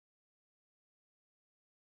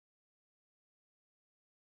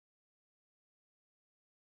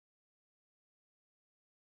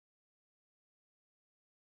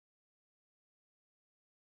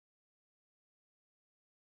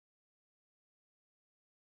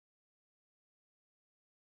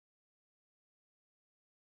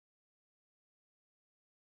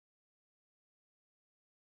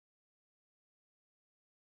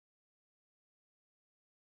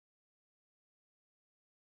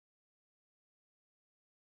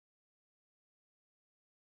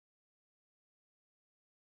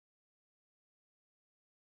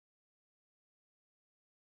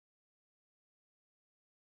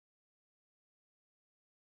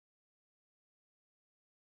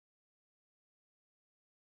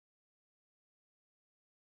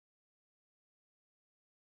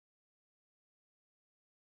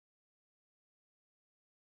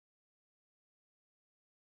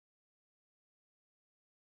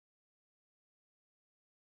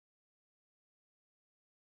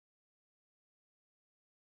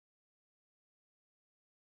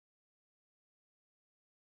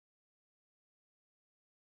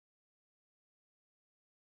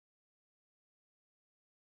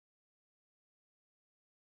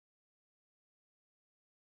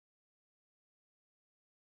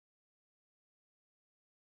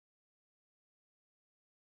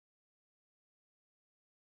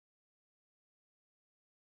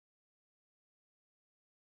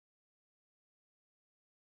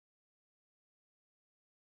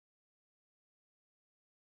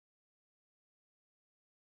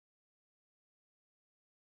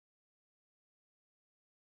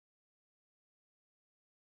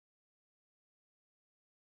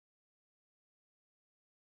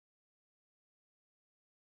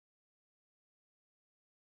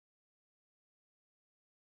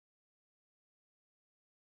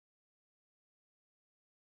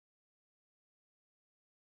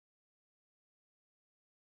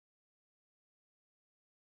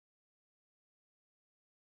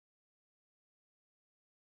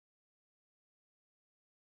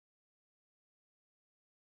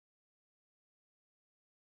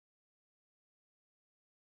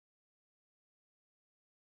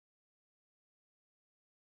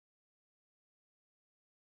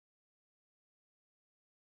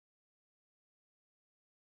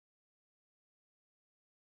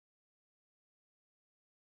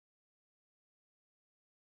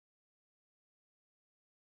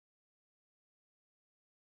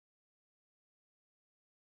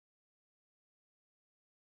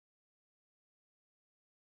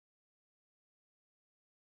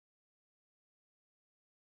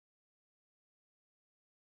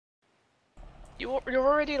You're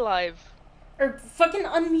already live. Or fucking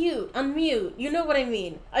unmute. You know what I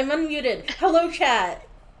mean. I'm unmuted. Hello, chat.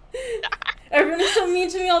 Everyone's so mean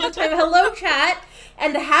to me all the time. Hello, chat,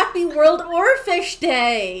 and happy World Oarfish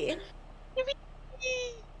Day.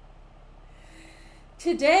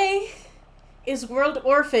 Today is World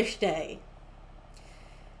Oarfish Day.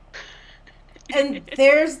 And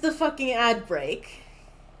there's the fucking ad break.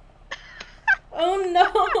 Oh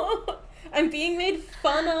no! I'm being made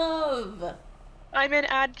fun of. I'm in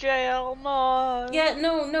ad jail, Mom. Yeah,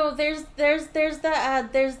 no, there's the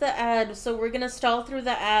ad, so we're gonna stall through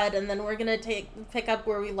the ad, and then we're gonna pick up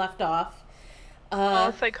where we left off.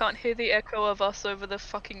 If I can't hear the echo of us over the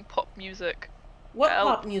fucking pop music. What Help.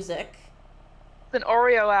 pop music? It's an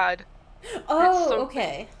Oreo ad. Oh, so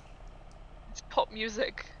okay. It's pop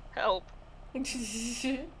music. Help.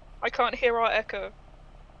 I can't hear our echo.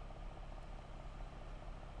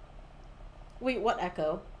 Wait, what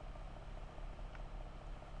echo?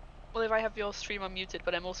 Well, if I have your stream unmuted,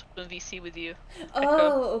 but I'm also in VC with you. Oh,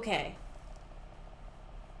 Echo. okay.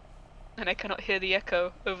 And I cannot hear the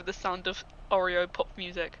echo over the sound of Oreo pop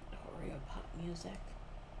music. Oreo pop music.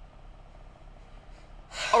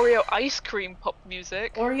 Oreo ice cream pop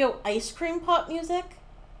music. Oreo ice cream pop music?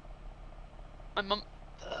 My mum.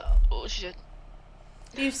 Oh shit.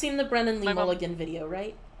 You've seen the Brennan Lee My mum- Mulligan video,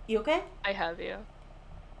 right? You okay? I have, yeah.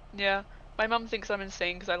 Yeah. My mum thinks I'm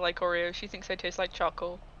insane because I like Oreo. She thinks I taste like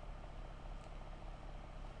charcoal.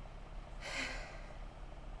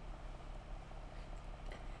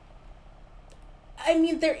 I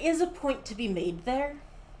mean, there is a point to be made there.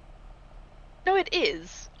 No, it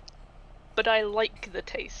is. But I like the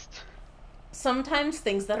taste. Sometimes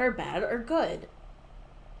things that are bad are good.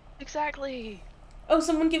 Exactly. Oh,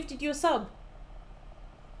 someone gifted you a sub.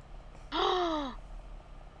 Hang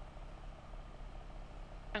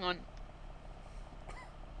on.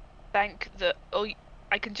 Thank the. Oh,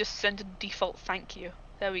 I can just send a default thank you.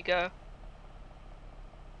 There we go.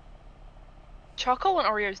 Charcoal and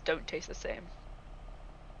Oreos don't taste the same.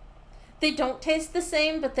 They don't taste the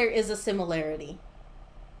same, but there is a similarity.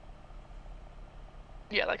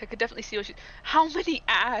 Yeah, like I could definitely see what she. How many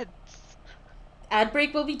ads? Ad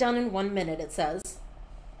break will be done in 1 minute, it says.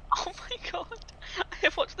 Oh my god. I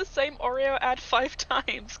have watched the same Oreo ad 5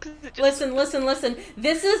 times. Cause it just... Listen.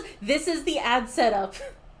 This is the ad setup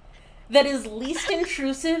that is least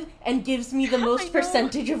intrusive and gives me the most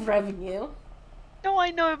percentage of revenue. No,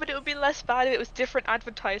 I know, but it would be less bad if it was different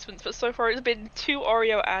advertisements, but so far it's been 2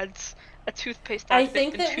 Oreo ads, a toothpaste ad,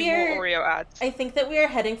 and 2 more Oreo ads. I think that we are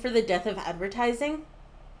heading for the death of advertising.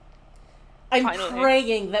 I'm Finally.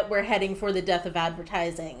 praying that we're heading for the death of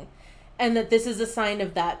advertising. And that this is a sign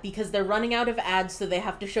of that, because they're running out of ads, so they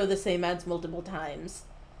have to show the same ads multiple times.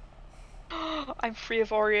 I'm free of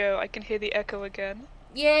Oreo, I can hear the echo again.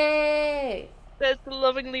 Yay! There's the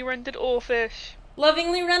lovingly rendered oarfish.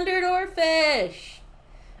 Lovingly rendered oarfish!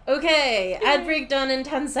 Okay, Yay. ad break done in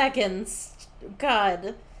 10 seconds.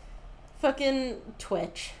 God. Fucking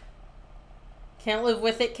Twitch. Can't live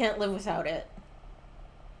with it, can't live without it.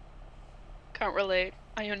 Can't relate.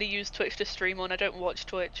 I only use Twitch to stream on, I don't watch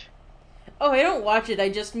Twitch. Oh, I don't watch it, I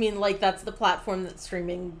just mean, like, that's the platform that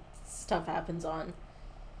streaming stuff happens on.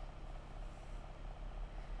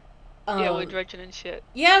 Yeah, we're dredging and shit.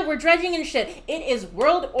 Yeah, we're dredging and shit. It is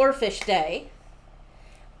World Oarfish Day.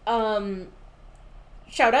 Shout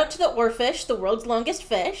out to the oarfish, the world's longest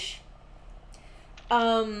fish.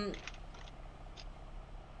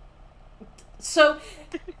 So,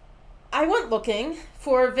 I went looking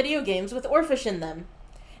for video games with oarfish in them.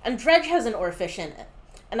 And Dredge has an oarfish in it.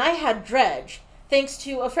 And I had Dredge, thanks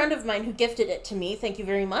to a friend of mine who gifted it to me. Thank you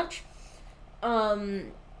very much.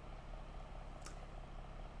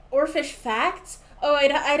 Oarfish facts? Oh,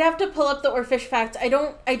 I'd have to pull up the oarfish facts. I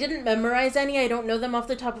didn't memorize any. I don't know them off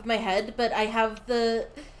the top of my head, but I have the,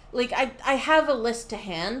 like, I have a list to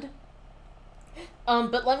hand.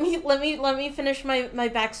 But let me finish my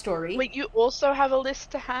backstory. Wait, you also have a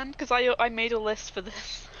list to hand? Because I made a list for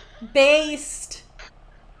this. Based.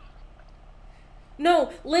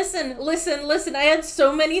 No, listen. I had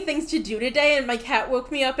so many things to do today, and my cat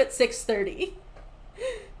woke me up at 6:30.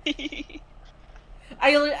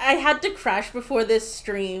 I had to crash before this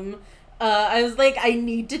stream. I was like, I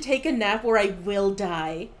need to take a nap or I will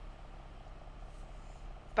die.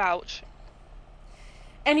 Ouch.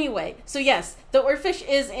 Anyway, so yes, the oarfish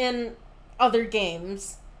is in other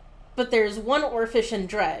games, but there's one oarfish in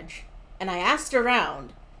Dredge. And I asked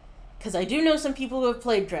around, because I do know some people who have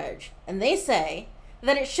played Dredge, and they say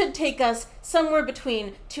that it should take us somewhere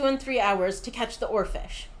between 2 and 3 hours to catch the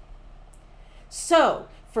oarfish. So,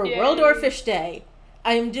 for Yay. World Oarfish Day,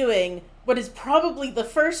 I am doing what is probably the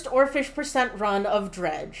first OARFISH % run of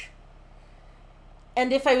Dredge.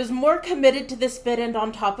 And if I was more committed to this bit and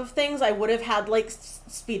on top of things, I would have had, like,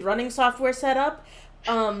 speedrunning software set up.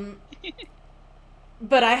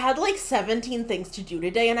 But I had, like, 17 things to do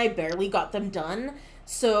today, and I barely got them done.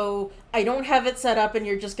 So I don't have it set up, and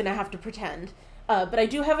you're just gonna have to pretend. But I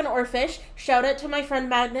do have an OARFISH. Shout out to my friend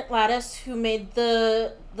Magnet Lattice, who made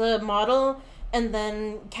the model, and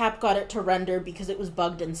then Cap got it to render because it was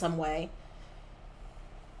bugged in some way.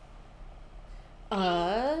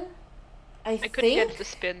 I couldn't get it to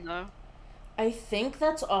spin, though. I think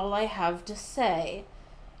that's all I have to say.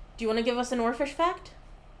 Do you want to give us an OARFISH fact?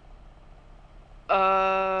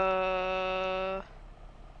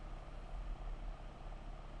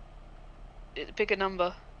 Pick a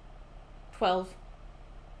number. 12.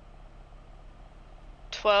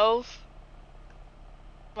 12?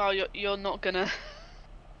 Wow, you're not gonna...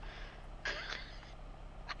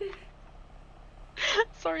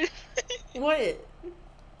 Sorry. What?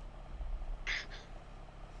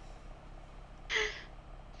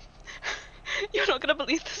 You're not gonna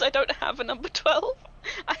believe this, I don't have a number 12.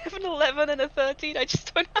 I have an 11 and a 13, I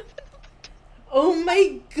just don't have a number 12. Oh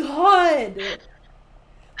my god!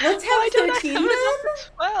 Let's have 13 then? Number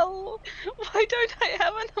 12? Why don't I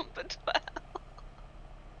have a number 12?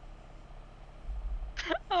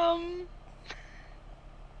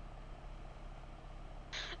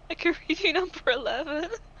 I can read you number 11.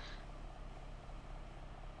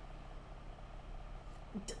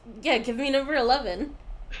 Yeah, give me number 11.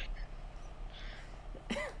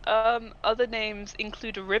 Other names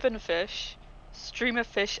include ribbonfish,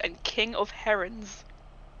 streamerfish, and king of herons.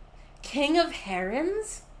 King of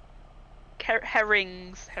herons?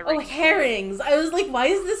 Herrings. Oh, herrings! I was like, why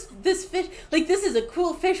is this fish... Like, this is a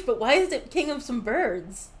cool fish, but why is it king of some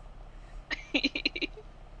birds? I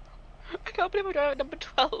can't believe I don't have number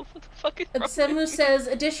 12. What the fuck is wrong? Semu says,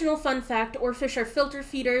 additional fun fact, OARFISH are filter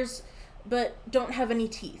feeders, but don't have any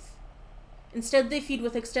teeth. Instead, they feed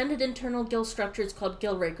with extended internal gill structures called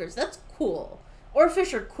gill rakers. That's cool.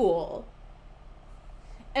 OARFISH are cool.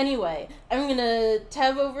 Anyway, I'm gonna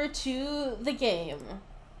tab over to the game.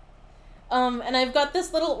 And I've got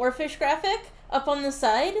this little OARFISH graphic up on the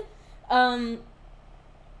side. And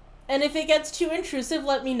if it gets too intrusive,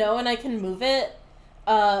 let me know and I can move it.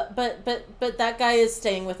 But that guy is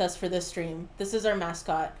staying with us for this stream. This is our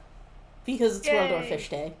mascot. Because it's World OARFISH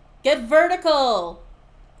Day. Get vertical!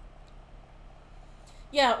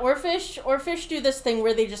 Yeah, OARFISH do this thing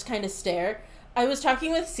where they just kind of stare. I was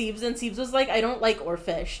talking with Siebes, and Siebes was like, I don't like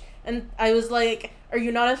OARFISH. And I was like, are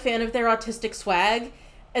you not a fan of their autistic swag?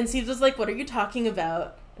 And Siebes was like, what are you talking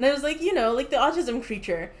about? And I was like, you know, like the autism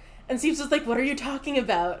creature. And Siebes was like, what are you talking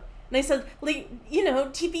about? And I said, like, you know,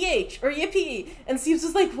 TPH or Yippee. And Siebes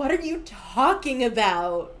was like, what are you talking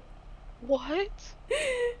about? What?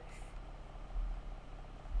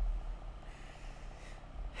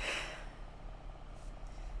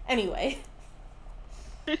 Anyway.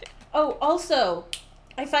 Oh, also,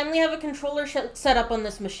 I finally have a controller set up on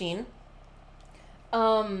this machine.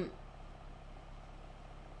 And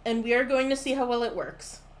we are going to see how well it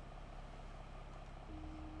works.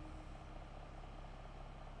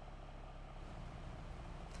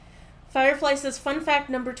 Firefly says, fun fact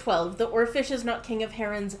number 12, the OARFISH is not king of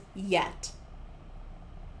herons yet.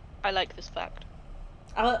 I like this fact.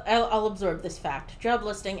 I'll absorb this fact. Job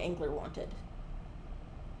listing, angler wanted.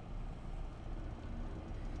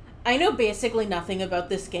 I know basically nothing about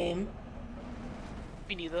this game.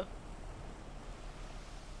 Me neither.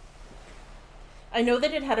 I know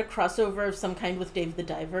that it had a crossover of some kind with Dave the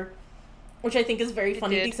Diver, which I think is very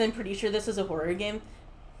funny because I'm pretty sure this is a horror game.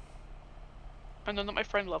 I know that my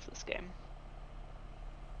friend loved this game.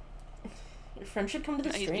 Your friend should come to the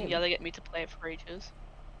stream. He's been yelling at me to play it for ages.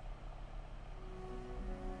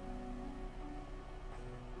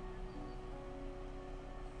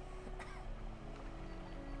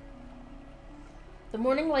 The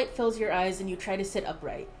morning light fills your eyes and you try to sit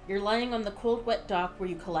upright. You're lying on the cold, wet dock where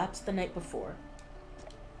you collapsed the night before.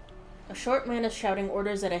 A short man is shouting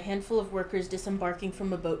orders at a handful of workers disembarking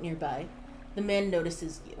from a boat nearby. The man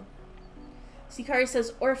notices you. Sikari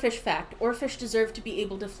says, OARFISH fact, OARFISH deserve to be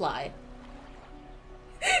able to fly.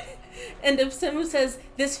 And Semu says,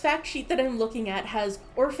 this fact sheet that I'm looking at has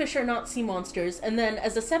OARFISH are not sea monsters, and then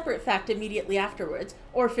as a separate fact immediately afterwards,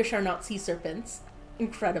 OARFISH are not sea serpents.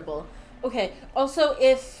 Incredible. Okay, also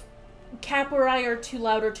if Cap or I are too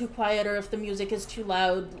loud or too quiet, or if the music is too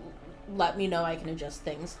loud, let me know, I can adjust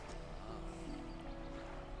things.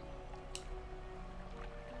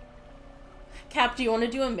 Cap, do you want to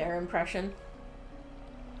do a Mare impression?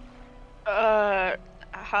 How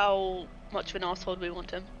much of an asshole do we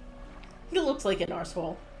want him? He looks like an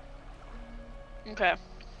arsehole. Okay.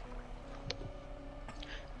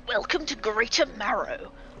 Welcome to Greater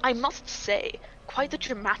Marrow. I must say, quite the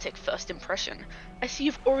dramatic first impression. I see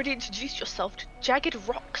you've already introduced yourself to jagged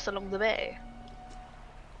rocks along the bay.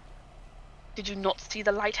 Did you not see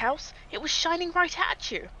the lighthouse? It was shining right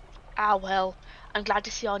at you. Ah well, I'm glad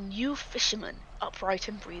to see our new fisherman upright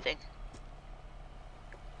and breathing.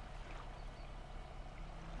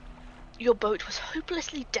 Your boat was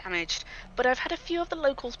hopelessly damaged, but I've had a few of the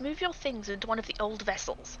locals move your things into one of the old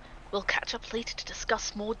vessels. We'll catch up later to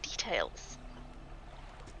discuss more details.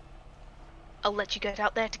 I'll let you get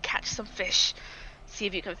out there to catch some fish. See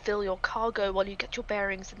if you can fill your cargo while you get your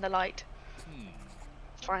bearings in the light.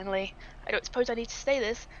 Finally, I don't suppose I need to say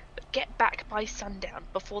this, but get back by sundown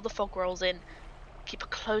before the fog rolls in. Keep a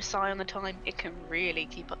close eye on the time. It can really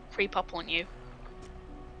creep up on you.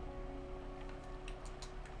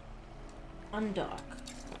 Undock.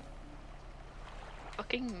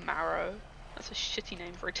 Fucking Marrow. That's a shitty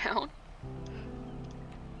name for a town.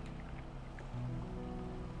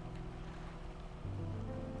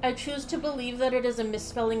 I choose to believe that it is a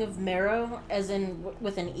misspelling of marrow, as in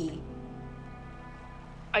with an E.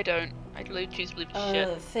 I don't. I choose to believe it's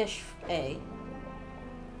shit. Fish A.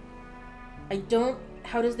 I don't...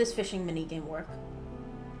 How does this fishing minigame work?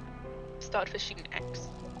 Start fishing X.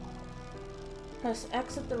 Press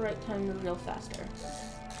X at the right time to reel faster.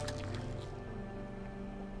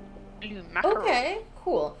 Blue mackerel. Okay,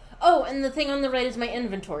 cool. Oh, and the thing on the right is my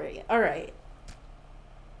inventory. Alright.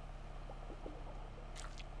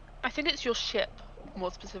 I think it's your ship,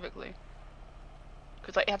 more specifically.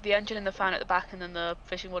 Because like you have the engine and the fan at the back and then the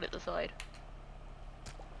fishing rod at the side.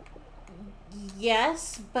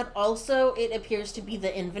 Yes, but also it appears to be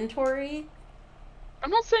the inventory. I'm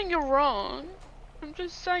not saying you're wrong. I'm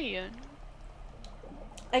just saying.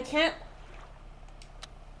 I can't...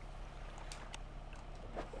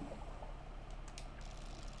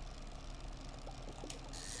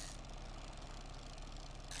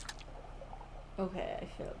 Okay, I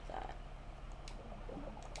failed that.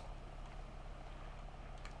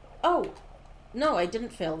 Oh! No, I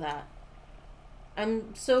didn't fail that.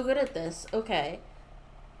 I'm so good at this. Okay.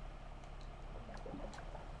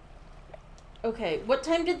 Okay, what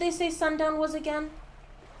time did they say sundown was again?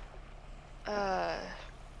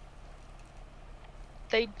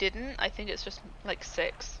 They didn't. I think it's just like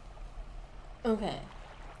 6. Okay.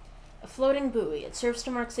 A floating buoy. It serves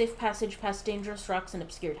to mark safe passage past dangerous rocks and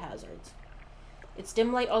obscured hazards. Its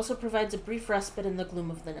dim light also provides a brief respite in the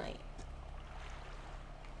gloom of the night.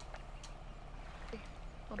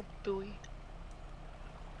 What a buoy.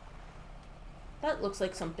 That looks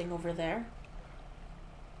like something over there.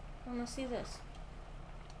 I want to see this.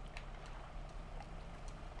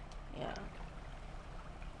 Yeah.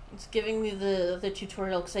 It's giving me the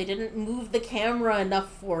tutorial because I didn't move the camera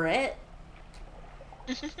enough for it.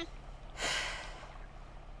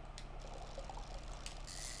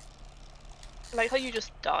 Like how you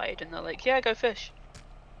just died and they're like, yeah, go fish.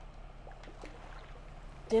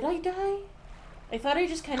 Did I die? I thought I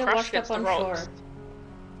just kind of washed up on shore.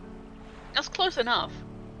 That's close enough.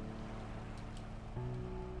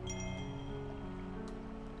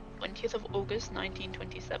 20th of August,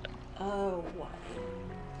 1927. Oh, why?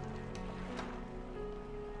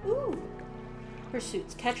 Ooh.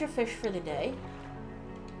 Pursuits. Catch a fish for the day.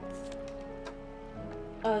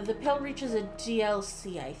 The pill reaches a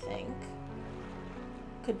DLC, I think.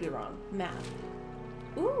 Could be wrong. Map.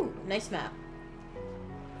 Ooh, nice map.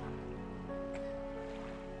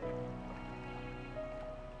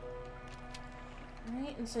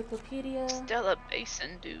 Alright, encyclopedia. Stella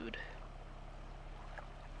Basin, dude.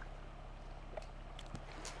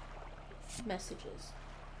 Messages.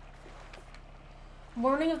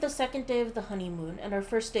 Morning of the second day of the honeymoon, and our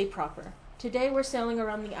first day proper. Today we're sailing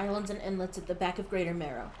around the islands and inlets at the back of Greater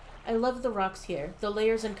Marrow. I love the rocks here. The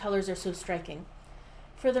layers and colors are so striking.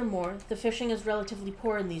 Furthermore, the fishing is relatively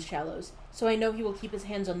poor in these shallows, so I know he will keep his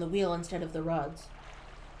hands on the wheel instead of the rods.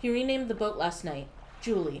 He renamed the boat last night.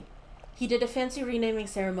 Julie. He did a fancy renaming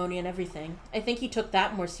ceremony and everything. I think he took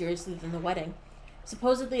that more seriously than the wedding.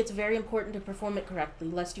 Supposedly it's very important to perform it correctly,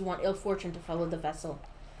 lest you want ill fortune to follow the vessel.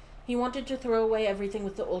 He wanted to throw away everything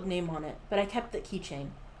with the old name on it, but I kept the keychain.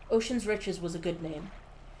 Ocean's Riches was a good name.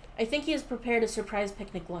 I think he has prepared a surprise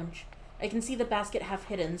picnic lunch. I can see the basket half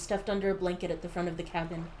hidden, stuffed under a blanket at the front of the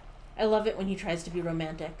cabin. I love it when he tries to be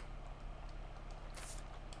romantic.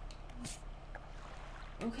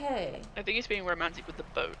 Okay. I think he's being romantic with the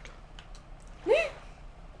boat.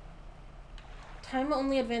 Time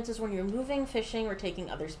only advances when you're moving, fishing, or taking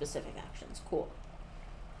other specific actions. Cool.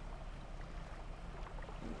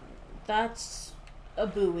 That's a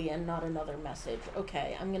buoy and not another message.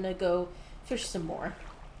 Okay, I'm gonna go fish some more.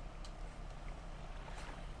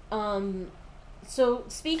 So,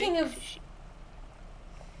 speaking of...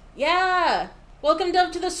 Yeah! Welcome,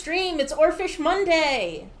 Dove, to the stream! It's OARFISH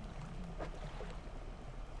Monday!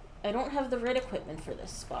 I don't have the right equipment for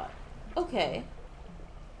this spot. Okay.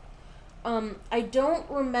 I don't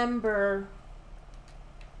remember...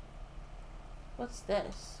 What's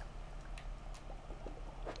this?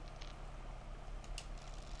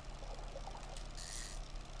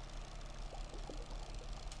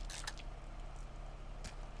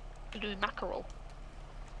 Blue mackerel.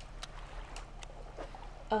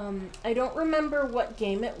 I don't remember what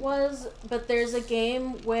game it was, but there's a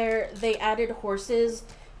game where they added horses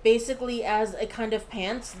basically as a kind of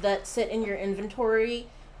pants that sit in your inventory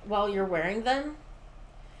while you're wearing them.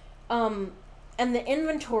 And the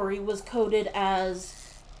inventory was coded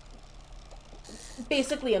as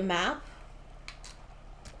basically a map.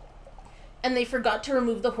 And they forgot to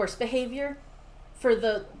remove the horse behavior for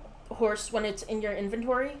the horse when it's in your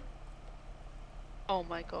inventory. Oh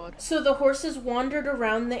my god. So the horses wandered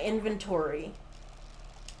around the inventory,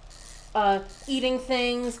 eating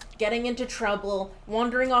things, getting into trouble,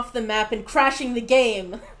 wandering off the map, and crashing the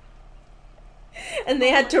game. And they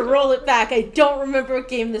had to roll it back. I don't remember what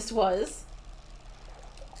game this was.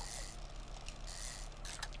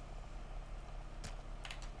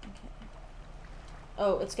 Okay.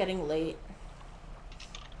 Oh, it's getting late.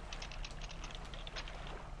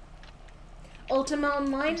 Ultima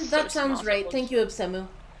Online? That sounds right. Thank you, Absemu.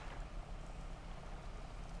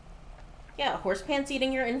 Yeah, horse pants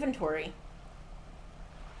eating your inventory.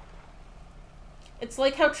 It's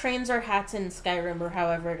like how trains are hats in Skyrim, or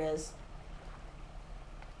however it is.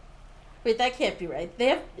 Wait, that can't be right.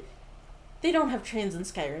 They don't have trains in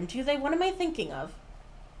Skyrim, do they? What am I thinking of?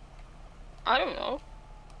 I don't know.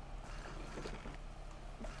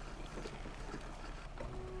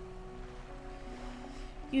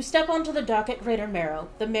 You step onto the dock at Greater Marrow.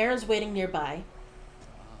 The mayor is waiting nearby.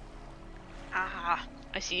 Ah,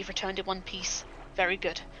 I see you've returned in one piece. Very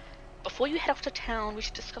good. Before you head off to town, we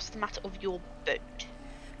should discuss the matter of your boat.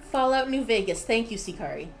 Fallout New Vegas. Thank you,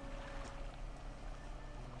 Sikari.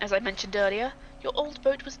 As I mentioned earlier, your old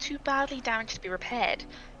boat was too badly damaged to be repaired.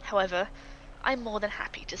 However, I'm more than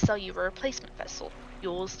happy to sell you a replacement vessel,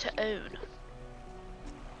 yours to own.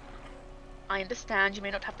 I understand you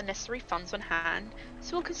may not have the necessary funds on hand,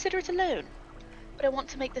 so we'll consider it a loan. But I want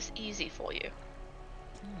to make this easy for you.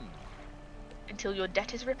 Until your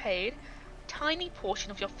debt is repaid, a tiny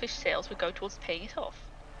portion of your fish sales will go towards paying it off.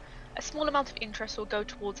 A small amount of interest will go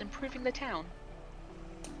towards improving the town.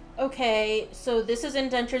 Okay, so this is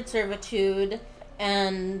indentured servitude,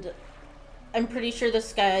 and I'm pretty sure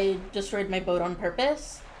this guy destroyed my boat on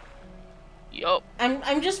purpose. Yup.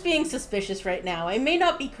 I'm just being suspicious right now. I may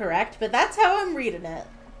not be correct, but that's how I'm reading it.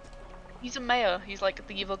 He's a mayor. He's like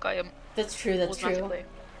the evil guy. That's true, that's true.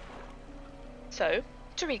 So,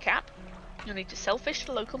 to recap, you'll need to sell fish to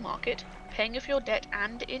the local market, paying off your debt,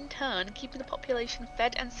 and in turn, keeping the population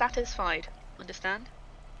fed and satisfied. Understand?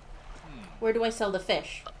 Where do I sell the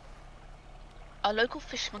fish? A local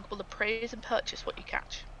fishmonger will appraise and purchase what you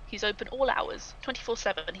catch. He's open all hours,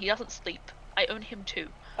 24/7. He doesn't sleep. I own him too.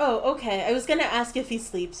 Oh, okay. I was gonna ask if he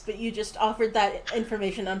sleeps, but you just offered that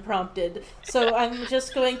information unprompted. So I'm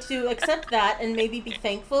just going to accept that and maybe be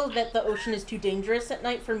thankful that the ocean is too dangerous at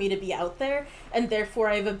night for me to be out there, and therefore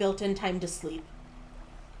I have a built-in time to sleep.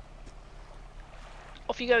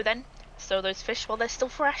 Off you go then. Sell those fish while they're still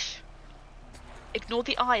fresh. Ignore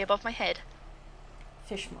the eye above my head.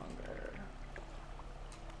 Fishmonger.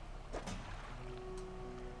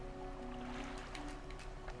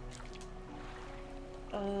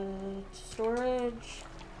 Storage.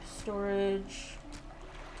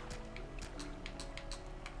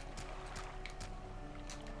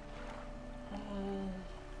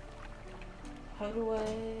 How do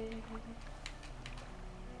I...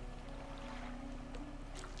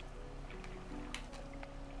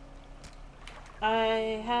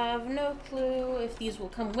 I have no clue if these will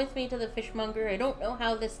come with me to the fishmonger. I don't know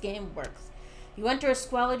how this game works. You enter a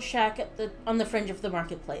squalid shack on the fringe of the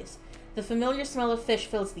marketplace. The familiar smell of fish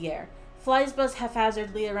fills the air. Flies buzz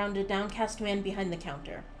haphazardly around a downcast man behind the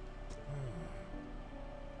counter.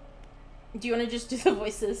 Do you want to just do the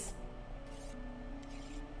voices?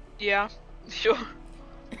 Yeah, sure.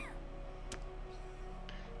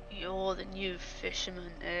 You're the new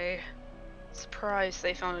fisherman, eh? Surprised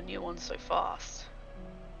they found a new one so fast.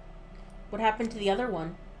 What happened to the other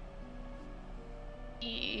one?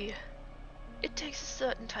 It takes a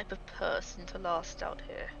certain type of person to last out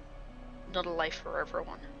here. Not a life for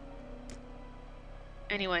everyone.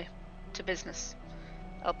 Anyway, to business.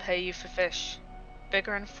 I'll pay you for fish.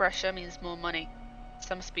 Bigger and fresher means more money.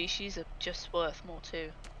 Some species are just worth more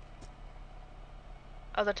too.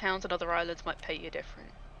 Other towns and other islands might pay you different.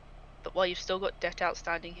 But while you've still got debt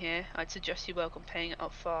outstanding here, I'd suggest you work on paying it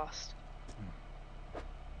up fast.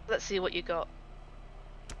 Let's see what you got.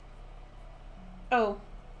 Oh.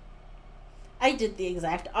 I did the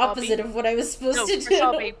exact opposite of what I was supposed to do.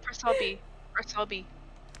 Press RB. Press RB.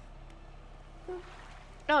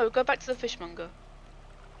 No, go back to the fishmonger.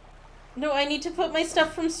 No, I need to put my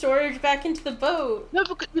stuff from storage back into the boat. No,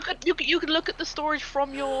 but you can look at the storage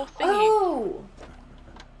from your thingy. Oh!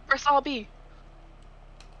 Press RB.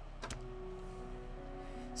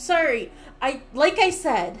 Sorry, like I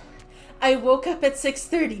said, I woke up at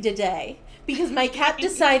 6:30 today because my cat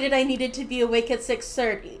decided I needed to be awake at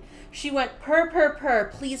 6:30. She went purr,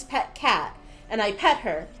 please pet cat, and I pet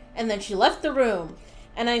her, and then she left the room,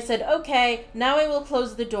 and I said, okay, now I will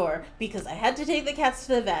close the door because I had to take the cats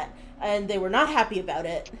to the vet, and they were not happy about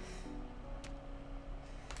it.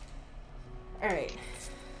 Alright.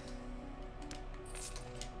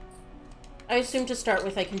 I assume to start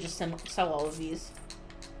with I can just sell all of these.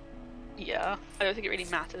 Yeah, I don't think it really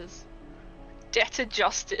matters. Debt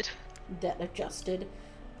adjusted. Debt adjusted.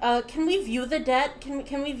 Can we view the debt?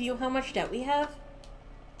 Can we view how much debt we have?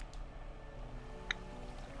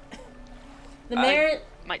 The mayor...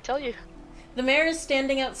 I might tell you. The mayor is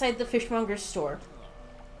standing outside the fishmonger's store.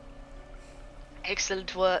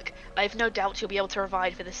 Excellent work. I have no doubt you'll be able to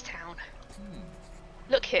provide for this town.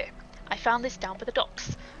 Look here. I found this down by the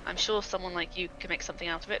docks. I'm sure someone like you can make something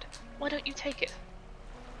out of it. Why don't you take it?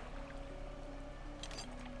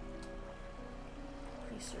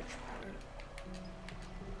 Research part.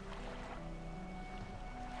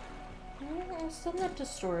 I'll send that to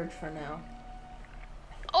storage for now.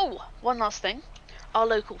 Oh, one last thing. Our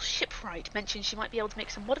local shipwright mentioned she might be able to make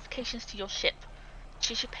some modifications to your ship.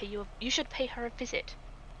 She should pay you. You should pay her a visit.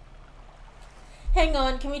 Hang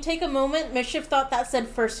on, can we take a moment? Mischief thought that said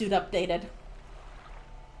fursuit updated.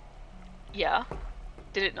 Yeah.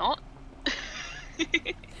 Did it not?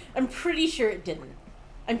 I'm pretty sure it didn't.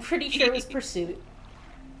 I'm pretty sure it was pursuit.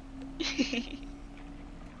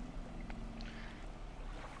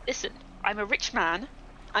 Listen, I'm a rich man,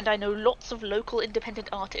 and I know lots of local independent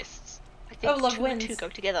artists. I think love two wins. and two go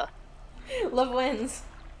together. Love wins.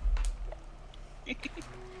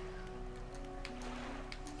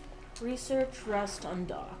 Research, rest,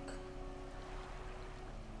 undock.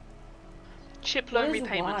 Ship loan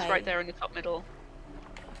repayments right there in the top middle.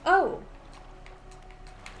 Oh!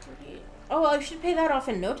 Oh, I should pay that off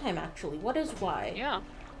in no time, actually. What is Y? Yeah.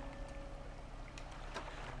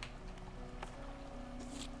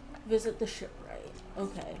 Visit the shipwright.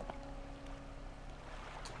 Okay.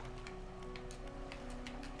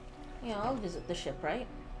 Yeah, I'll visit the shipwright.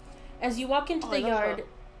 As you walk into the yard,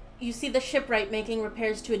 you see the shipwright making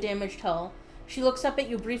repairs to a damaged hull. She looks up at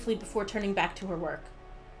you briefly before turning back to her work.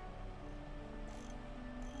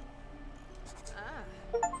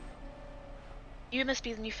 You must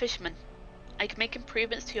be the new fisherman. I can make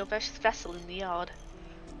improvements to your vessel in the yard.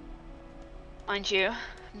 Mind you,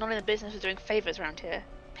 I'm not in the business of doing favors around here.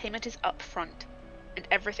 Payment is up front, and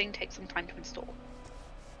everything takes some time to install.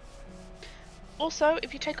 Also,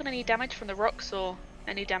 if you take on any damage from the rocks or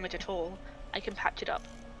any damage at all, I can patch it up.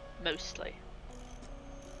 Mostly.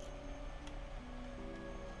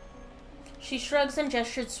 She shrugs and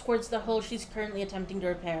gestures towards the hull she's currently attempting to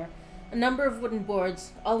repair. A number of wooden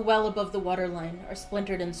boards, all well above the waterline, are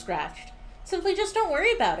splintered and scratched. Simply just don't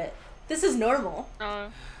worry about it. This is normal.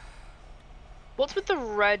 What's with the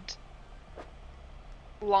red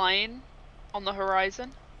line on the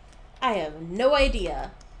horizon? I have no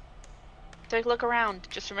idea. Take a look around.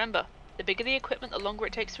 Just remember, the bigger the equipment, the longer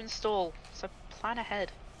it takes to install. So plan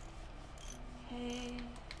ahead. Okay.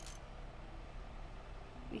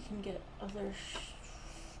 We can get other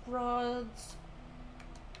rods.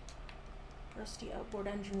 Rusty outboard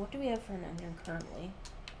engine. What do we have for an engine currently?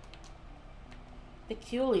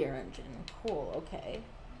 Peculiar engine. Cool, okay.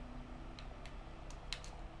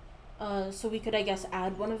 So we could, I guess,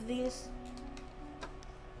 add one of these.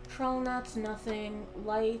 Trawl nuts, nothing.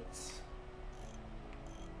 Lights.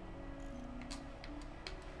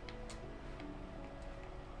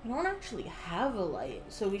 We don't actually have a light,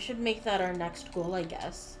 so we should make that our next goal, I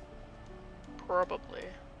guess. Probably.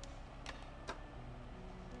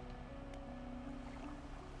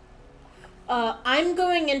 I'm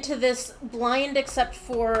going into this blind except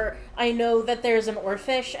for I know that there's an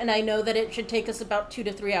OARFISH, and I know that it should take us about 2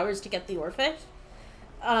 to 3 hours to get the OARFISH.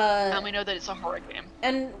 And we know that it's a horror game.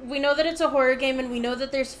 And we know that it's a horror game, and we know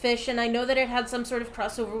that there's fish, and I know that it had some sort of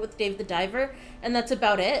crossover with Dave the Diver, and that's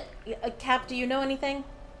about it. Cap, do you know anything?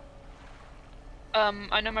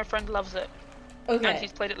 I know my friend loves it. Okay. And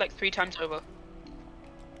he's played it like 3 times over.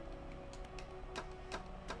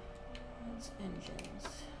 That's engines.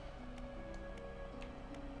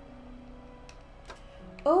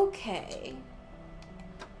 Okay.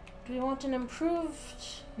 Do we want an improved...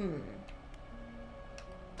 Do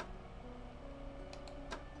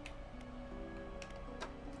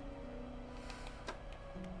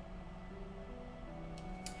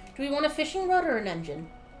we want a fishing rod or an engine?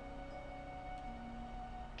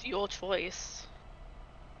 Your choice.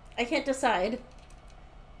 I can't decide.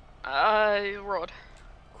 Rod.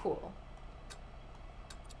 Cool.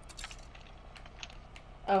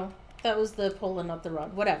 Oh, that was the pole and not the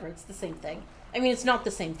rod. Whatever, it's the same thing. I mean, it's not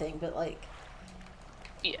the same thing, but like...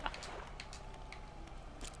 Yeah.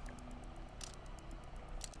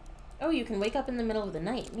 Oh, you can wake up in the middle of the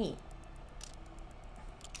night. Neat.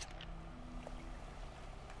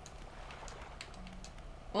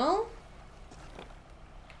 Well...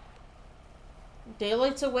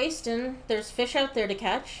 Daylight's a-wastin'. There's fish out there to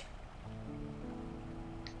catch.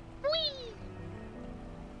 Whee!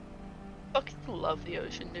 Fucking love the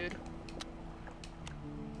ocean, dude.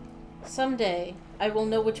 Someday, I will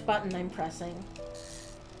know which button I'm pressing.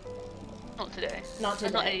 Not today. Not today.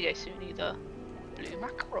 And not any day soon either. Blue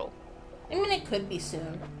mackerel. I mean, it could be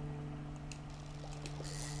soon.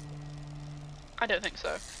 I don't think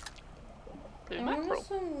so. Blue mackerel. You're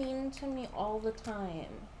so mean to me all the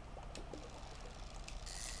time.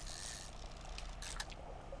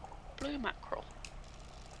 Blue mackerel.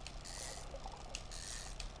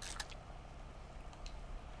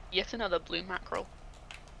 Yet another blue mackerel.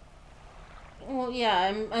 Well,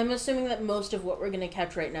 yeah, I'm assuming that most of what we're gonna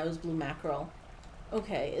catch right now is blue mackerel.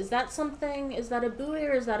 Okay, is that something? Is that a buoy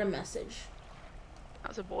or is that a message?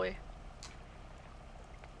 That's a boy.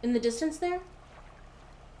 In the distance there?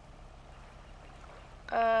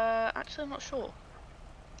 Actually I'm not sure.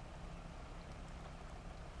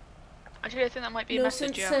 Actually I think that might be a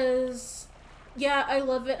message, yeah. says, yeah, I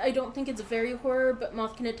love it. I don't think it's very horror, but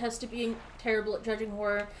Moth can attest to being terrible at judging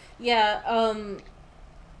horror. Yeah,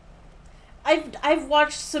 I've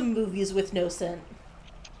watched some movies with Nocent.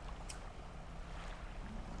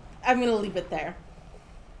 I'm gonna leave it there.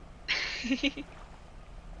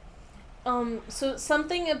 So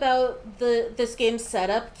something about this game's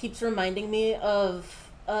setup keeps reminding me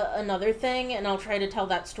of another thing, and I'll try to tell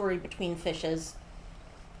that story between fishes.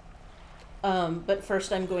 But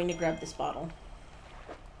first I'm going to grab this bottle.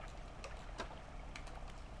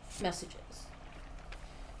 Messages.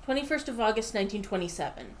 21st of August,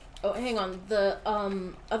 1927. Oh, hang on. The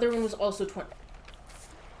other one was also 20.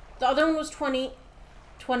 The other one was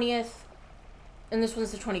 20th, and this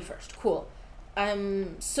one's the 21st. Cool.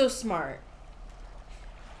 I'm so smart.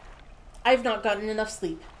 I've not gotten enough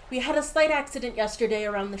sleep. We had a slight accident yesterday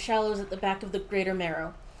around the shallows at the back of the Greater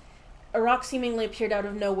Marrow. A rock seemingly appeared out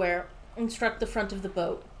of nowhere and struck the front of the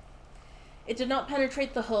boat. It did not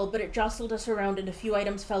penetrate the hull, but it jostled us around and a few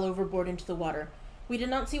items fell overboard into the water. We did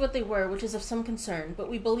not see what they were, which is of some concern, but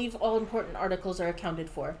we believe all important articles are accounted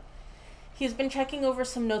for. He has been checking over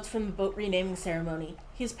some notes from the boat renaming ceremony.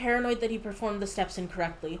 He is paranoid that he performed the steps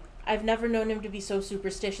incorrectly. I've never known him to be so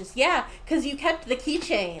superstitious. Yeah, because you kept the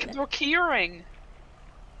keychain. Your keyring.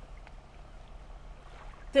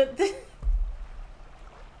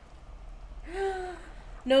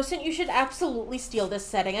 Nocent, you should absolutely steal this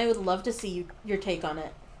setting. I would love to see your take on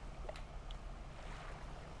it.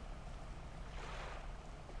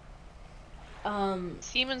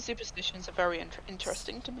 Seaman superstitions are very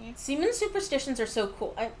interesting to me. Seaman superstitions are so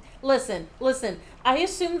cool. Listen. I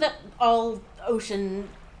assume that all ocean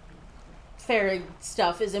faring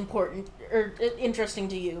stuff is important or interesting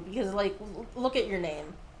to you because, like, look at your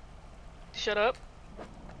name. Shut up.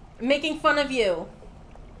 I'm making fun of you.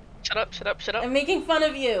 Shut up. I'm making fun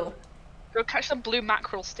of you. Go catch some blue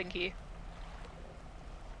mackerel, Stinky.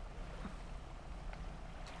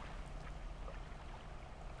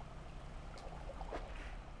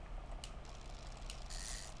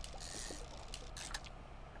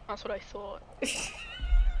 That's what I thought.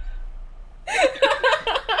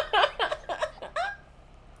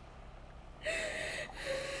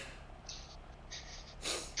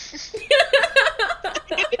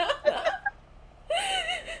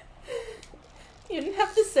 You didn't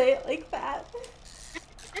have to say it like that.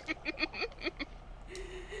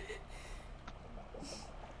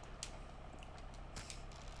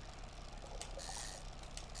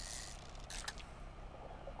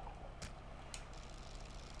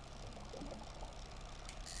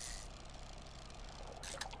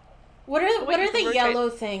 What are wait, the rotate. yellow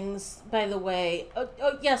things, by the way? Oh,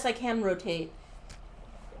 yes, I can rotate.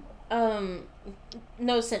 No,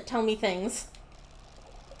 Sit, tell me things.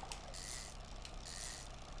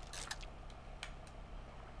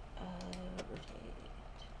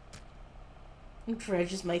 Rotate.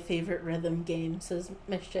 Dredge is my favorite rhythm game, says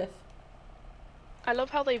Mischief. I love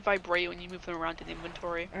how they vibrate when you move them around in the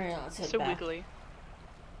inventory. Alright, let's head So back. wiggly.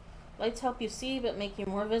 Lights help you see, but make you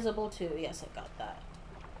more visible too. Yes, I got that.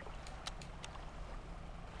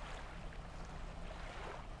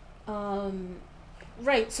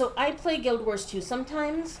 Right, so I play Guild Wars 2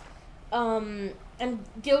 sometimes, and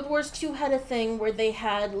Guild Wars 2 had a thing where they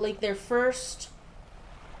had, like, their first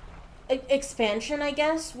expansion, I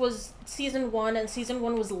guess, was Season 1, and Season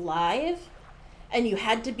 1 was live, and you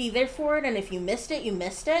had to be there for it, and if you missed it, you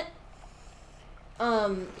missed it.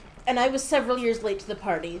 And I was several years late to the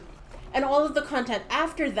party, and all of the content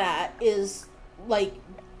after that is, like,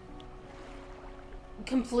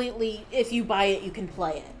 completely, if you buy it, you can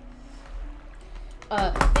play it.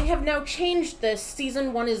 They have now changed this.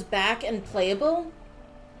 Season 1 is back and playable.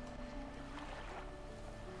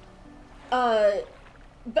 But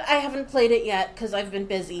I haven't played it yet because I've been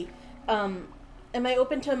busy. Am I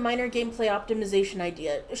open to a minor gameplay optimization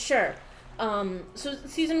idea? Sure. So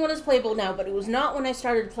Season 1 is playable now, but it was not when I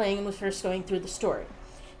started playing and was first going through the story.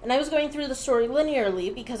 And I was going through the story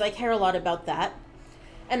linearly because I care a lot about that.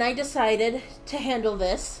 And I decided to handle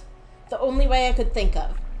this the only way I could think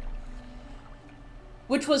of,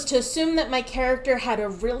 which was to assume that my character had a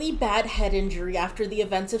really bad head injury after the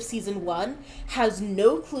events of Season 1, has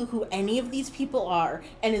no clue who any of these people are,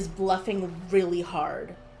 and is bluffing really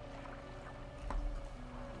hard.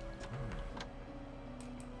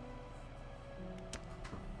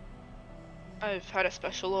 I've had a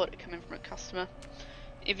special order come in from a customer.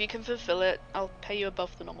 If you can fulfill it, I'll pay you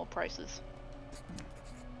above the normal prices.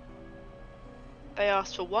 They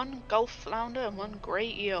asked for 1 Gulf flounder and 1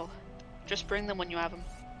 grey eel. Just bring them when you have them.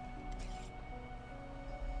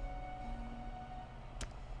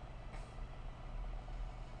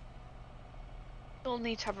 You'll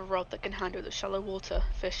need to have a rod that can handle the shallow water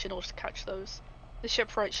fish in order to catch those. The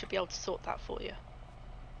shipwright should be able to sort that for you.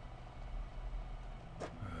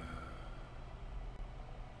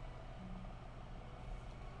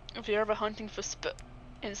 If you're ever hunting for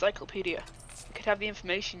encyclopedia, you could have the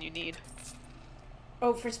information you need.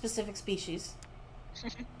 Oh, for specific species.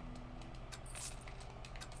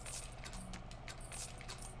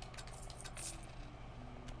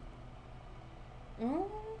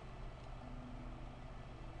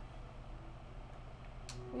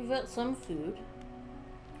 We've got some food.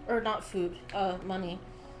 Or not food, money.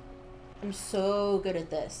 I'm so good at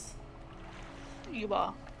this. You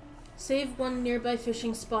are. Save 1 nearby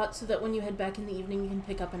fishing spot so that when you head back in the evening you can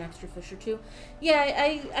pick up an extra fish or 2.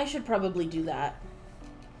 Yeah, I should probably do that.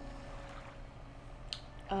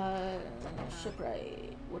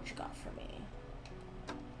 Shipwright, what you got for me?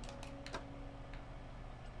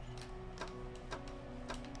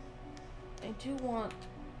 I do want...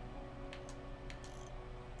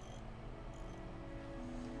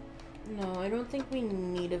 No, I don't think we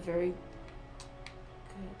need a very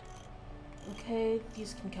good... Okay,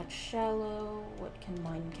 these can catch shallow. What can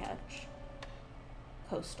mine catch?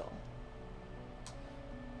 Coastal.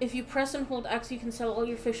 If you press and hold X, you can sell all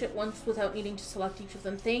your fish at once without needing to select each of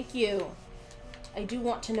them. Thank you. I do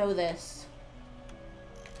want to know this.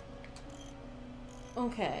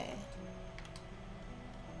 Okay.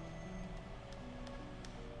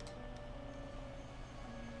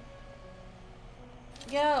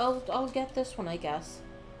 Yeah, I'll get this one, I guess.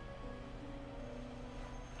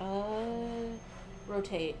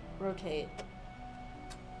 Rotate.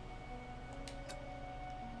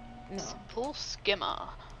 No. Full skimmer.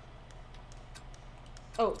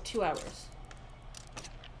 Oh, 2 hours.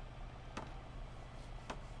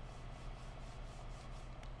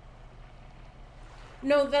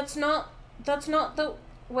 No, that's not the...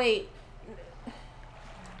 Wait.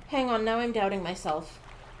 Hang on, now I'm doubting myself.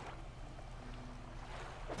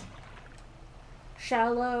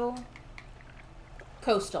 Shallow.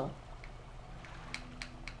 Coastal.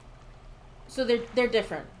 So they're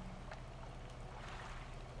different.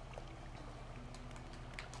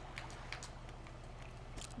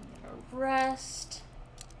 Rest.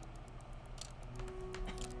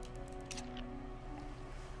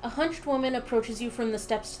 A hunched woman approaches you from the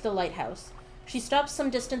steps to the lighthouse. She stops some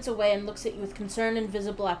distance away and looks at you with concern and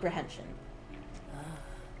visible apprehension.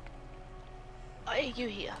 Why are you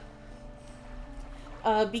here?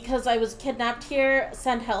 Because I was kidnapped here.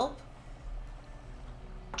 Send help.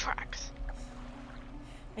 Tracks.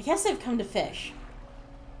 I guess I've come to fish.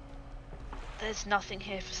 There's nothing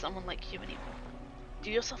here for someone like you anymore.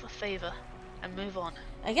 Do yourself a favor and move on.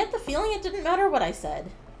 I get the feeling it didn't matter what I said.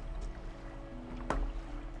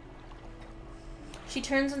 She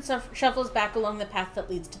turns and shuffles back along the path that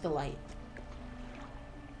leads to the light.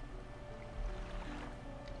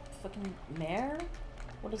 Fucking mayor?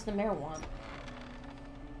 What does the mayor want?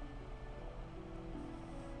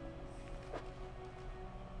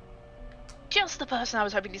 Just the person I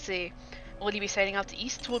was hoping to see. Will you be sailing out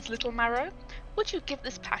east towards Little Marrow? Would you give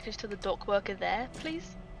this package to the dock worker there,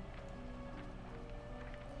 please?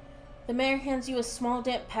 The mayor hands you a small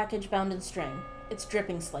damp package bound in string. It's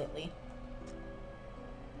dripping slightly.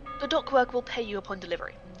 The dock worker will pay you upon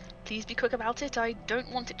delivery. Please be quick about it, I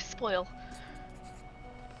don't want it to spoil.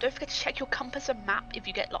 Don't forget to check your compass and map if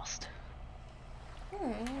you get lost.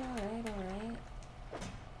 Alright.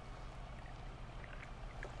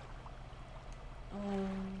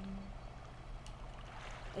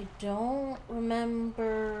 I don't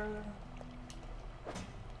remember...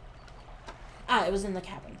 Ah, it was in the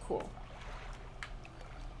cabin. Cool.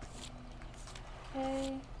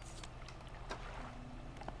 Okay.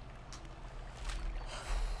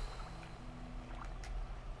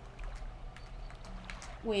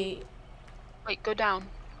 Wait, go down.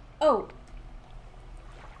 Oh.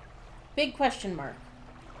 Big question mark.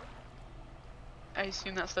 I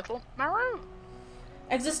assume that's Little Marrow?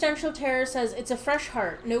 Existential Terror says, it's a fresh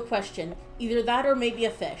heart, no question. Either that or maybe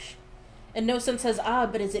a fish. And No Sun says, ah,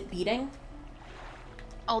 but is it beating?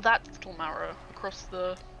 Oh, that's Little Marrow, across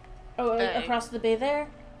the bay. Across the bay there?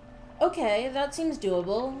 Okay, that seems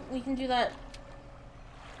doable. We can do that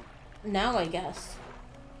now, I guess.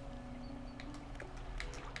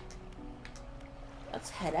 Let's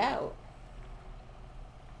head out.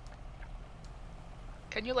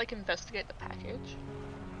 Can you, like, investigate the package?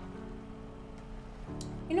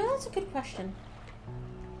 You know, that's a good question.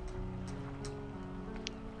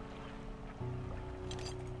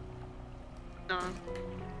 No.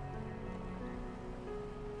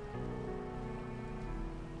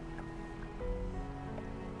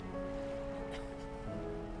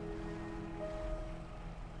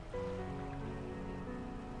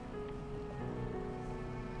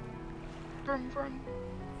 Vroom, vroom.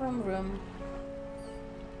 Vroom, vroom.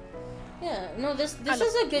 Yeah, no, this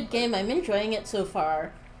is a good game. I'm enjoying it so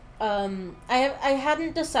far. I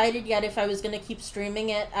hadn't decided yet if I was going to keep streaming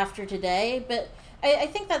it after today, but I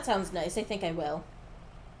think that sounds nice. I think I will.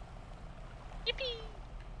 Yippee!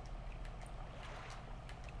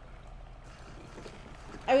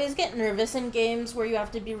 I always get nervous in games where you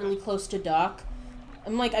have to be really close to dock.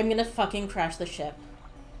 I'm like, I'm gonna fucking crash the ship.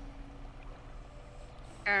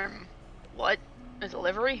 What? A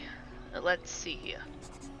delivery? Let's see here.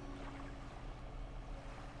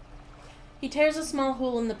 He tears a small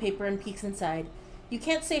hole in the paper and peeks inside. You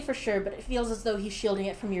can't say for sure, but it feels as though he's shielding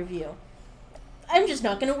it from your view. I'm just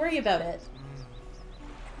not gonna worry about it.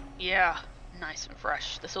 Yeah, nice and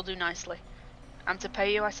fresh. This'll do nicely. I'm to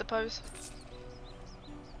pay you, I suppose?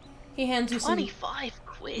 He hands you some 25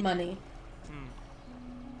 quid. money.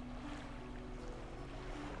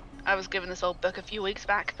 I was given this old book a few weeks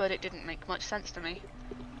back, but it didn't make much sense to me.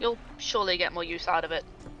 You'll surely get more use out of it.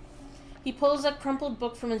 He pulls a crumpled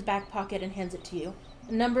book from his back pocket and hands it to you.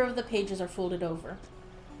 A number of the pages are folded over.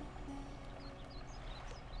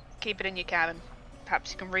 Keep it in your cabin.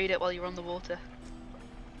 Perhaps you can read it while you're on the water.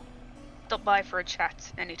 Stop by for a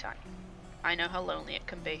chat anytime. I know how lonely it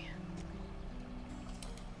can be.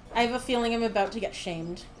 I have a feeling I'm about to get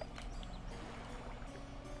shamed.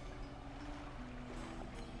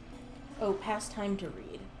 Oh, past time to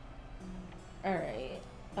read. Alright.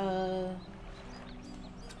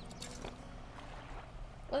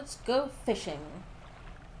 Let's go fishing.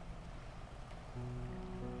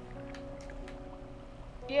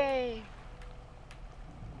 Yay!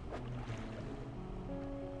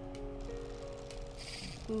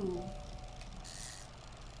 Ooh.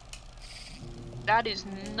 That is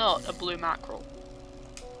not a blue mackerel.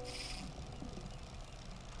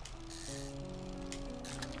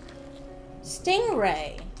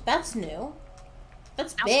 Stingray. That's new.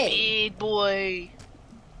 That's That's big. big, boy.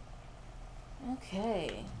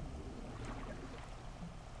 Okay.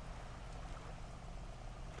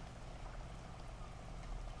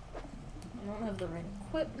 I don't have the right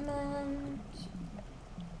equipment.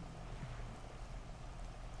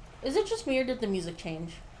 Is it just me or did the music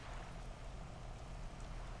change?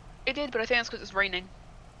 It did, but I think that's because it's raining.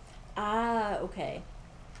 Ah, okay.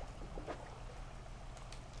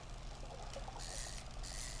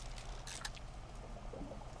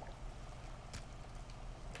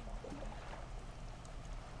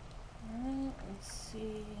 Alright, let's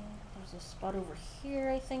see. There's a a spot over here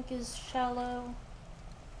I think is shallow.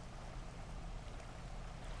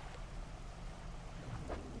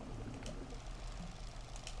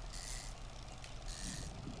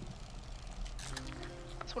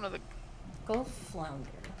 That's one of the... Gulf flounder.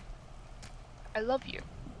 I love you.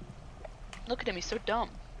 Look at him, he's so dumb.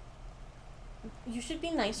 You should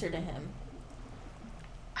be nicer to him.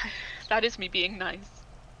 That is me being nice.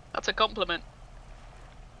 That's a compliment.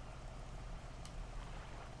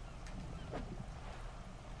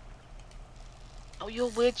 Oh, you're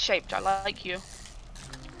weird shaped. I like you.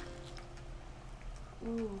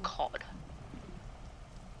 Ooh. Cod.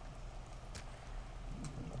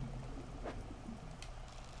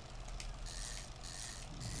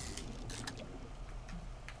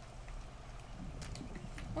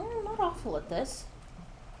 Oh, I'm not awful at this.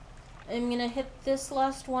 I'm gonna hit this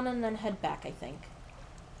last one and then head back, I think.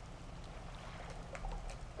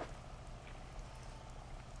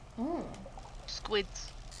 Oh.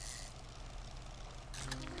 Squids.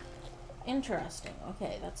 Interesting.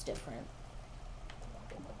 Okay, that's different.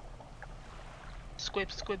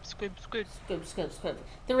 Squib, squib, squib, squib. Squib, squib, squib.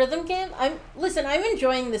 The rhythm game? Listen, I'm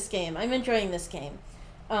enjoying this game. I'm enjoying this game.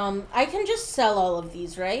 I can just sell all of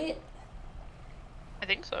these, right? I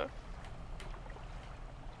think so.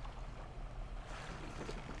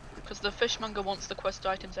 Because the fishmonger wants the quest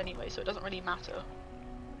items anyway, so it doesn't really matter.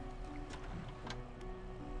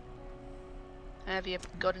 Have you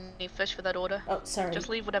got any fish for that order? Oh, sorry. Just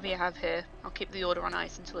leave whatever you have here. I'll keep the order on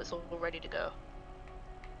ice until it's all ready to go.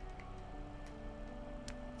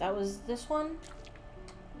 That was this one?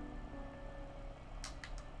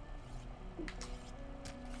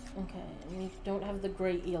 Okay, we don't have the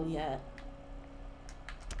gray eel yet.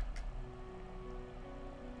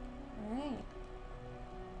 Alright.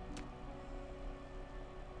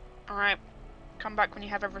 Alright. Come back when you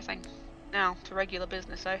have everything. Now, to regular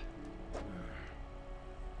business, eh?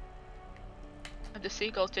 The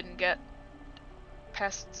seagulls didn't get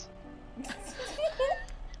pests.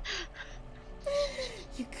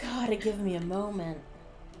 You gotta give me a moment.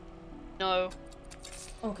 No.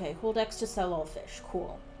 Okay, hold X to sell all fish.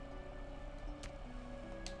 Cool.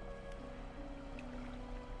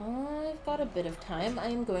 I've got a bit of time. I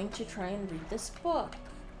am going to try and read this book.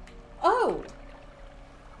 Oh!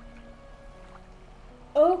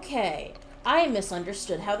 Okay. I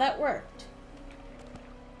misunderstood how that worked.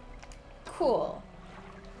 Cool.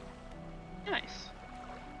 Nice.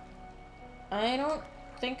 I don't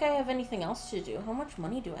think I have anything else to do. How much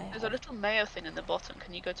money do I have? There's a little mayo thing in the bottom.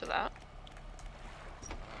 Can you go to that?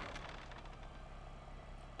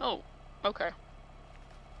 Oh, okay.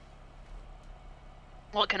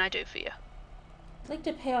 What can I do for you? I'd like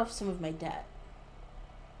to pay off some of my debt.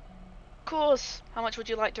 Of course. How much would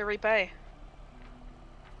you like to repay?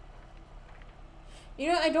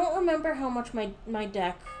 You know, I don't remember how much my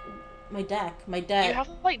debt. You have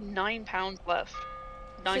like £9 left.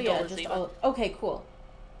 $9 So yeah, just even. okay, cool.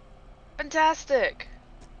 Fantastic.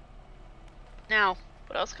 Now,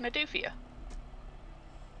 what else can I do for you?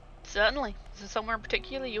 Certainly. Is there somewhere in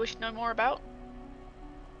particular you wish to know more about?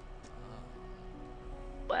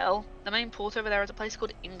 Well, the main port over there is a place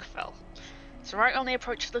called Ingfell. It's right on the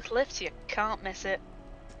approach to the cliffs, you can't miss it.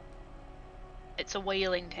 It's a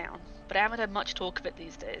whaling town, but I haven't had much talk of it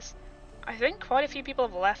these days. I think quite a few people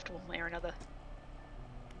have left one way or another.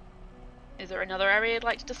 Is there another area you'd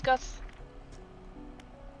like to discuss?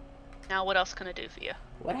 Now, what else can I do for you?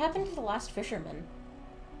 What happened to the last fisherman?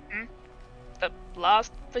 The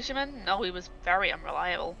last fisherman? No, he was very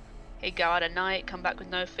unreliable. He'd go out at night, come back with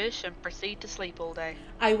no fish, and proceed to sleep all day.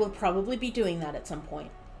 I will probably be doing that at some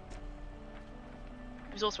point.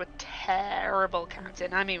 He was also a terrible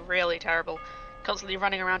captain. I mean, really terrible. Constantly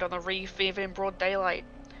running around on the reef, even in broad daylight.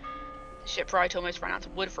 The shipwright almost ran out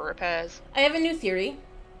of wood for repairs. I have a new theory.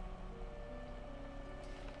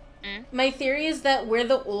 My theory is that we're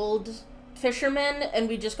the old fishermen, and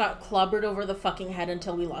we just got clobbered over the fucking head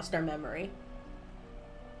until we lost our memory.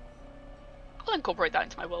 I'll incorporate that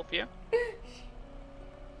into my worldview.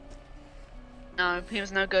 No, he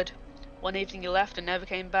was no good. One evening he left and never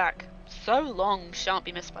came back. So long, shan't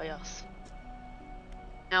be missed by us.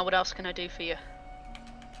 Now, what else can I do for you?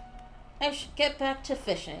 I should get back to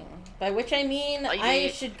fishing. By which I mean, I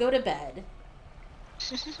should go to bed.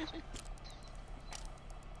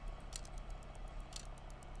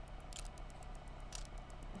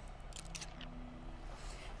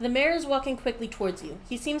 The mayor is walking quickly towards you.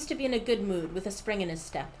 He seems to be in a good mood, with a spring in his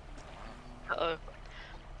step. Uh-oh.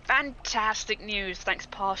 Fantastic news! Thanks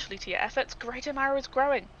partially to your efforts, Greater Mara is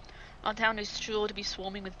growing. Our town is sure to be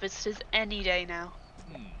swarming with visitors any day now.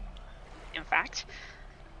 In fact,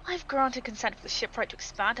 I've granted consent for the shipwright to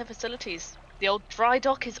expand her facilities. The old dry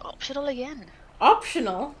dock is optional again.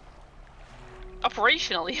 Optional?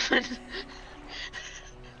 Operational, even.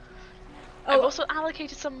 Oh. I've also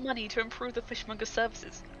allocated some money to improve the fishmonger's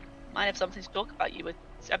services. Might have something to talk about you with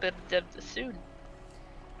a bit soon.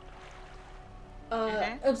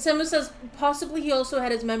 Obsemu says possibly he also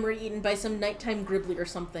had his memory eaten by some nighttime gribbly or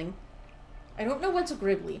something. I don't know what's a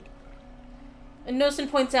gribbly. And Nosen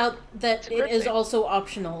points out that it is also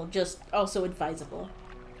optional, just also advisable.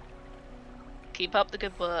 Keep up the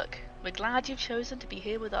good work. We're glad you've chosen to be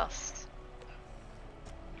here with us.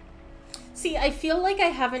 See, I feel like I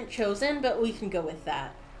haven't chosen, but we can go with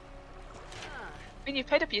that. I mean, you've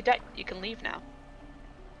paid up your debt, you can leave now.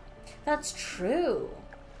 That's true.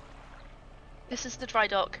 This is the dry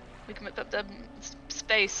dock. We can make up the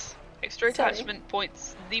space, extra attachment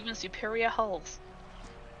points, and even superior hulls.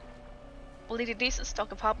 We'll need a decent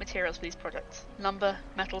stock of hard materials for these projects. Lumber,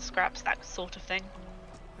 metal scraps, that sort of thing.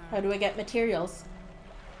 How do I get materials?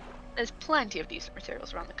 There's plenty of decent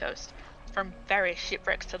materials around the coast, from various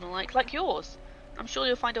shipwrecks to the like yours. I'm sure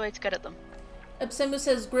you'll find a way to get at them. Obsemu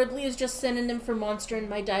says gribbly is just synonym for monster in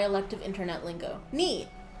my dialect of internet lingo. Neat!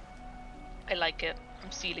 I like it.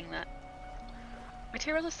 I'm sealing that.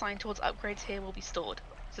 Materials assigned towards upgrades here will be stored,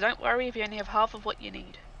 so don't worry if you only have half of what you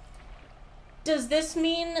need. Does this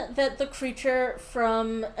mean that the creature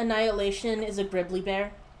from Annihilation is a gribbly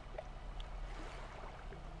bear?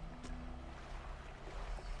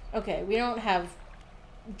 Okay, we don't have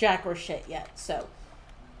jack or shit yet, so...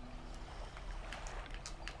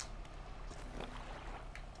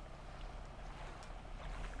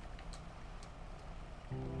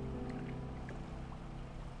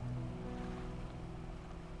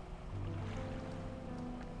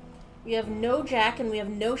 We have no jack and we have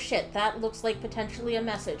no shit. That looks like potentially a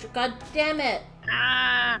message. God damn it!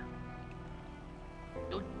 Ah!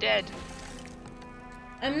 You're dead.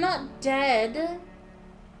 I'm not dead.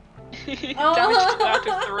 Damage 2 out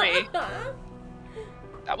of 3.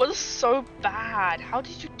 That was so bad. How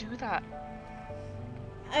did you do that?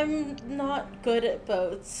 I'm not good at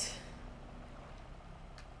boats.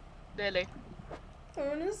 Really?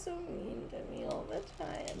 Everyone is so mean to me all the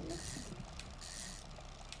time.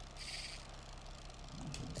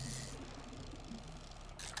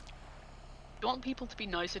 You want people to be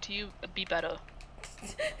nicer to you and be better.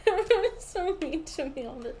 Everyone is so mean to me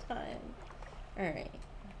all the time. Alright.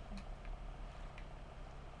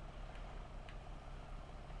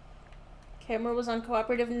 Camera was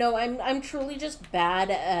uncooperative. No, I'm truly just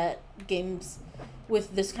bad at games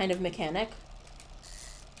with this kind of mechanic.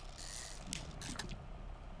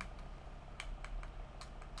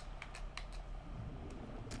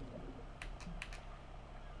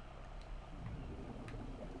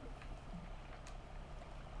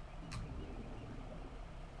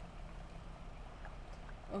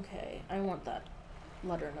 Okay, I want that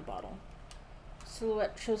letter in a bottle.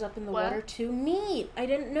 Silhouette shows up in the water too. Neat! I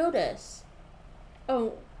didn't notice.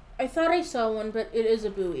 Oh, I thought I saw one, but it is a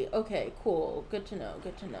buoy. Okay, cool. Good to know,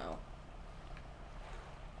 good to know.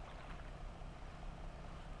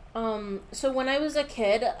 So when I was a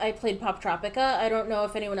kid, I played Pop Tropica. I don't know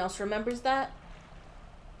if anyone else remembers that.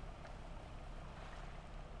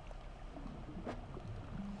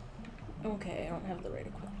 Okay, I don't have the right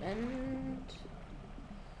equipment.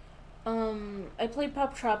 I played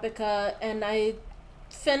Pop Tropica, and I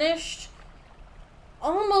finished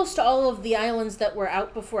almost all of the islands that were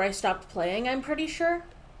out before I stopped playing, I'm pretty sure.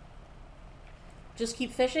 Just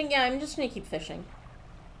keep fishing? Yeah, I'm just gonna keep fishing.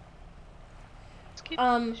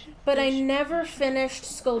 But I never finished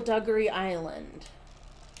Skullduggery Island.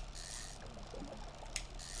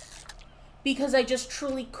 Because I just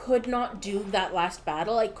truly could not do that last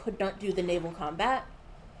battle. I could not do the naval combat.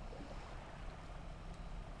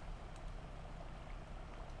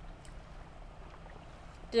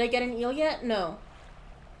 Did I get an eel yet? No.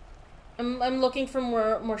 I'm looking for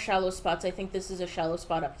more shallow spots. I think this is a shallow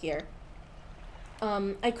spot up here.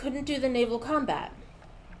 I couldn't do the naval combat.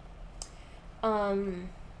 And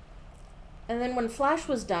then when Flash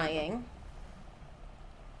was dying...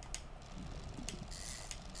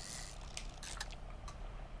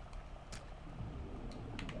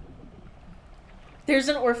 There's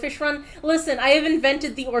an Oarfish run. Listen, I have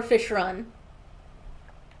invented the Oarfish run.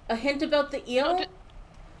 A hint about the eel?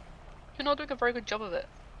 You're not doing a very good job of it.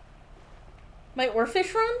 My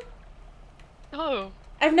Oarfish run? No.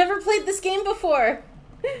 I've never played this game before.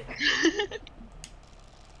 I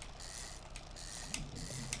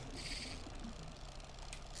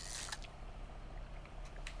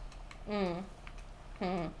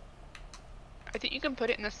think you can put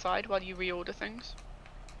it in the side while you reorder things.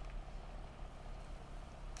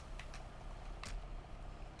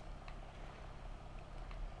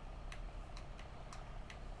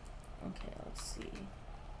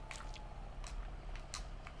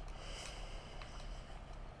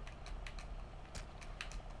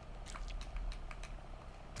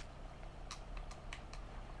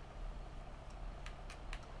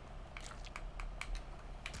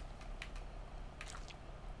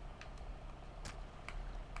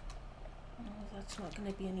 that's not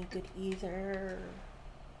gonna be any good either.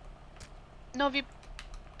 No, if you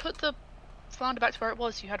put the flounder back to where it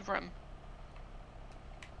was, you had room.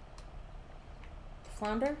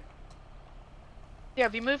 Flounder? Yeah,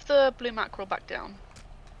 if you move the blue mackerel back down.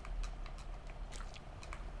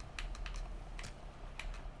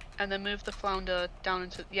 And then move the flounder down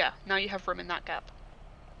into... Yeah, now you have room in that gap.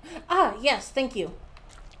 Ah, yes, thank you.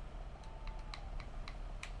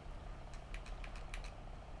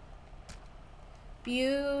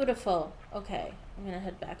 Beautiful. Okay, I'm gonna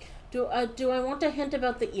head back. Do I want a hint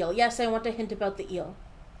about the eel? Yes, I want a hint about the eel.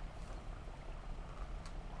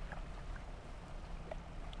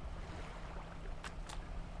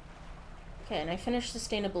 Okay, and I finished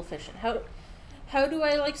sustainable fishing. How do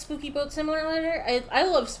I like Spooky Boat Simulator? I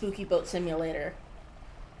love Spooky Boat Simulator.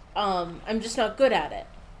 I'm just not good at it.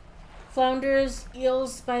 Flounders,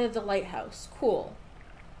 eels by the lighthouse. Cool.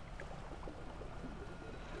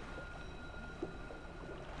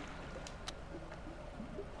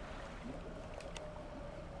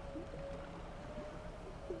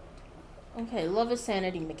 Okay, love a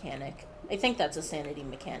sanity mechanic. I think that's a sanity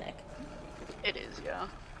mechanic. It is, yeah.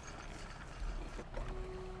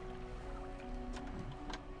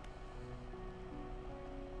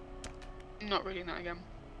 I'm not reading that again.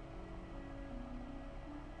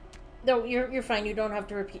 No, you're fine. You don't have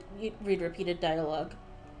to read repeated dialogue.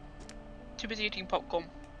 Too busy eating popcorn.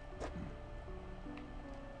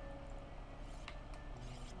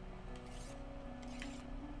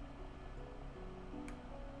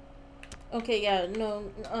 Okay, yeah, no,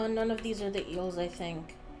 none of these are the eels, I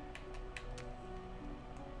think.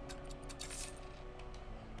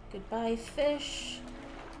 Goodbye, fish.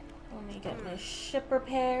 Let me get my ship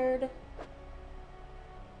repaired.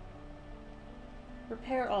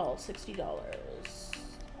 Repair all, $60.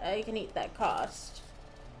 I can eat that cost.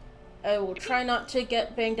 I will try not to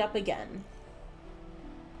get banged up again.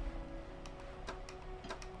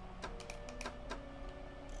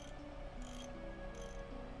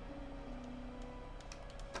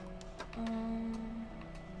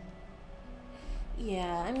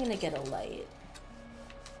 Yeah, I'm gonna get a light.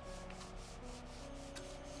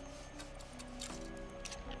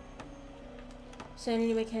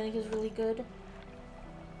 Sanity mechanic is really good.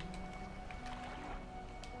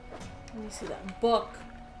 Let me see that. Book.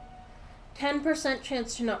 10%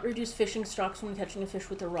 chance to not reduce fishing stocks when catching a fish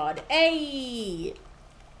with a rod. Hey!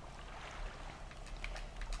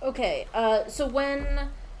 Okay, so when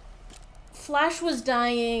Flash was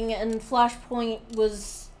dying and Flashpoint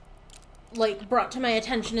was, like, brought to my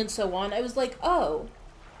attention and so on, I was like, oh.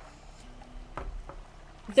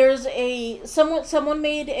 There's someone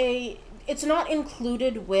made a, it's not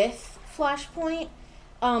included with Flashpoint,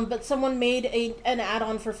 but someone made an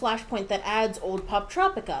add-on for Flashpoint that adds Old Pop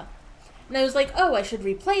Tropica. And I was like, oh, I should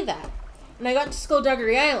replay that. And I got to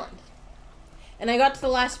Skullduggery Island. And I got to the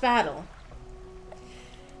last battle.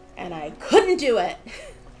 And I couldn't do it.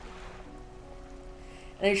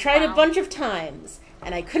 And I tried a bunch of times.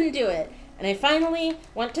 And I couldn't do it. And I finally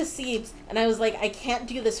went to Siebes. And I was like, I can't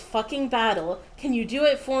do this fucking battle. Can you do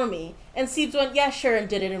it for me? And Siebes went, yeah, sure, and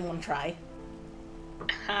did it in one try.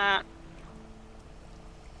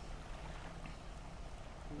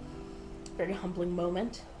 Very humbling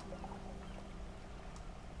moment.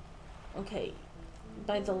 Okay,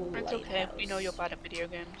 by the lighthouse. It's okay, we know you're bad at video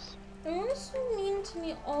games. You're so mean to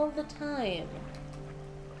me all the time.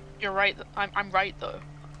 You're right, I'm right though.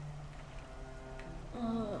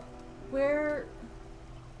 Where...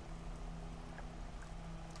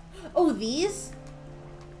 Oh, these?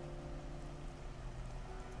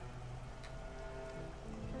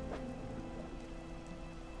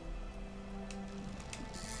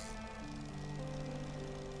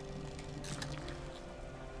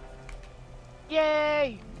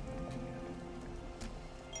 Yay!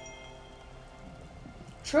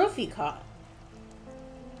 Trophy caught.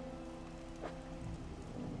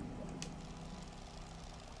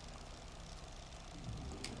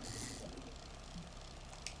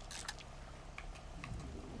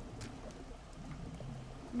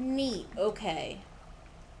 Neat, okay.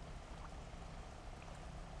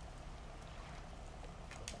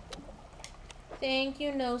 Thank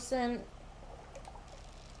you, Nosen.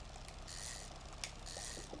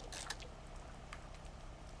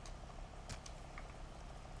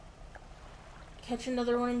 Catch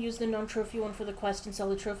another one and use the non-trophy one for the quest and sell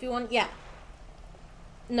the trophy one? Yeah.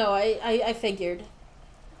 No, I figured.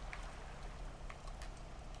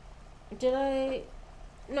 Did I...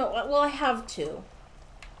 No, well, I have two.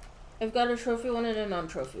 I've got a trophy one and a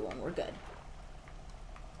non-trophy one. We're good.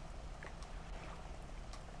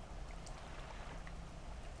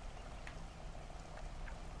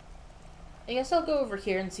 I guess I'll go over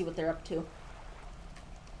here and see what they're up to.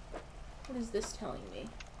 What is this telling me?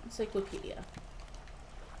 Encyclopedia.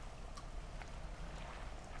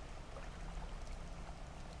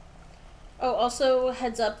 Oh, also,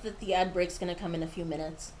 heads up that the ad break's gonna come in a few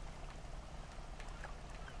minutes.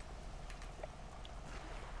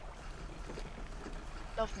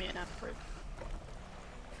 Love me an ad break.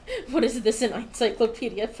 What is this, an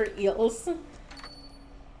encyclopedia for eels?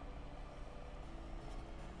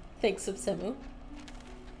 Thanks, Subsemu.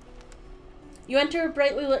 You enter a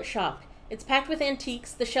brightly lit shop. It's packed with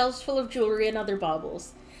antiques, the shelves full of jewelry and other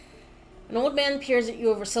baubles. An old man peers at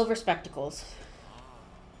you over silver spectacles.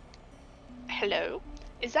 Hello?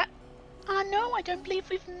 Is that... Ah, no, I don't believe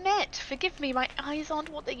we've met. Forgive me, my eyes aren't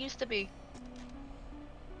what they used to be.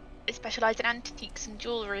 I specialise in antiques and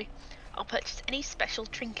jewellery. I'll purchase any special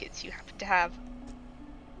trinkets you happen to have.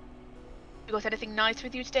 You got anything nice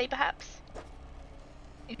with you today, perhaps?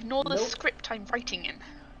 Ignore the script I'm writing in.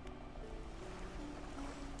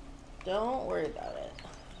 Don't worry about it.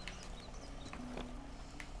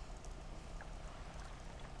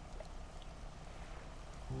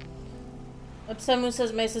 Absamu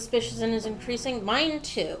says my suspicion is increasing. Mine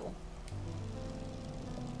too.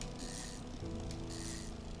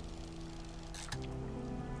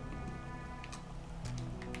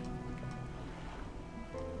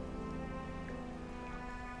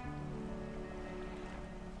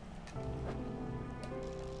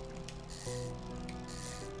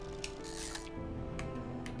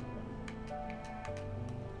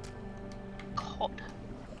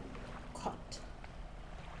 Caught.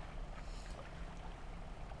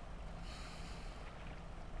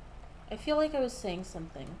 I feel like I was saying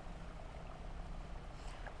something.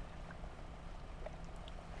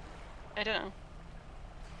 I don't know.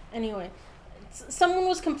 Anyway, someone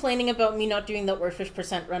was complaining about me not doing the OARFISH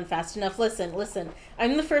percent run fast enough. Listen.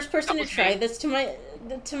 I'm the first person to try this to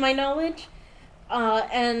my knowledge.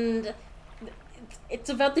 And it's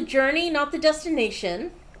about the journey, not the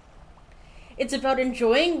destination. It's about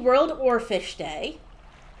enjoying World OARFISH Day.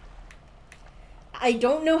 I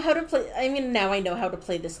don't know how to play... I mean, now I know how to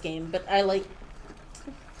play this game, but I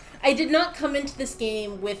did not come into this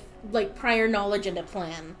game with, prior knowledge and a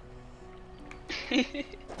plan.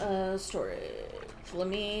 Storage. Let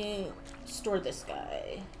me store this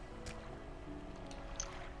guy.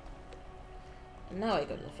 And now I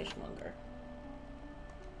go to the fishmonger.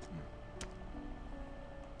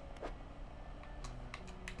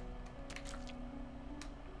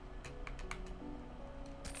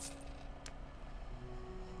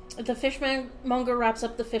 The fishmonger wraps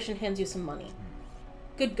up the fish and hands you some money.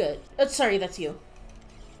 Good. Sorry, that's you.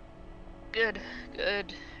 Good.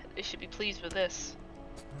 They should be pleased with this.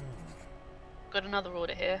 Got another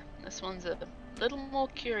order here. This one's a little more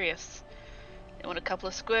curious. They want a couple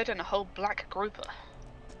of squid and a whole black grouper.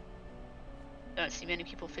 Don't see many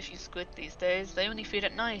people fishing squid these days. They only feed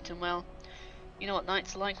at night, and well, you know what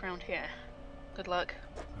nights are like around here. Good luck.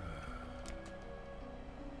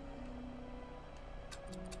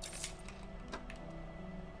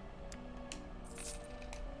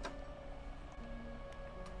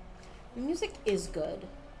 The music is good.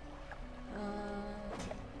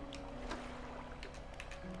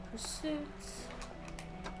 Pursuits.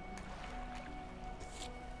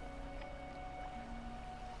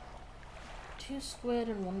 Two squid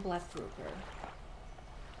and one black grouper.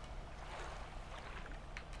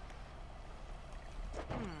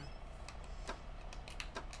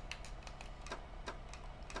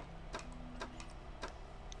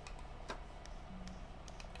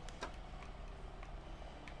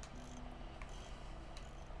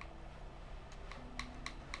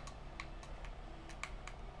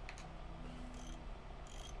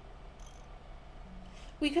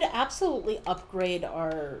 We could absolutely upgrade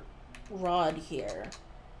our rod here.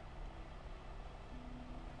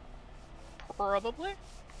 Probably.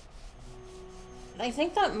 I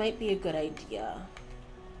think that might be a good idea.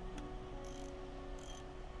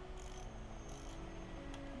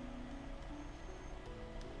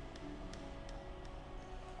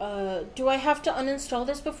 Do I have to uninstall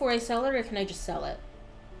this before I sell it, or can I just sell it?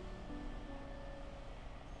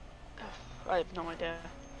 I have no idea.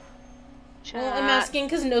 Chat. Well, I'm asking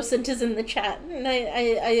because Nocent is in the chat, and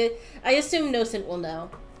I assume Nocent will know.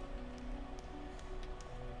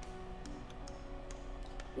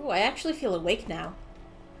 Ooh, I actually feel awake now.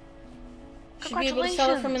 Should be able to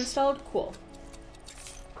sell it from installed? Cool.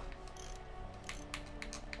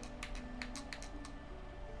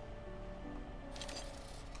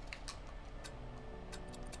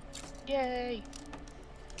 Yay!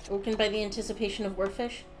 Woken by the anticipation of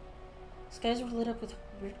OARFISH. Skies were lit up with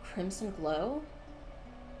weird crimson glow.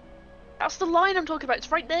 That's the line I'm talking about.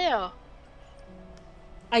 It's right there.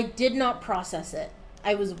 I did not process it.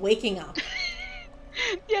 I was waking up.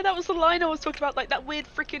 Yeah, that was the line I was talking about, like that weird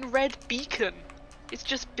freaking red beacon. It's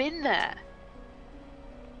just been there.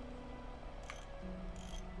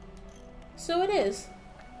 So it is.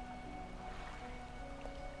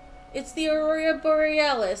 It's the Aurora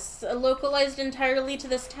Borealis, localized entirely to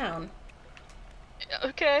this town.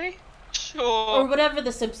 Okay, sure. Or whatever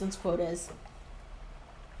the Simpsons quote is.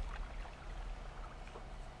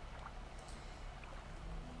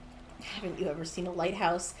 Haven't you ever seen a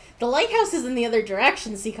lighthouse? The lighthouse is in the other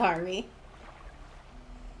direction, Sikari.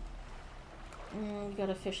 You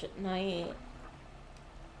gotta fish at night.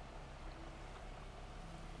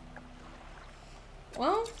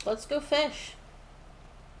 Well, let's go fish.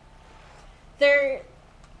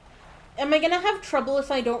 Am I gonna have trouble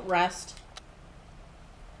if I don't rest?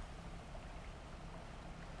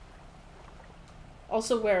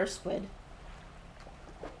 Also, where are squid?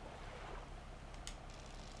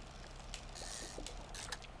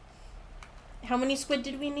 How many squid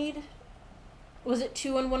did we need? Was it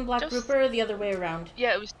 2 and 1 black grouper, or the other way around?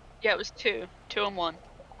 Yeah, it was 2. 2 and 1.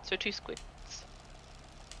 So 2 squids.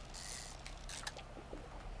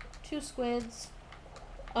 2 squids.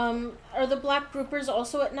 Are the black groupers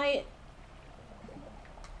also at night?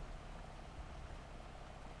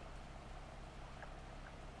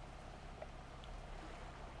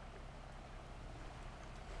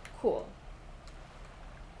 Cool.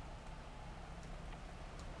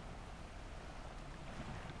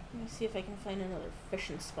 Let me see if I can find another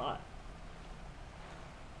fishing spot.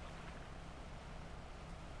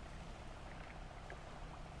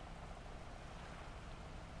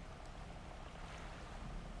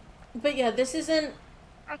 But yeah, this isn't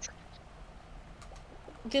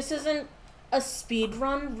a speed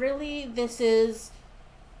run, really. This is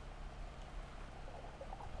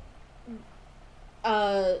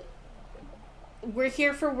we're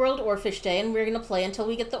here for World Oarfish Day, and we're gonna play until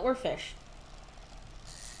we get the oarfish.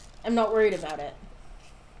 I'm not worried about it.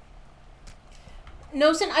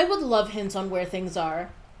 Nosen, I would love hints on where things are.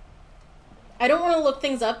 I don't want to look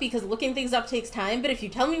things up because looking things up takes time, but if you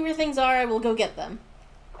tell me where things are, I will go get them.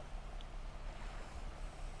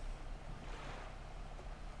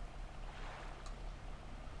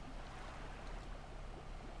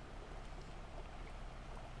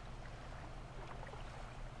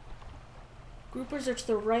 Groupers are to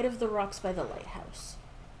the right of the rocks by the lighthouse.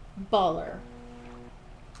 Baller.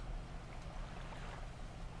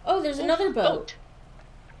 Oh, there's another boat.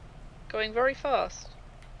 Going very fast.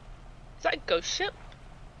 Is that a ghost ship?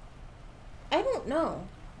 I don't know.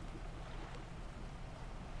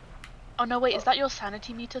 Oh no, wait, is that your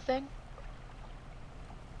sanity meter thing?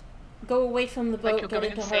 Go away from the boat, like you're get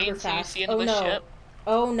going into insane, harbor so you fast. see Oh another no. ship?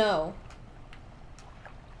 Oh no.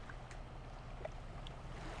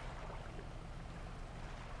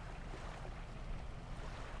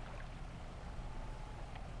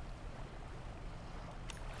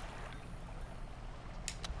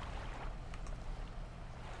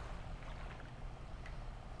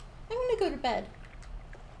 I'm gonna go to bed.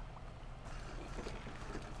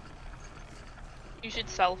 You should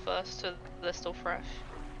sell first so they're still fresh.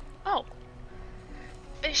 Oh!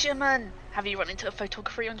 Fisherman! Have you run into a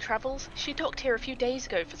photographer on travels? She docked here a few days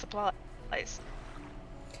ago for supplies.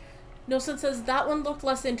 Nosen says, that one looked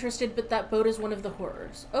less interested, but that boat is one of the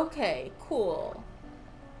horrors. Okay, cool.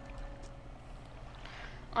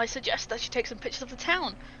 I suggest that she take some pictures of the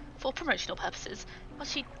town for promotional purposes, but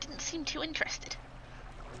she didn't seem too interested.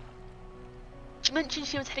 She mentioned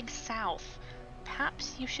she was heading south.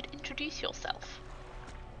 Perhaps you should introduce yourself.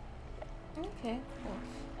 Okay, cool.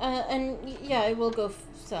 And yeah, I will go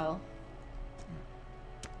sell.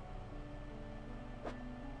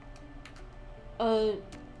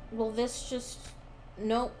 Will this just...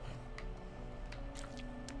 Nope.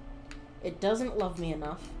 It doesn't love me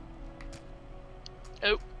enough.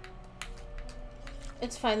 Oh.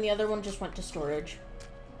 It's fine, the other one just went to storage.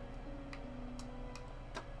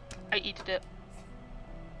 I eated it.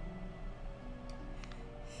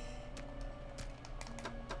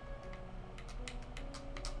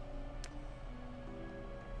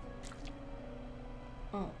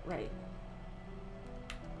 Oh, right.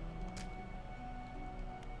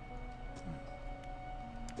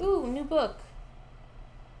 Ooh, new book.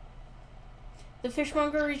 The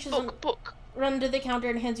fishmonger reaches Book. Run to the counter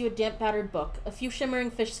and hands you a damp, battered book. A few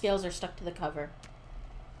shimmering fish scales are stuck to the cover.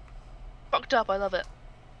 Fucked up, I love it.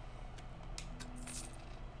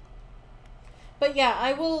 But yeah,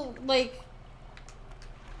 I will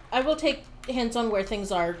take hints on where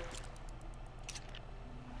things are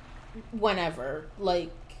whenever.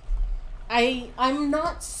 Like, I'm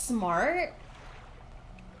not smart.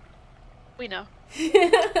 We know.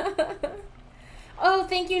 Oh,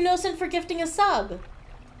 thank you, Nosen, for gifting a sub.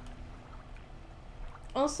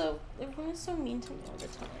 Also, everyone is so mean to me all the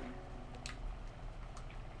time.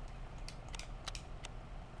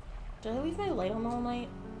 Did I leave my light on all night?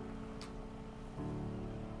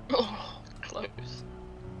 Oh, close.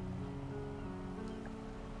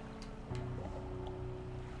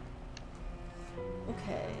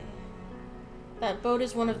 Okay. That boat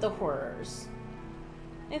is one of the horrors.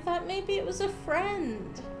 I thought maybe it was a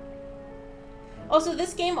friend. Also,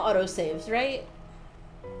 this game autosaves, right?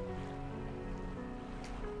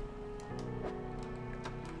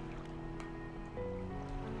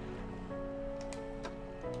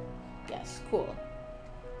 Yes, cool.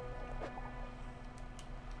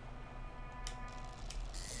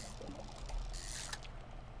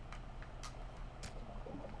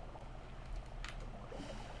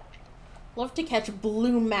 Love to catch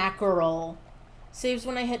blue mackerel. Saves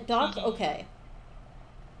when I hit dock? Okay.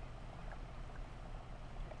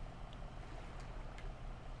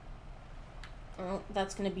 Oh,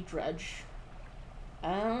 that's gonna be Dredge.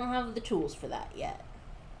 I don't have the tools for that yet.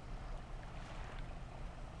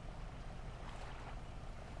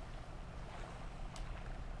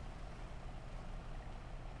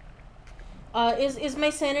 Is my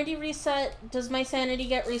sanity reset? Does my sanity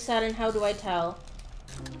get reset, and how do I tell?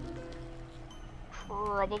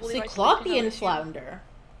 Probably Cyclopean flounder.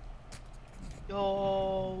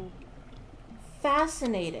 Yo.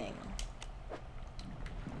 Fascinating.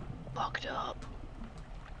 Fucked up.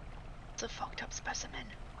 It's a fucked up specimen.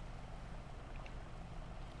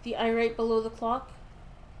 The eye right below the clock?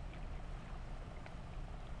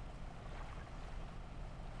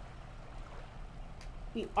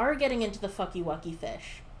 We are getting into the fucky wucky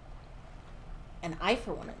fish. And I,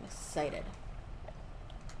 for one, am excited.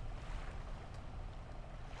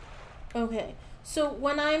 Okay, so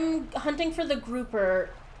when I'm hunting for the grouper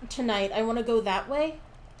tonight, I want to go that way?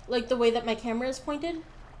 Like the way that my camera is pointed?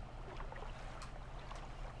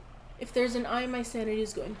 If there's an eye, my sanity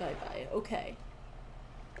is going bye-bye. Okay.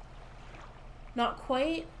 Not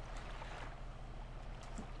quite.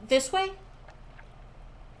 This way?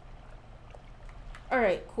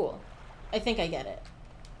 Alright, cool. I think I get it.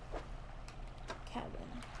 Cabin.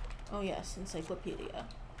 Oh yes, encyclopedia.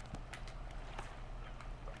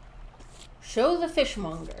 Show the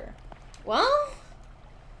fishmonger. Well,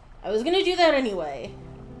 I was gonna do that anyway.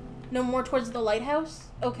 No more towards the lighthouse?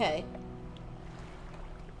 Okay.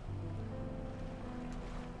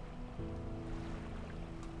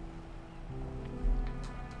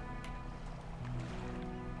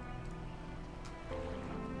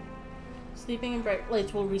 Sleeping in bright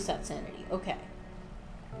lights will reset sanity. Okay.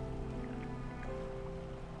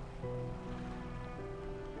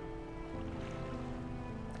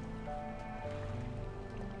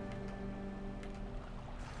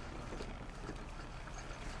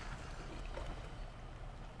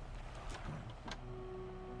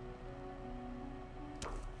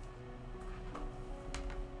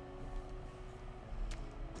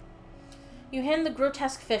 You hand the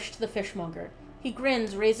grotesque fish to the fishmonger. He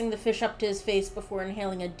grins, raising the fish up to his face before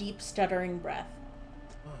inhaling a deep, stuttering breath.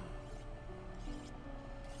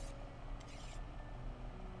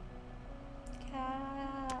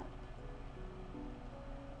 Cap.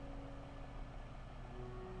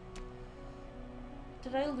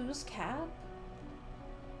 Did I lose Cap?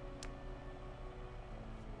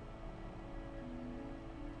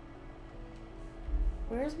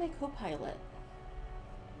 Where's my co-pilot?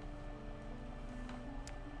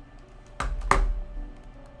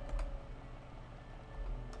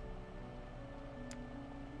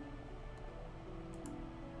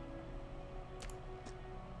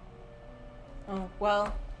 Oh,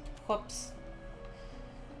 well, whoops.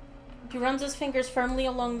 He runs his fingers firmly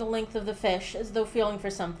along the length of the fish, as though feeling for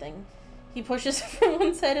something. He pushes from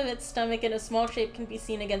one side of its stomach, and a small shape can be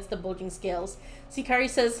seen against the bulging scales. Sikari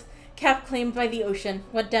says, "Cap claimed by the ocean,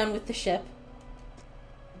 went down with the ship."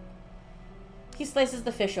 He slices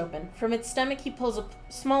the fish open. From its stomach, he pulls a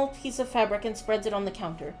small piece of fabric and spreads it on the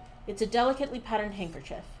counter. It's a delicately patterned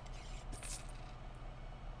handkerchief.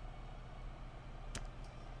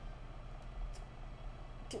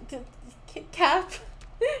 Cap?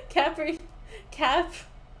 Cap?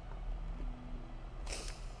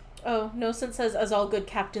 Oh, Nosen says, as all good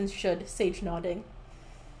captains should, Sage nodding.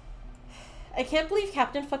 I can't believe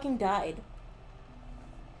Captain fucking died.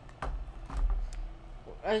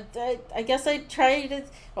 I guess I tried it.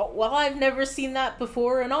 Well, I've never seen that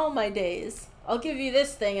before in all my days. I'll give you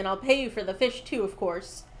this thing, and I'll pay you for the fish too, of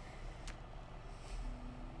course.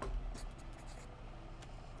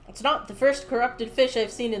 It's not the first corrupted fish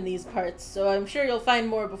I've seen in these parts, so I'm sure you'll find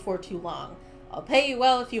more before too long. I'll pay you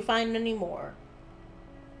well if you find any more.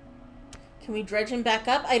 Can we dredge him back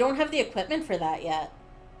up? I don't have the equipment for that yet.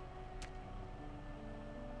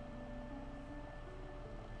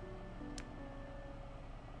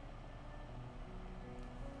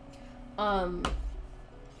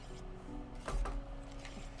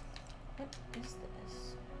 What is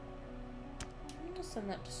this? I'm gonna send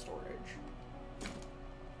that to storage.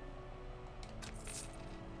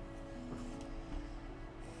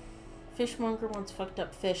 Fishmonger wants fucked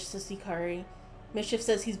up fish, Sissy Kari. Mischief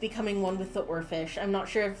says he's becoming one with the oarfish. I'm not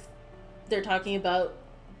sure if they're talking about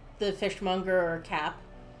the fishmonger or Cap.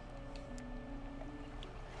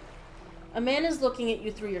 A man is looking at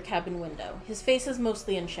you through your cabin window. His face is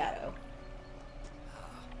mostly in shadow.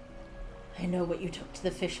 I know what you took to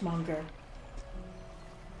the fishmonger.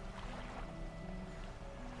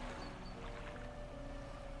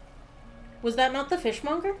 Was that not the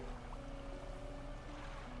fishmonger?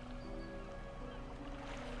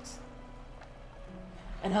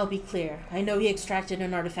 And I'll be clear. I know he extracted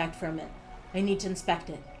an artifact from it. I need to inspect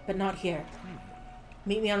it, but not here.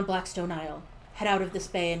 Meet me on Blackstone Isle. Head out of this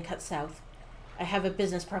bay and cut south. I have a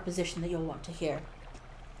business proposition that you'll want to hear.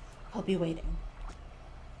 I'll be waiting.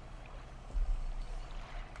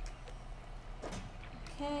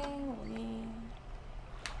 Okay, let me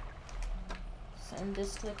send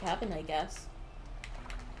this to the cabin, I guess.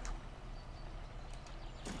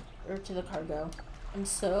 Or to the cargo. I'm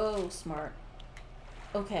so smart.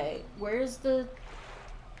 Okay, where's the...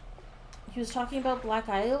 He was talking about Black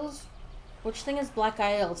Isles? Which thing is Black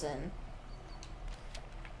Isles in?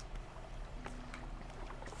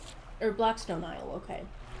 Or Blackstone Isle, okay.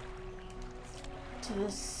 To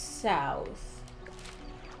the south.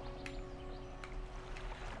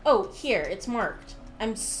 Oh, here, it's marked.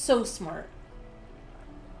 I'm so smart.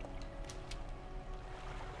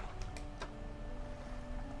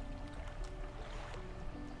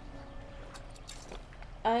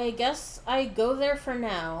 I guess I go there for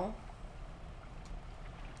now.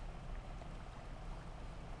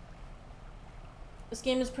 This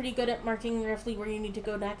game is pretty good at marking roughly where you need to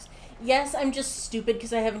go next. Yes, I'm just stupid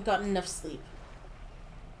because I haven't gotten enough sleep.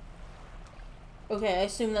 Okay, I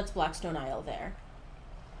assume that's Blackstone Isle there.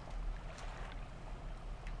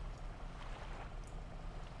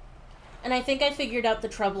 And I think I figured out the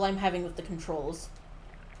trouble I'm having with the controls.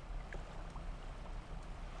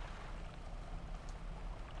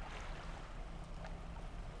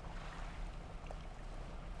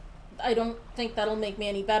 I don't think that'll make me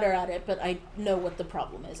any better at it, but I know what the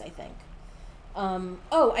problem is, I think.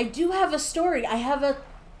 Oh, I do have a story. I have a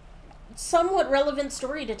somewhat relevant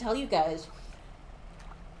story to tell you guys.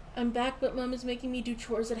 I'm back, but Mom is making me do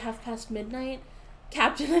chores at midnight.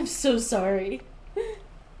 Captain, I'm so sorry.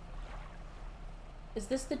 Is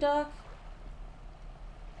this the dock?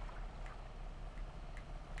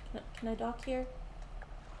 Can I dock here?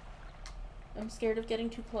 I'm scared of getting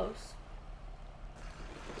too close.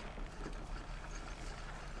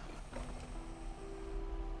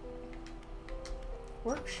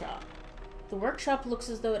 Workshop. The workshop looks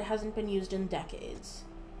as though it hasn't been used in decades.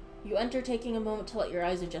 You enter, taking a moment to let your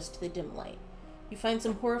eyes adjust to the dim light. You find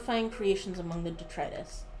some horrifying creations among the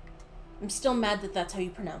detritus. I'm still mad that that's how you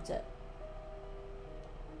pronounce it.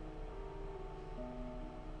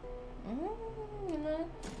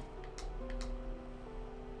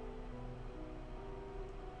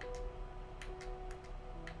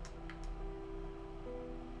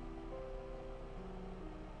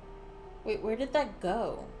 Wait, where did that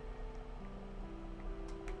go?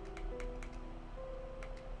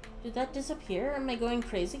 Did that disappear? Am I going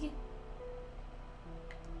crazy?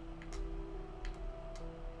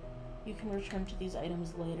 You can return to these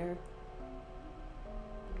items later.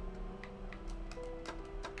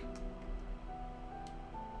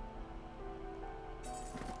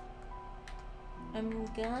 I'm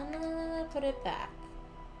gonna put it back.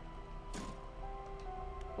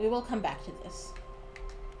 We will come back to this.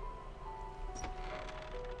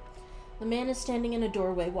 The man is standing in a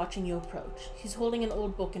doorway watching you approach. He's holding an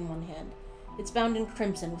old book in one hand. It's bound in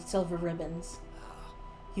crimson with silver ribbons.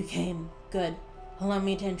 You came. Good. Allow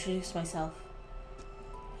me to introduce myself.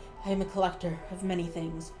 I am a collector of many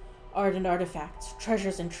things. Art and artifacts,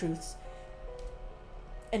 treasures and truths,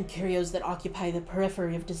 and curios that occupy the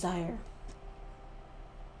periphery of desire.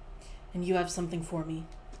 And you have something for me.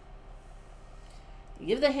 You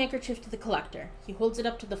give the handkerchief to the collector. He holds it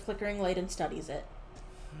up to the flickering light and studies it.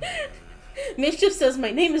 Mischief says, my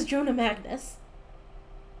name is Jonah Magnus.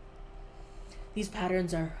 These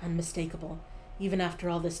patterns are unmistakable, even after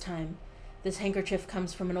all this time. This handkerchief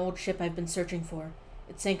comes from an old ship I've been searching for.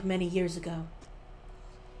 It sank many years ago.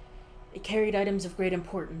 It carried items of great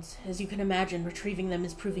importance. As you can imagine, retrieving them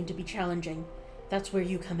is proving to be challenging. That's where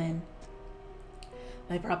you come in.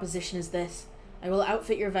 My proposition is this. I will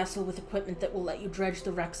outfit your vessel with equipment that will let you dredge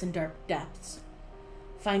the wrecks in dark depths.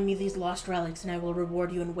 Find me these lost relics and I will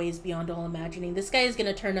reward you in ways beyond all imagining. This guy is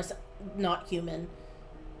going to turn us not human.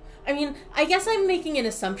 I mean, I guess I'm making an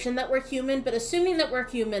assumption that we're human, but assuming that we're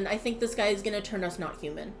human, I think this guy is going to turn us not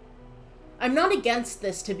human. I'm not against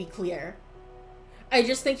this, to be clear. I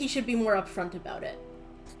just think he should be more upfront about it.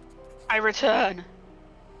 I return.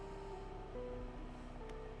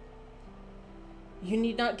 You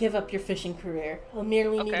need not give up your fishing career. I'll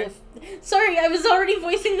merely need Sorry, I was already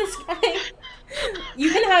voicing this guy.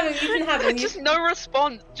 You can have him, you can have him. Just no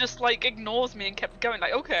response, just like ignores me and kept going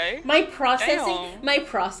like, okay. My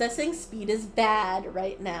processing speed is bad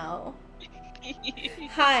right now.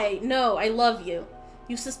 Hi, no, I love you.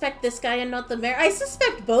 You suspect this guy and not the mayor? I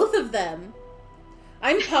suspect both of them.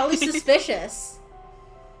 I'm polysuspicious.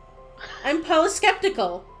 I'm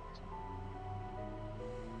polyskeptical.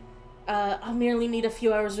 I'll merely need a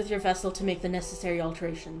few hours with your vessel to make the necessary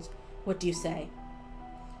alterations. What do you say?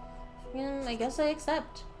 I guess I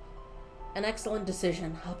accept. An excellent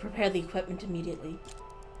decision. I'll prepare the equipment immediately.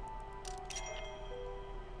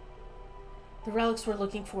 The relics we're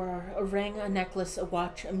looking for are a ring, a necklace, a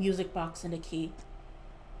watch, a music box, and a key.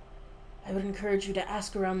 I would encourage you to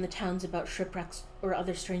ask around the towns about shipwrecks or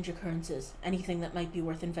other strange occurrences, anything that might be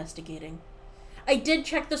worth investigating. I did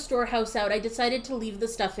check the storehouse out. I decided to leave the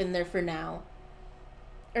stuff in there for now.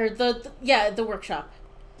 Or the workshop.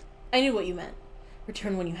 I knew what you meant.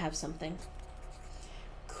 Return when you have something.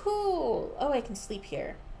 Cool. Oh, I can sleep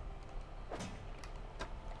here.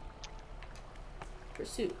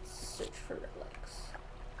 Pursuits. Search for relics.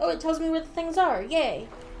 Oh, it tells me where the things are. Yay.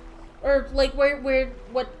 Or, like,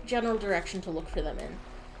 what general direction to look for them in.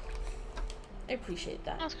 I appreciate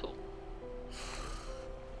that. That's cool.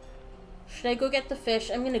 Should I go get the fish?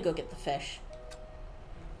 I'm gonna go get the fish.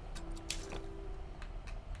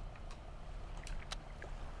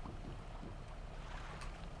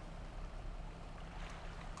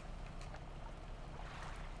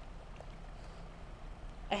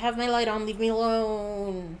 I have my light on, leave me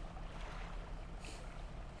alone.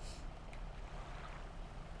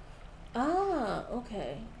 Ah,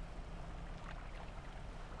 okay.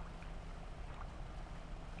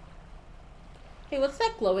 Hey, what's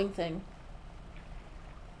that glowing thing?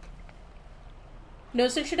 No,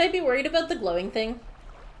 so should I be worried about the glowing thing?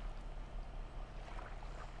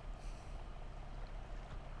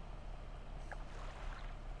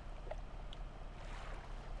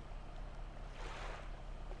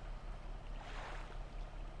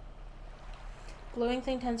 Glowing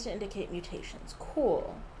thing tends to indicate mutations.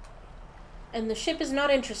 Cool. And the ship is not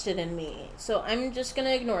interested in me, so I'm just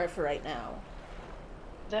gonna ignore it for right now.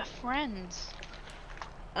 They're friends.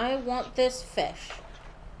 I want this fish.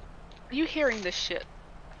 Are you hearing this shit?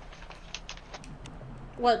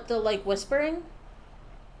 What, the, like, whispering?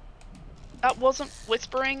 That wasn't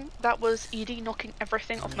whispering, that was Edie knocking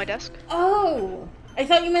everything off my desk. Oh! I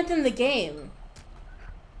thought you meant in the game.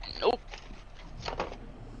 Nope.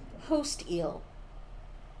 Host eel.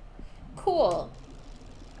 Cool.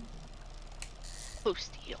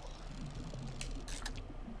 Host eel.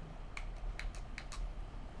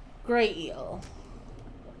 Gray eel.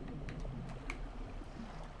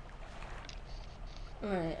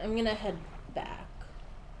 Alright, I'm gonna head back.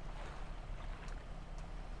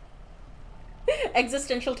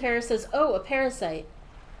 Existential Terror says, oh, a parasite.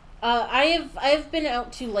 I've been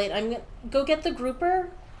out too late. I'm gonna go get the grouper.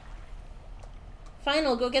 Fine,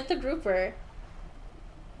 I'll go get the grouper.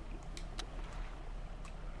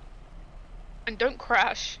 And don't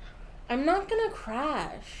crash. I'm not gonna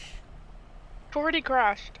crash. It's already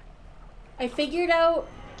crashed. I figured out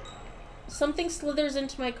something slithers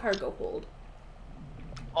into my cargo hold.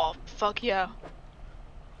 Oh, fuck yeah.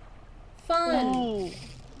 Fun. Ooh.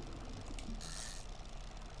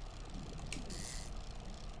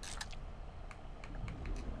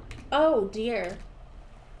 Oh, dear.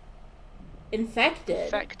 Infected.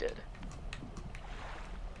 Infected.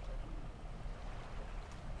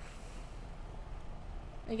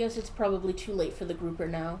 I guess it's probably too late for the grouper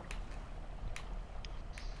now.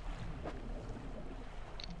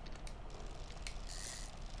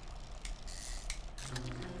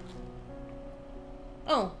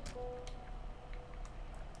 Oh.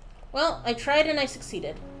 Well, I tried and I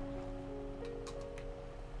succeeded.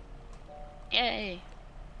 Yay.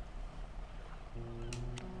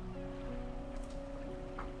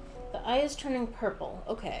 The eye is turning purple.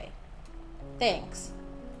 Okay. Thanks.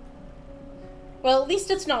 Well, at least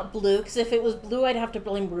it's not blue, because if it was blue, I'd have to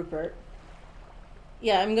blame Rupert.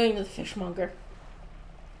 Yeah, I'm going to the fishmonger.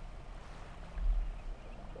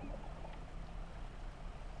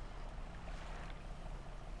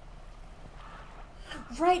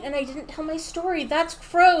 Right, and I didn't tell my story. That's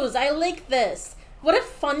Crows. I like this. What a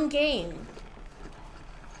fun game.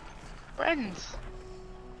 Friends.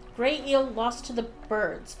 Gray eel lost to the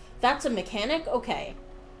birds. That's a mechanic? Okay.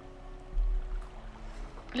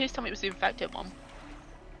 Please tell me it was the infected one.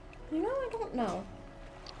 You know, I don't know.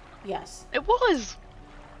 Yes. It was!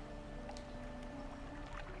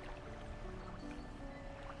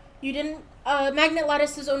 You didn't... Magnet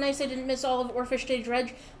Lattice says, oh nice, I didn't miss all of OARFISH Day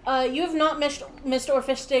Dredge. You have not missed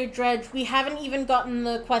OARFISH Day Dredge. We haven't even gotten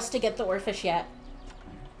the quest to get the OARFISH yet.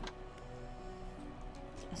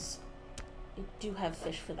 Yes. I do have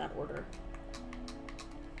fish for that order.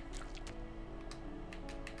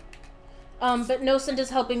 But Noscent is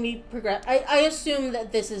helping me progress. I assume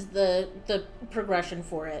that this is the progression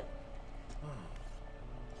for it.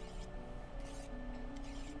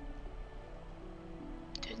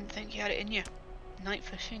 Didn't think you had it in you. Night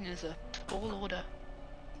fishing is a tall order.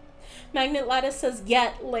 Magnet Lattice says,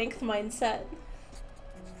 yet, length mindset.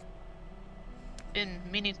 Been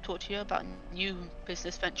meaning to talk to you about a new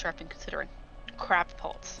business venture I've been considering. Crab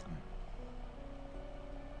pots.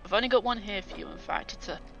 I've only got one here for you, in fact. It's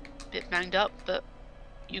a bit banged up, but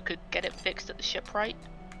you could get it fixed at the shipwright.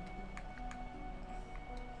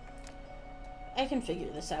 I can figure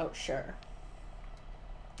this out, sure.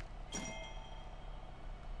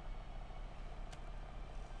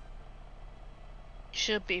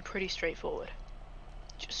 Should be pretty straightforward.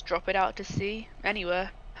 Just drop it out to sea,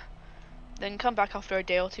 anywhere. Then come back after a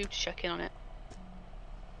day or two to check in on it.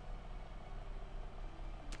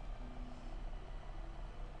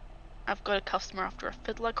 I've got a customer after a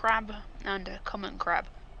fiddler crab and a common crab.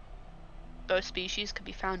 Both species can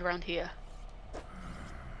be found around here.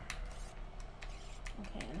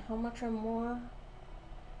 Okay, and how much or more?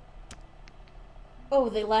 Oh,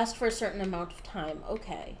 they last for a certain amount of time.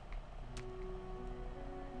 Okay.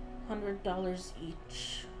 $100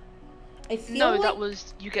 each. I feel No, like... that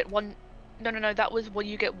was you get one. No. That was when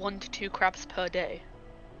you get 1 to 2 crabs per day,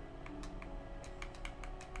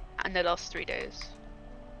 and they last 3 days.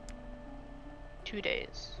 2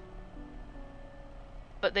 days.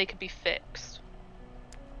 But they could be fixed.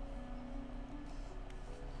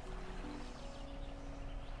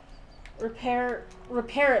 Repair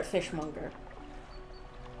at Fishmonger.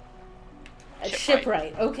 At Shipwright.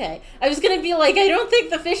 Shipwright, okay. I was gonna be like, I don't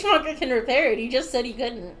think the Fishmonger can repair it. He just said he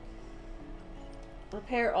couldn't.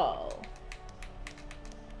 Repair all.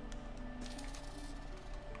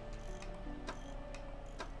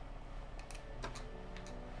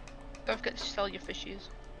 Don't forget to sell your fishies.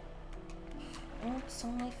 I don't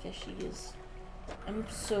sell my fishies. I'm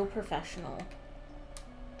so professional.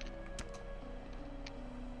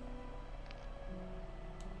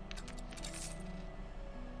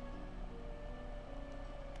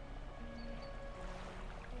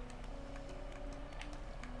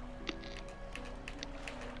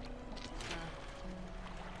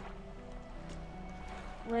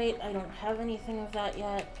 Right, I don't have anything of that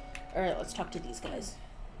yet. Alright, let's talk to these guys.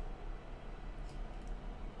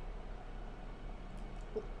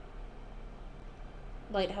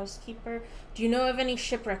 Lighthouse keeper. Do you know of any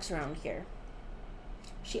shipwrecks around here?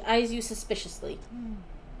 She eyes you suspiciously.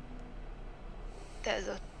 There's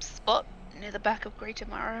a spot near the back of Greater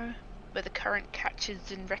Marrow where the current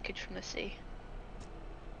catches in wreckage from the sea.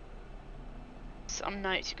 Some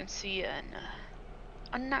nights you can see an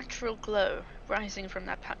unnatural glow rising from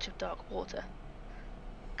that patch of dark water.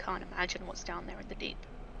 Can't imagine what's down there in the deep.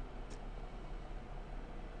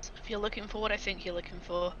 So if you're looking for what I think you're looking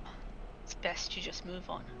for, it's best you just move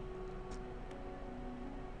on.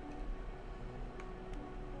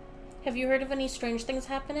 Have you heard of any strange things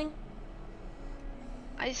happening?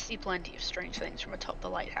 I see plenty of strange things from atop the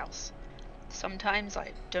lighthouse. Sometimes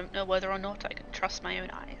I don't know whether or not I can trust my own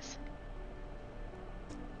eyes.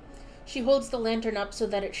 She holds the lantern up so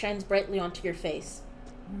that it shines brightly onto your face.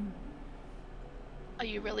 Are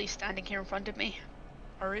you really standing here in front of me?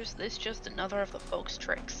 Or is this just another of the folks'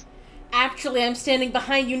 tricks? Actually, I'm standing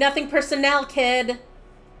behind you. Nothing personnel, kid.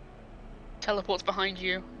 Teleports behind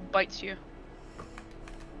you, bites you.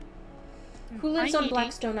 Who lives Hi, on Edie.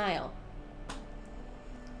 Blackstone Isle?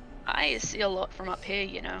 I see a lot from up here,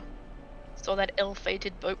 you know. Saw that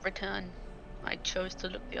ill-fated boat return. I chose to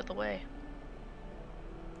look the other way.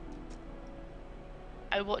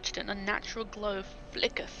 I watched an unnatural glow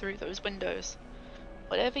flicker through those windows.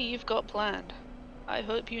 Whatever you've got planned, I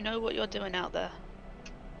hope you know what you're doing out there.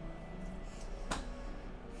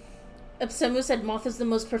 Absemu said Moth is the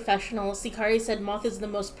most professional. Sikari said Moth is the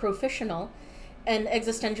most professional. And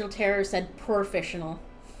Existential Terror said professional.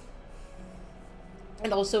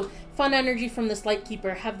 And also, fun energy from this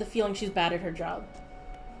Lightkeeper. Have the feeling she's bad at her job.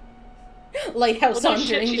 Lighthouse on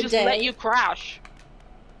during she the just day. let you crash.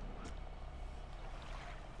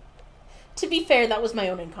 To be fair, that was my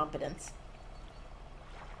own incompetence.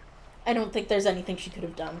 I don't think there's anything she could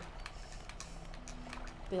have done.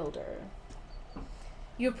 Builder.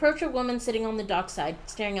 You approach a woman sitting on the dockside,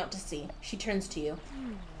 staring out to sea. She turns to you.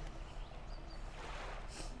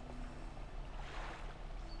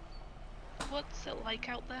 What's it like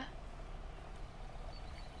out there?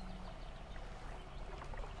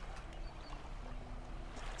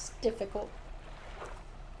 It's difficult.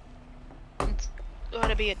 It's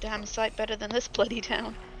gotta be a damn sight better than this bloody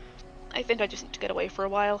town. I think I just need to get away for a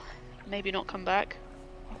while. Maybe not come back.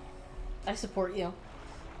 I support you.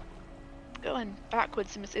 Going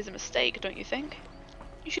backwards is a mistake, don't you think?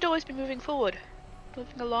 You should always be moving forward.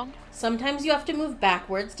 Moving along. Sometimes you have to move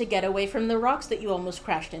backwards to get away from the rocks that you almost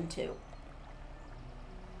crashed into.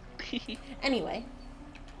 Anyway.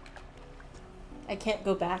 I can't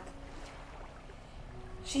go back.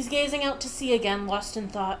 She's gazing out to sea again, lost in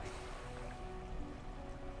thought.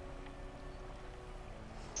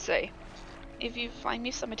 Say, if you find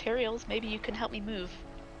me some materials, maybe you can help me move.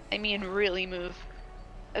 I mean, really move.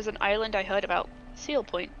 There's an island I heard about, Seal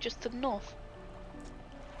Point, just to the north.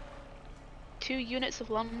 2 units of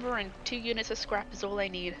lumber and 2 units of scrap is all I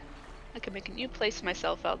need. I can make a new place for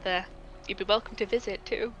myself out there. You'd be welcome to visit,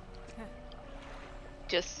 too.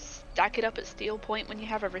 Just stack it up at Steel Point when you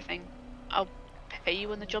have everything. I'll pay you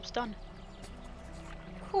when the job's done.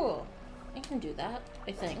 Cool. I can do that,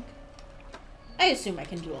 I think. I assume I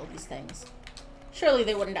can do all these things. Surely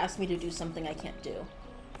they wouldn't ask me to do something I can't do.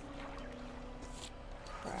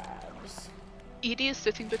 Crabs. Edie is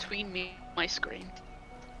sitting between me and my screen.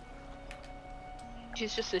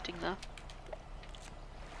 She's just sitting there.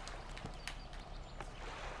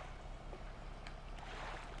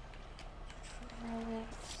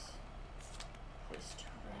 Relics. Place to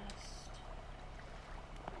rest.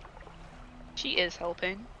 She is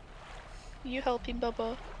helping. You helping,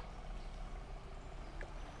 Bubba?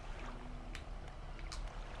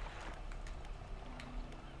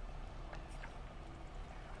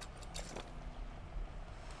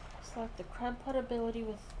 Select the crab pot ability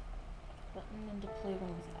with button and deploy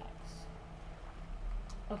one with X.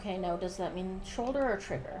 Okay, now does that mean shoulder or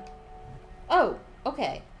trigger? Oh,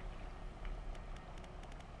 okay.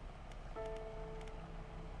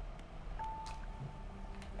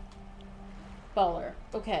 Baller.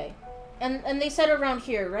 Okay. And they said around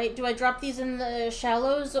here, right? Do I drop these in the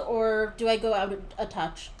shallows or do I go out a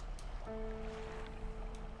touch?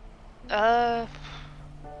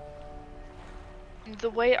 The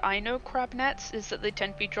way I know crab nets is that they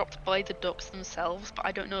tend to be dropped by the ducks themselves, but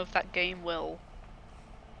I don't know if that game will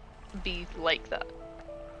be like that.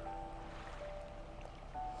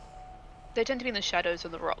 They tend to be in the shadows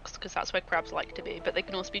of the rocks, because that's where crabs like to be, but they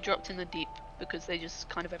can also be dropped in the deep, because they just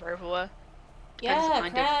kind of are everywhere. Depends Yeah, the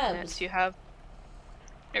kind crabs. of nets you have.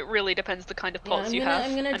 It really depends the kind of pots you I'm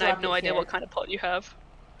have, gonna and I have drop no it idea here. what kind of pot you have.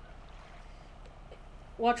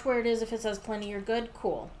 Watch where it is. If it says plenty, you're good.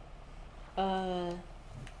 Cool.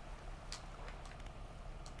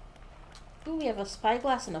 Ooh, we have a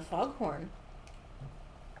spyglass and a foghorn.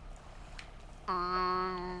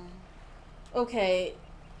 Okay.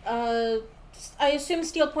 I assume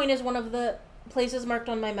Steel Point is one of the places marked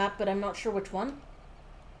on my map, but I'm not sure which one.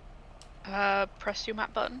 Press your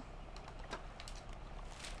map button.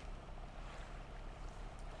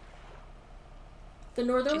 The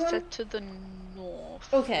northern She one? said to the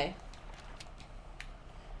north. Okay.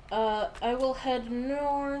 I will head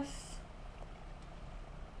north.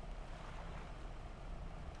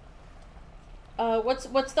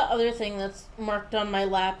 What's the other thing that's marked on my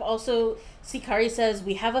lap? Also, Sikari says,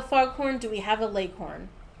 we have a foghorn, do we have a lakehorn?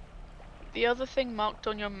 The other thing marked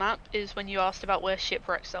on your map is when you asked about where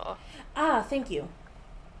shipwrecks are. Ah, thank you.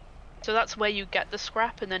 So that's where you get the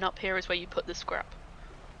scrap, and then up here is where you put the scrap.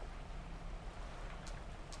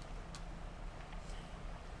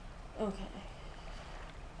 Okay.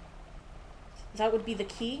 That would be the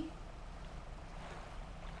key?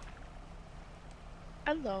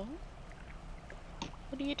 Hello.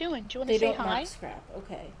 What are you doing? Do you want They to say don't hi? mark scrap,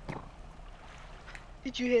 okay.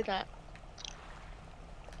 Did you hear that?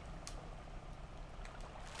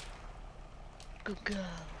 Good girl.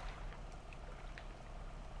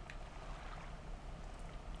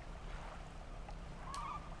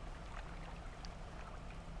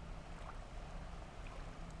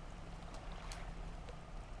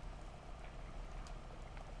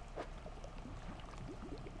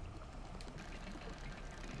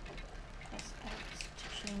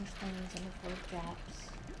 orange things and avoid gaps.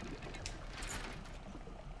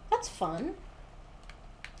 That's fun.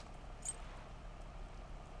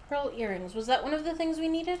 Pearl earrings. Was that one of the things we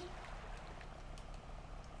needed?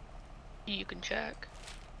 You can check.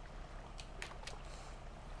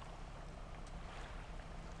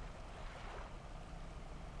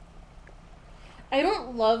 I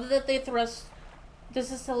don't love that they thrust...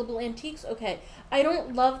 This is sellable antiques? Okay. I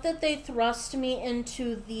don't love that they thrust me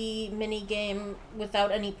into the mini-game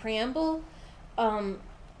without any preamble.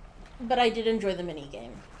 But I did enjoy the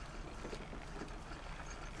mini-game.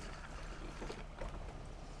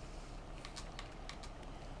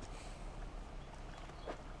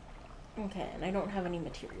 Okay, and I don't have any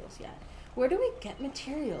materials yet. Where do we get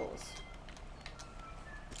materials?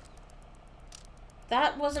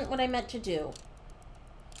 That wasn't what I meant to do.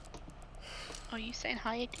 Are you saying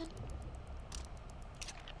hi again?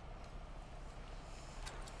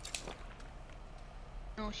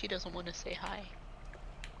 No, she doesn't want to say hi.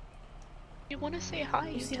 You want to say hi?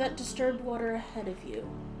 You see that disturbed water ahead of you?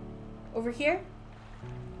 Over here?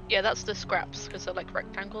 Yeah, that's the scraps, because they're like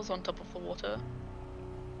rectangles on top of the water.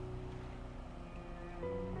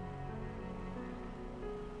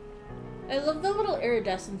 I love the little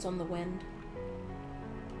iridescence on the wind.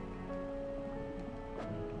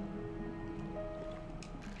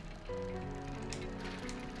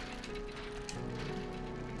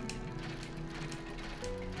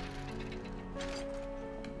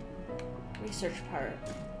 Research part.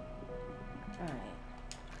 Alright.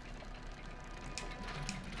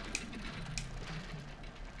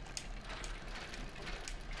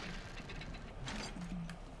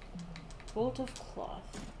 Bolt of cloth.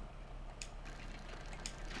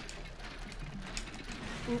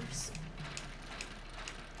 Oops.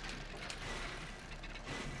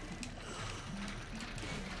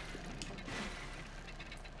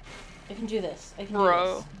 I can do this. I can do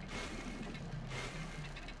this.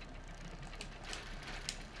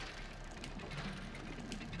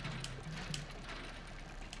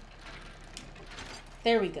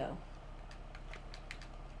 There we go.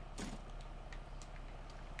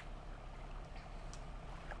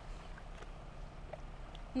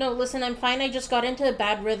 No, listen, I'm fine. I just got into a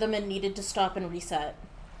bad rhythm and needed to stop and reset.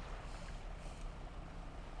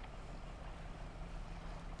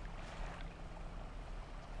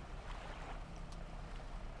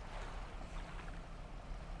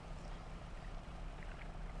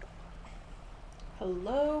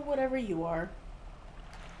 Hello, whatever you are.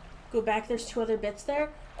 Go back, there's 2 other bits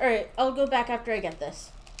there. Alright, I'll go back after I get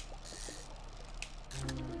this.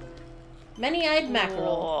 Many-eyed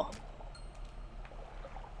mackerel.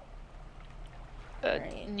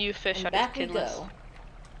 Right. New fish and added to kin list.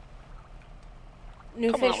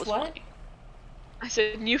 New fish what? Funny. I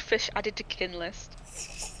said new fish added to kin list.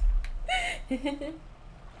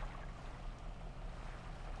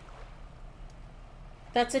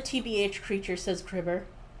 That's a TBH creature, says Cribber.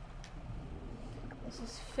 This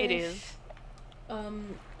is fish. It is.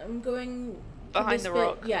 I'm going behind the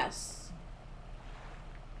rock. Yes.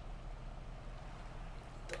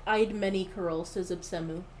 Eyed many curl, says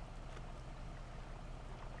Ibsemu.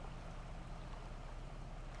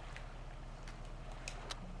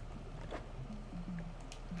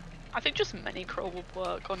 I think just many crow would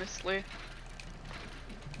work, honestly.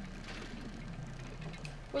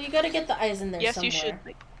 Well, you gotta get the eyes in there yes, somewhere.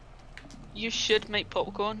 Yes, you should make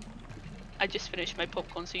popcorn. I just finished my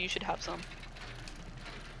popcorn, so you should have some.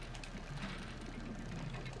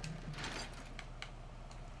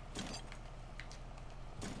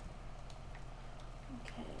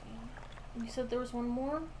 Okay. You said there was one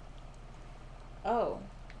more? Oh.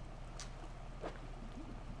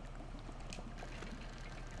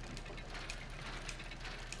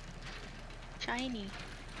 Shiny.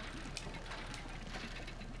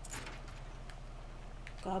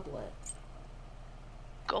 Goblet.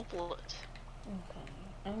 Goblet. Okay.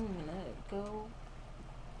 I'm gonna go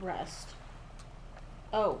rest.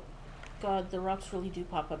 Oh. God, the rocks really do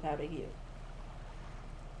pop up out of you.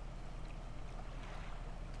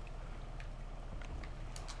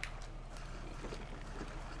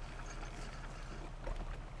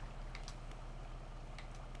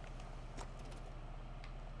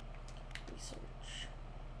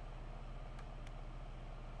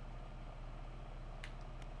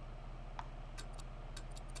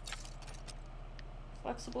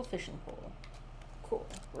 Flexible fishing pole. Cool.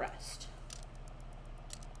 Rest.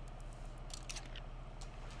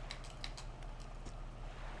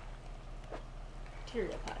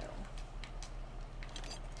 Material pile.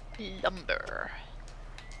 Lumber.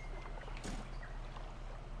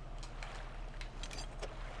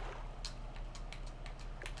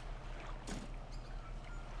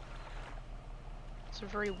 It's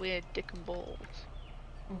a very weird dick and balls.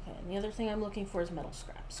 Okay, and the other thing I'm looking for is metal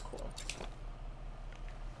scraps. Cool.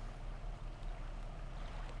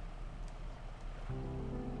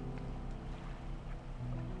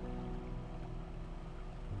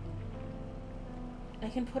 I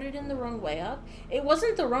can put it in the wrong way up? It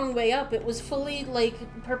wasn't the wrong way up, it was fully,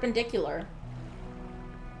 like, perpendicular.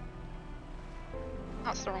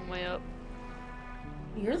 That's the wrong way up.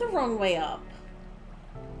 You're the wrong way up.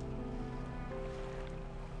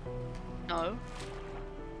 No.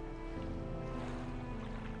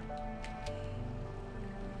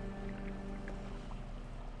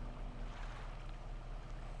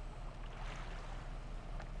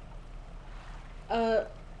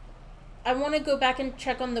 I want to go back and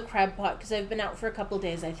check on the crab pot, because I've been out for a couple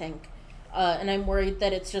days, I think. And I'm worried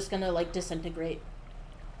that it's just gonna, like, disintegrate.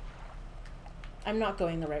 I'm not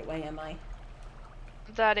going the right way, am I?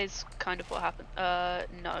 That is kind of what happened.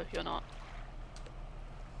 No, you're not.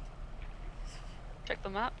 Check the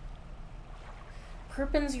map.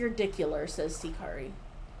 Perpendicular, says Sikari.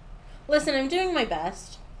 Listen, I'm doing my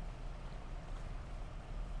best.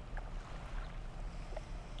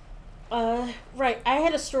 Right, I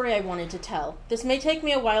had a story I wanted to tell. This may take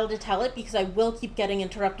me a while to tell it because I will keep getting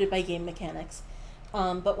interrupted by game mechanics.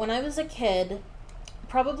 But when I was a kid,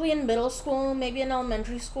 probably in middle school, maybe in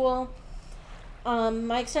elementary school,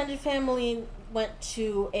 my extended family went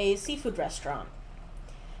to a seafood restaurant.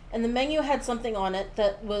 And the menu had something on it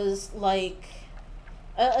that was like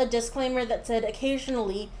a disclaimer that said,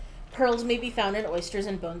 occasionally, pearls may be found in oysters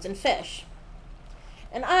and bones in fish.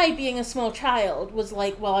 And I, being a small child, was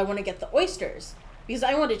like, well, I want to get the oysters, because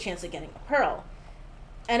I want a chance at getting a pearl.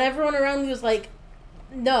 And everyone around me was like,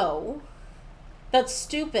 no, that's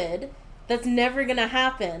stupid, that's never gonna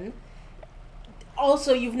happen.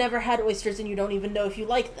 Also, you've never had oysters and you don't even know if you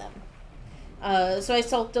like them. So I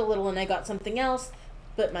sulked a little and I got something else,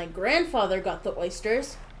 but my grandfather got the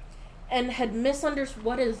oysters, and had misunderstood.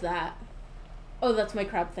 What is that? Oh, that's my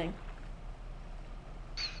crab thing.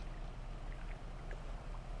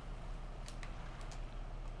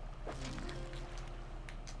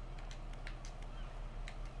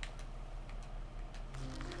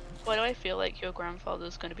 Why do I feel like your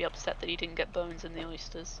grandfather's going to be upset that he didn't get bones in the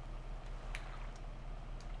oysters?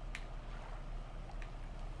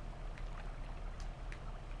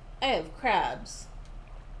 I have crabs.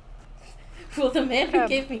 Well, the man who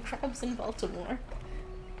gave me crabs in Baltimore.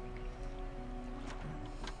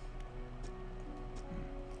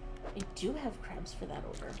 I do have crabs for that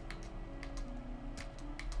order.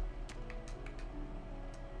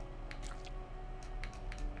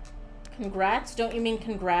 Congrats? Don't you mean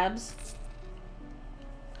congrabs?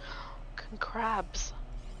 Crabs.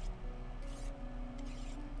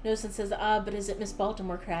 Nosen says, but is it Miss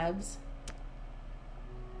Baltimore crabs?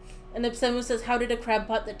 And Ipsemo says, how did a crab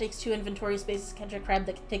pot that takes 2 inventory spaces catch a crab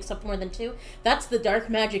that takes up more than 2? That's the dark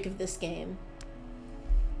magic of this game.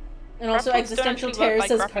 And Crab also pots Existential don't actually Terror work by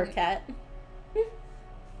says trapping. Carcat.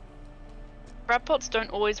 Crab pots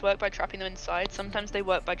don't always work by trapping them inside. Sometimes they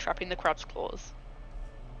work by trapping the crab's claws.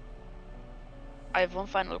 I have one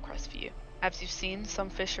final request for you. As you've seen, some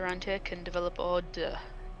fish around here can develop odd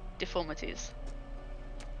deformities.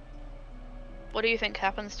 What do you think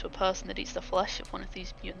happens to a person that eats the flesh of one of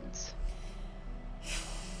these mutants?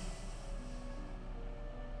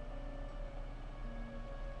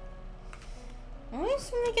 I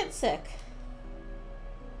assume they get sick.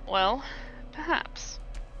 Well, perhaps.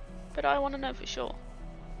 But I want to know for sure.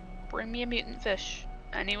 Bring me a mutant fish.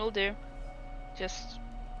 Any will do. Just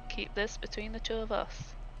keep this between the two of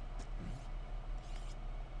us.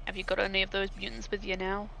 Have you got any of those mutants with you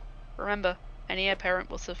now? Remember, any heir parent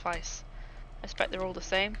will suffice. I expect they're all the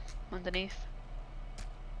same, underneath.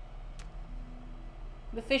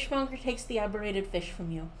 The fishmonger takes the aberrated fish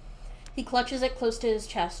from you. He clutches it close to his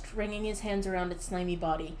chest, wringing his hands around its slimy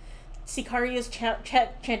body. Sikari is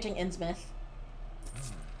chanting Innsmouth.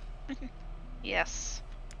 Yes.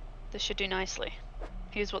 This should do nicely.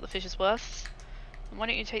 Here's what the fish is worth. And why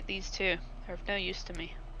don't you take these too? They're of no use to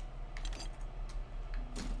me.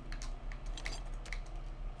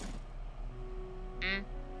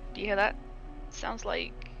 Do you hear that? It sounds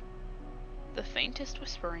like the faintest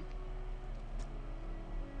whispering.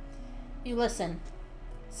 You listen.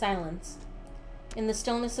 Silence. In the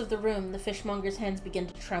stillness of the room, the fishmonger's hands begin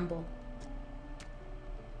to tremble.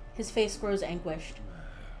 His face grows anguished.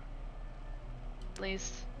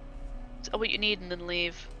 Please. Tell what you need and then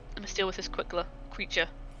leave. I must deal with this creature.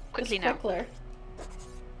 Quickly now. Quickler.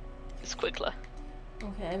 It's Quickler.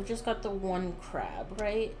 Okay, I've just got the one crab,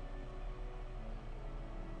 right?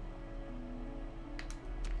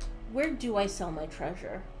 Where do I sell my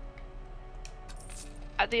treasure?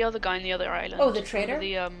 At the other guy in the other island. Oh, the trader?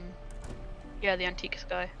 Yeah, the antiques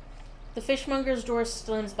guy. The fishmonger's door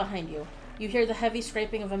slams behind you. You hear the heavy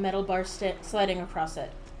scraping of a metal bar sliding across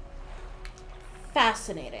it.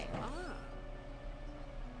 Fascinating.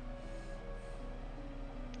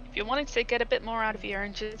 If you're wanting to get a bit more out of your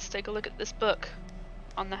engines, take a look at this book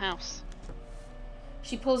on the house.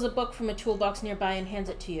 She pulls a book from a toolbox nearby and hands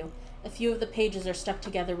it to you. A few of the pages are stuck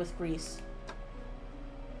together with grease.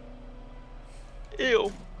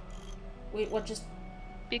 Ew. Wait, what just...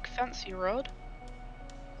 Big fancy rod?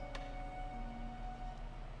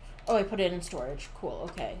 Oh, I put it in storage. Cool,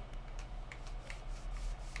 okay.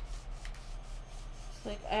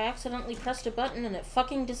 Like, I accidentally pressed a button and it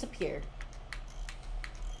fucking disappeared.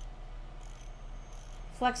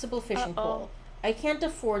 Flexible fishing pole. I can't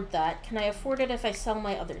afford that. Can I afford it if I sell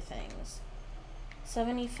my other things?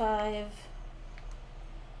 75...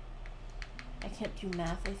 I can't do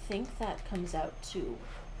math. I think that comes out to...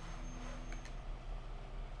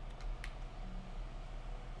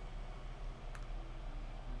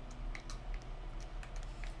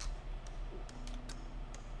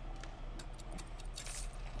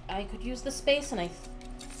 I could use the space, and I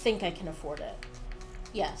think I can afford it.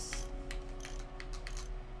 Yes.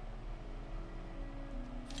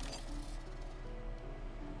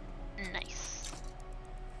 Nice.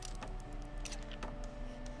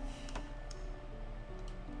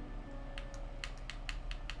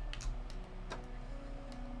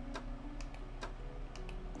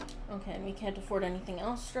 Okay, and we can't afford anything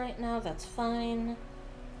else right now. That's fine.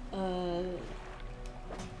 Cabin.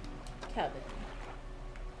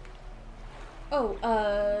 Oh,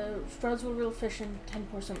 Sprouts will real fish and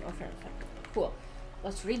 10% offer. Cool.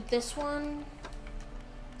 Let's read this one.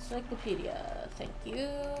 Encyclopedia. Thank you.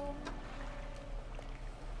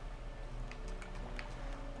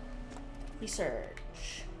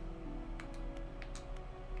 Research.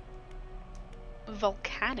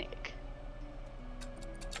 Volcanic.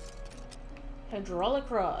 Hydraulic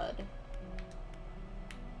rod.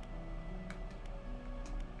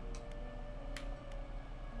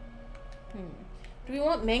 Do we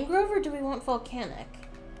want mangrove or do we want volcanic?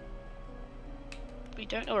 We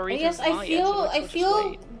don't know a reason. I guess I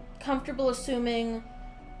feel comfortable assuming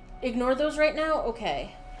ignore those right now.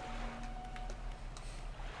 Okay.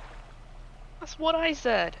 That's what I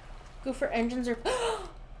said. Go for engines or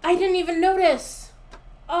I didn't even notice.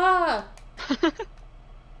 Ah.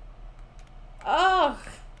 Ugh.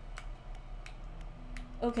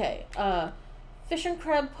 Okay. Fish and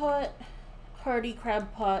crab pot, hardy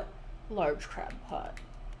crab pot, large crab pot.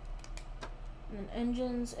 And then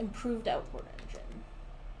engines, improved outboard engine.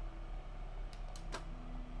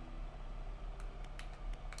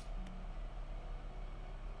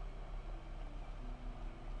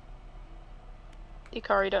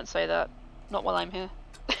 Ikari, don't say that. Not while I'm here.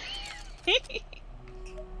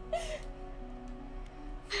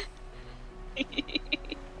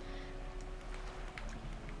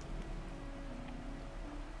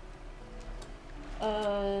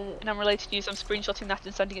 And I'm related to you, so I'm screenshotting that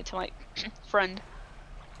and sending it to my friend.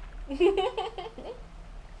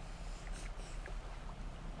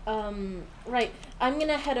 Right. I'm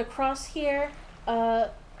gonna head across here.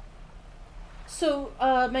 So,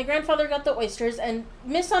 my grandfather got the oysters and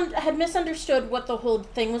had misunderstood what the whole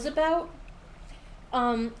thing was about.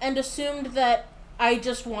 And assumed that I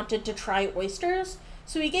just wanted to try oysters.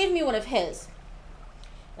 So he gave me one of his.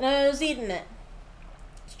 And I was eating it.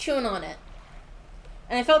 Just chewing on it.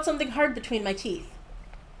 And I felt something hard between my teeth.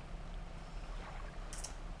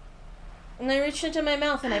 And I reached into my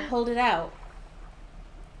mouth and I pulled it out.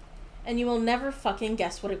 And you will never fucking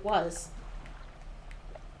guess what it was.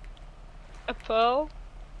 A pearl?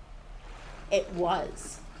 It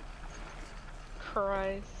was.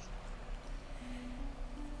 Christ.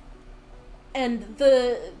 And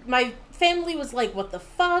my family was like, what the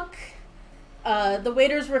fuck? The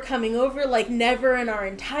waiters were coming over like never in our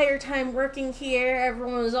entire time working here.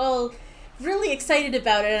 Everyone was all really excited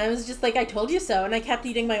about it. And I was just like, I told you so. And I kept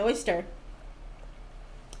eating my oyster.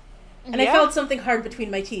 And I felt something hard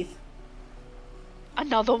between my teeth.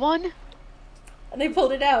 Another one? And I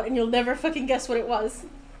pulled it out, and you'll never fucking guess what it was.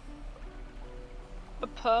 A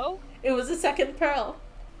pearl? It was a second pearl.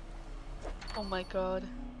 Oh my god.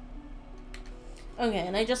 Okay,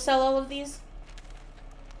 and I just sell all of these?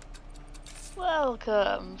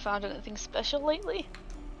 Welcome. Found anything special lately?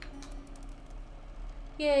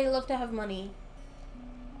 Yay, love to have money.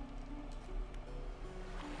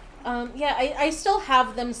 Yeah, I still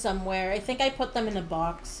have them somewhere. I think I put them in a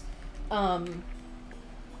box.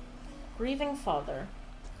 Grieving father.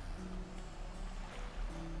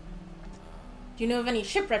 Do you know of any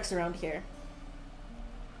shipwrecks around here?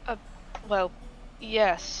 Well,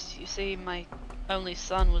 yes. You see, my only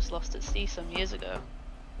son was lost at sea some years ago.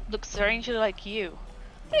 Looks strangely like you.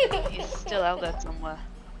 He's still out there somewhere,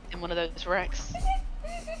 in one of those wrecks,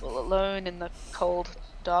 all alone in the cold,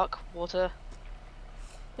 dark water.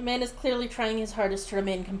 The man is clearly trying his hardest to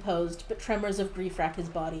remain composed, but tremors of grief rack his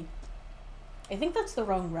body. I think that's the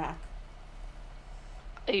wrong rack.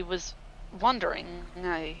 I was wondering,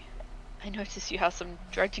 I noticed you have some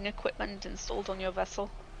dredging equipment installed on your vessel.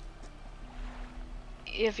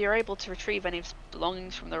 If you're able to retrieve any of his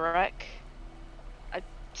belongings from the wreck, I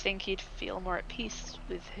think he'd feel more at peace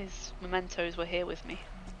with his mementos were here with me.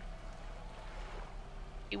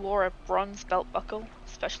 He wore a bronze belt buckle,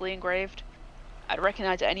 specially engraved. I'd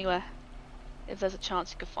recognize it anywhere. If there's a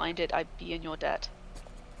chance you could find it, I'd be in your debt.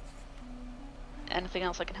 Anything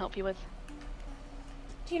else I can help you with?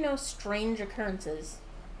 Do you know strange occurrences?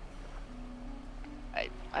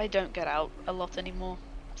 I don't get out a lot anymore,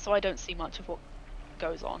 so I don't see much of what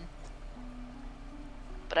goes on.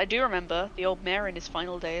 But I do remember the old mayor in his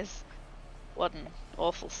final days. What an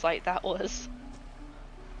awful sight that was.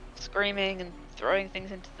 Screaming and throwing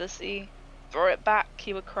things into the sea. Throw it back,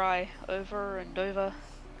 he would cry, over and over.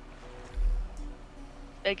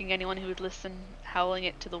 Begging anyone who would listen, howling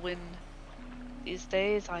it to the wind. These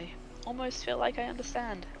days, I almost feel like I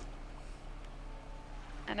understand.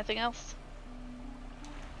 Anything else?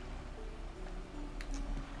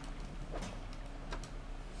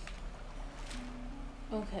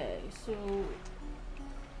 Okay, so...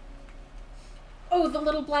 Oh, the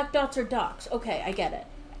little black dots are docks. Okay, I get it.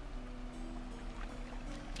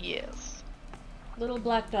 Yes. Little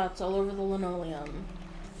black dots all over the linoleum.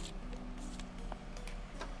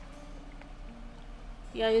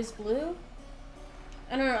 The eye is blue?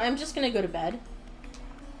 I don't know, I'm just gonna go to bed.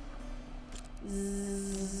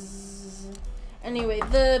 Zzz. Anyway,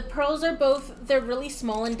 the pearls are both, they're really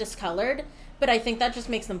small and discolored, but I think that just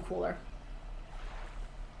makes them cooler.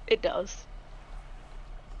 It does.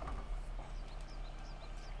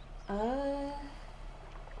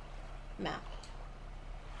 Map.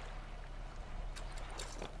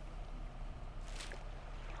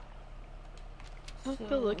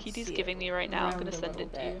 The look he's giving me right now, I'm gonna send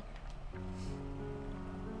it to you.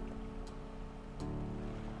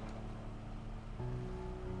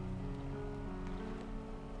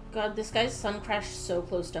 God, this guy's sun crashed so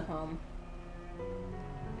close to home.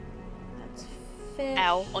 That's fish.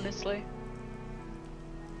 Ow, honestly.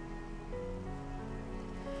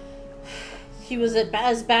 He was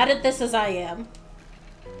as bad at this as I am.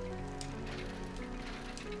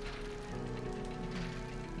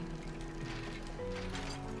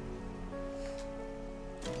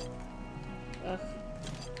 Ugh.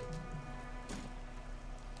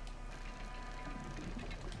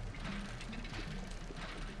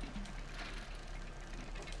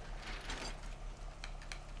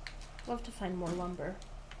 Love to find more lumber.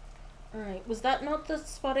 Alright, was that not the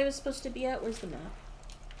spot I was supposed to be at? Where's the map?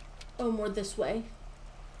 Oh, more this way.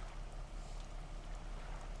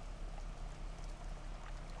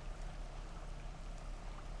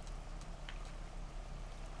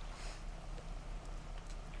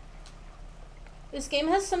 This game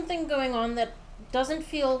has something going on that doesn't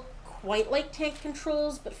feel quite like tank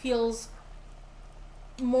controls, but feels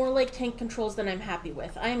more like tank controls than I'm happy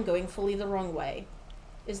with. I am going fully the wrong way.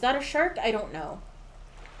 Is that a shark? I don't know.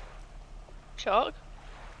 Shark?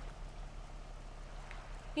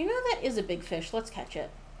 You know that is a big fish. Let's catch it.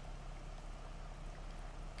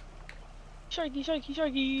 Sharky, sharky,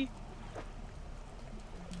 sharky.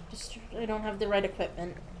 Just, I don't have the right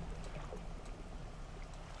equipment.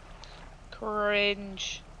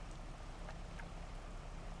 Cringe.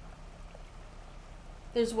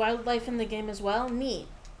 There's wildlife in the game as well? Neat.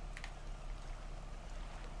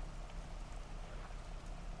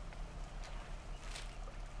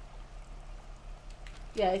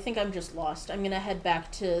 Yeah, I think I'm just lost. I'm gonna head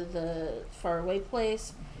back to the faraway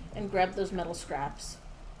place and grab those metal scraps.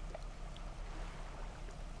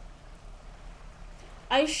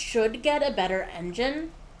 I should get a better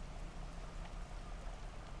engine,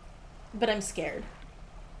 but I'm scared.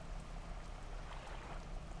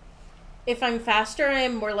 If I'm faster, I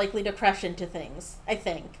am more likely to crash into things, I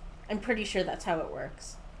think. I'm pretty sure that's how it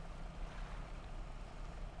works.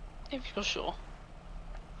 If you're sure.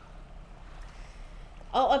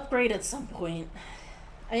 I'll upgrade at some point.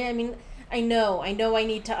 I mean, I know I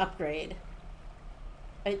need to upgrade.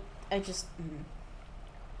 I just...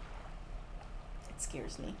 It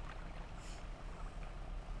scares me.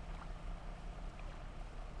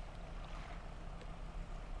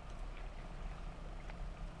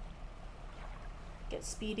 Get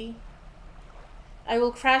speedy. I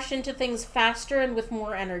will crash into things faster and with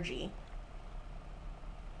more energy.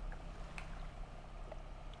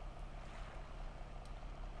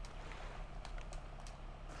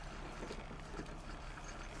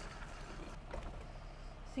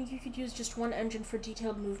 think you could use just one engine for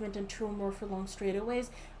detailed movement and two or more for long straightaways.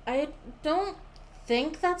 I don't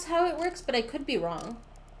think that's how it works, but I could be wrong.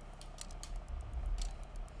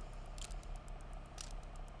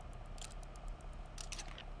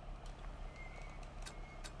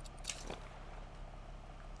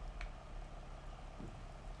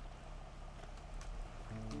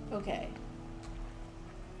 Okay.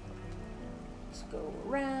 Let's go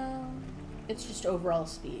around. It's just overall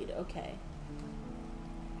speed. Okay.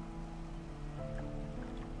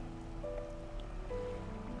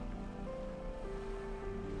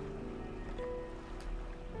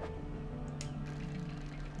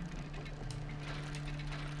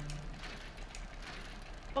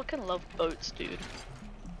 Fucking love boats, dude.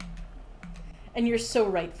 And you're so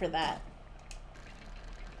right for that.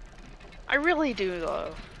 I really do,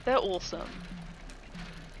 though. They're awesome.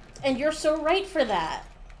 And you're so right for that.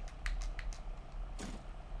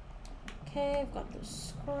 Okay, I've got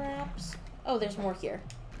those scraps. Oh, there's more here.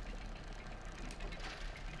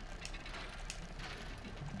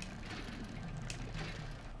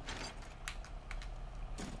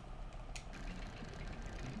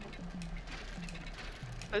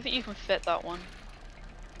 I think you can fit that one.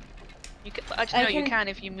 You can, actually, no, you can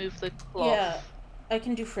if you move the cloth. Yeah, I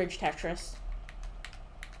can do fridge Tetris.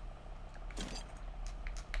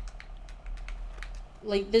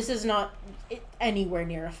 Like, this is not anywhere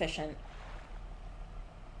near efficient.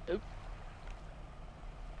 Nope.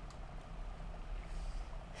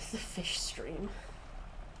 The fish stream.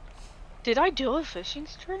 Did I do a fishing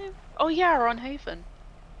stream? Oh yeah, we're on Haven.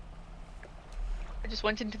 I just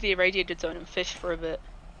went into the irradiated zone and fished for a bit.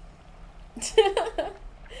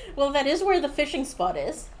 Well, that is where the fishing spot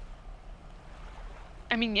is.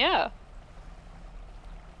 I mean, yeah.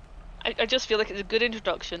 I just feel like it's a good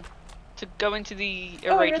introduction to go into the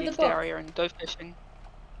irradiated area and go fishing.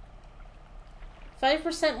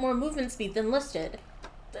 5% more movement speed than listed.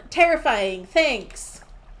 Terrifying, thanks!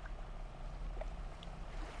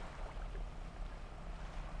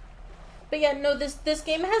 But yeah, no, this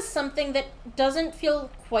game has something that doesn't feel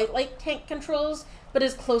quite like tank controls, but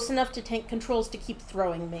is close enough to tank controls to keep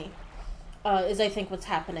throwing me, is I think what's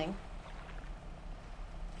happening.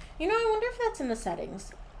 You know, I wonder if that's in the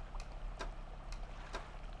settings.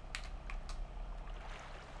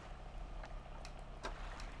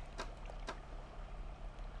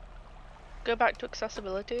 Go back to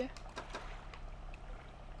accessibility.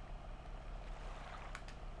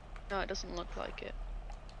 No, it doesn't look like it.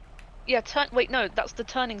 Yeah, wait, no, that's the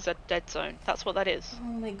turning dead zone. That's what that is. Oh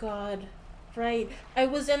my god. Right. I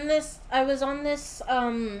was on this,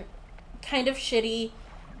 kind of shitty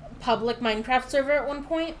public Minecraft server at one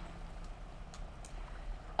point.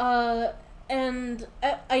 And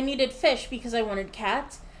I needed fish because I wanted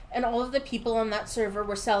cats, and all of the people on that server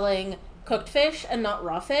were selling cooked fish and not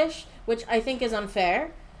raw fish, which I think is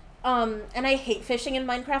unfair. And I hate fishing in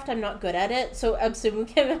Minecraft, I'm not good at it, so Absumu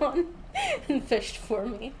came on and fished for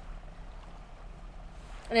me.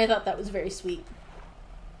 And I thought that was very sweet.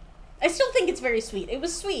 I still think it's very sweet. It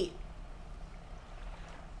was sweet.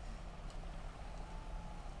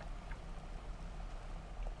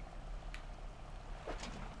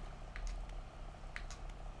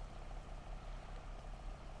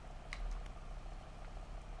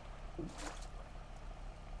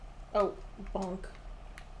 Oh, bonk.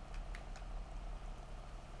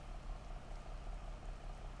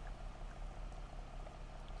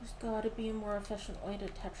 There's gotta be a more efficient way to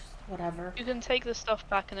touch whatever. You can take the stuff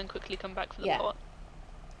back and then quickly come back for the pot.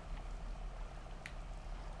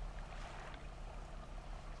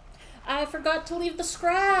 I forgot to leave the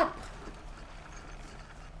scrap!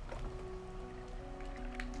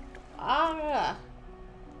 Ah!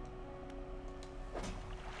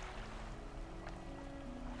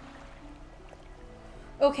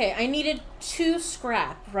 Okay, I needed 2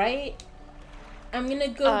 scrap, right? I'm gonna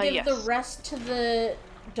go give the rest to the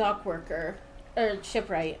dock worker, or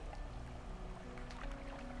shipwright.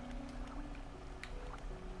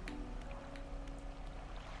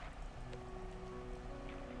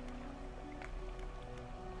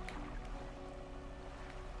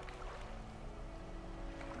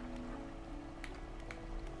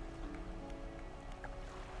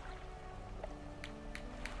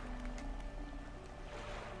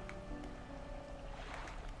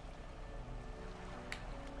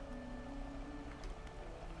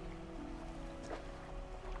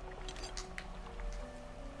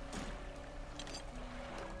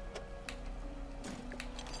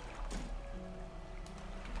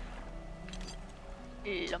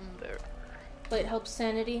 Lumber. But it helps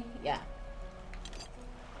sanity? Yeah.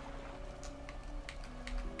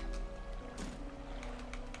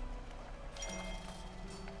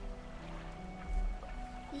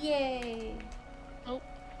 Yay! Oh,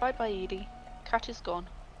 bye-bye, Edie. Cat is gone.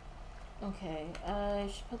 Okay, I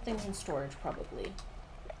should put things in storage, probably.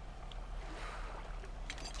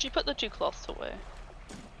 Did you put the 2 cloths away?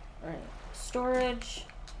 Alright. Storage.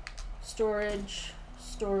 Storage.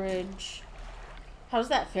 Storage. How's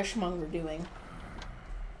that fishmonger doing?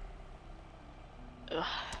 Ugh.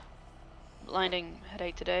 Blinding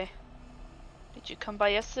headache today. Did you come by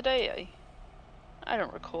yesterday? I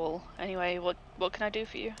don't recall. Anyway, what can I do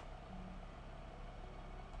for you?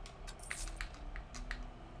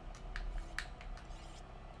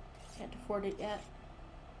 Can't afford it yet.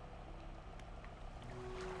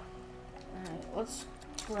 Alright, let's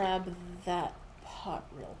grab that pot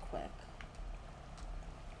real quick.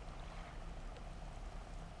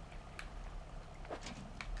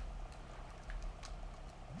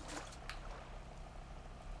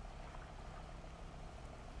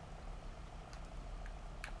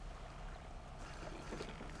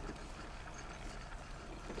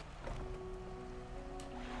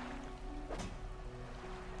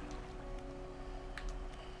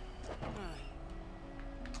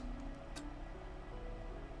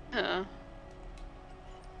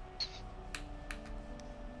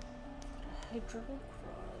 Hydrochloride.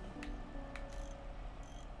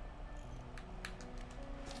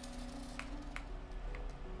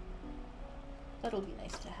 That'll be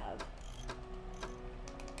nice to have.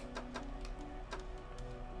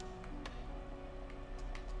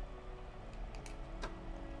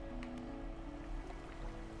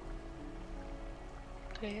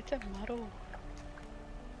 It's a model.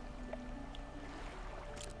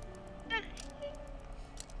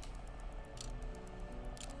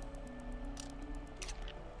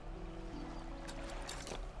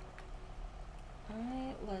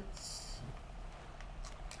 Alright, let's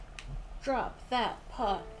drop that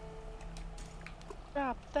pot.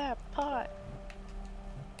 Drop that pot.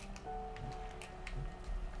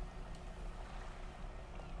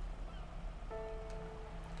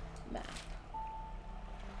 Map.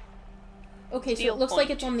 Okay, so Steel it looks like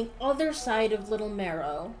point. it's on the other side of Little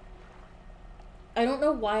Marrow. I don't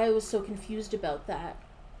know why I was so confused about that.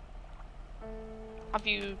 Have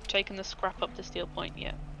you taken the scrap up to Steel Point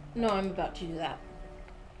yet? No, I'm about to do that.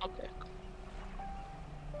 Okay.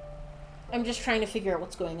 I'm just trying to figure out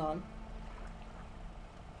what's going on.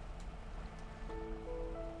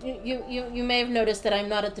 You may have noticed that I'm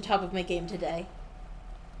not at the top of my game today.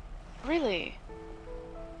 Really?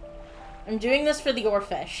 I'm doing this for the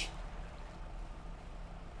OARFISH.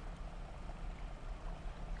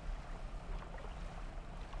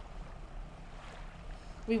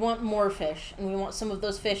 We want more fish, and we want some of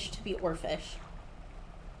those fish to be OARFISH.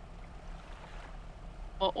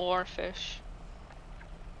 Or OARFISH.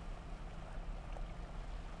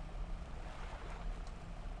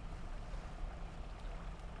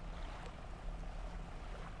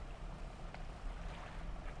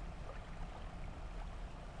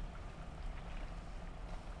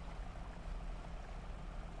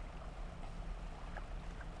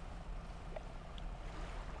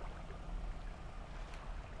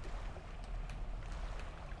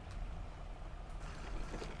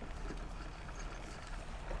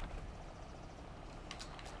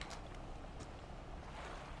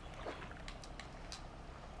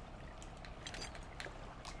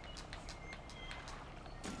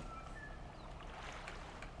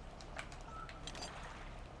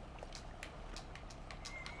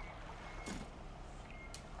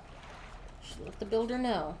 Should let the builder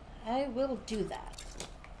know. I will do that.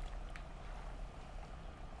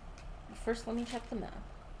 First, let me check the map.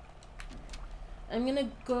 I'm gonna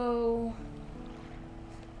go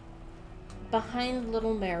behind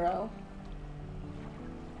Little Marrow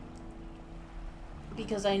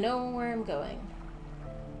because I know where I'm going.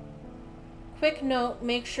 Quick note,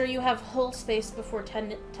 make sure you have hull space before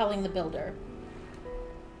telling the builder.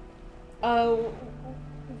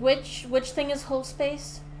 Which thing is hull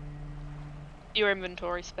space? Your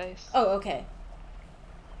inventory space. Oh, okay.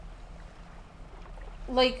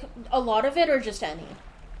 Like, a lot of it or just any?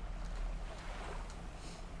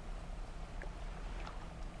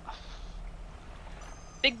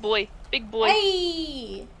 Big boy. Big boy.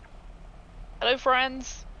 Hey! Hello,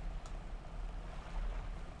 friends.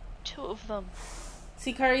 2 of them.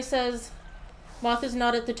 Sikari says, Moth is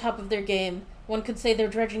not at the top of their game. One could say they're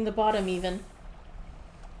dredging the bottom, even.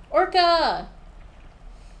 Orca!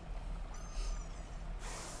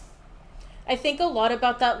 I think a lot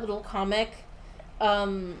about that little comic,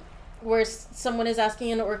 where someone is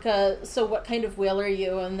asking an orca, so what kind of whale are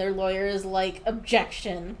you? And their lawyer is like,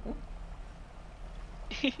 objection.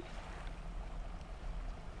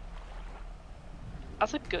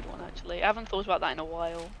 That's a good one, actually. I haven't thought about that in a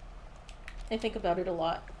while. I think about it a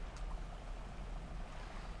lot.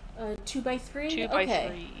 2x3? 2 by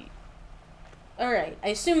 3. Alright, I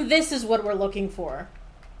assume this is what we're looking for.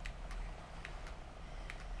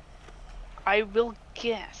 I will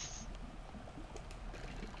guess.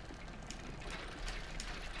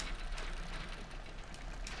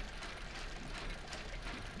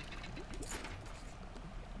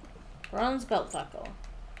 Bronze belt buckle.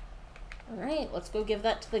 Alright, let's go give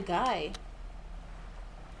that to the guy.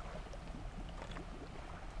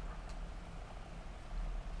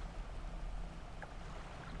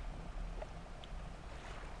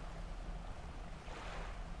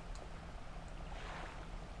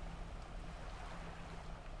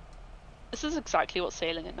 This is exactly what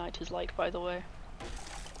sailing at night is like, by the way.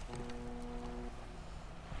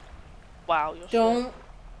 Wow, you're Don't. Sure.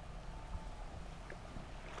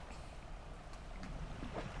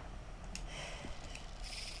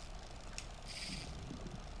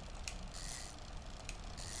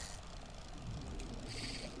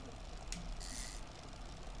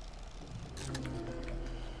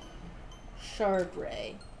 Shard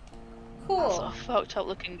ray. Cool. That's a fucked up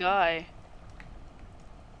looking guy.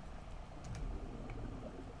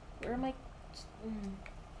 Where am I?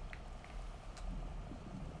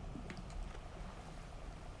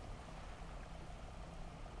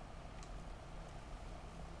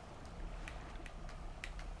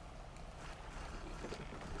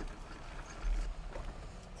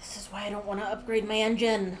 This is why I don't want to upgrade my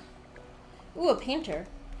engine. Ooh, a painter.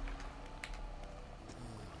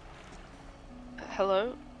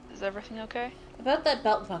 Hello? Is everything okay? About that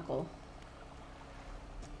belt buckle.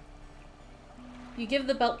 You give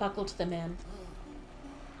the belt buckle to the man.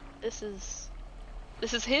 This is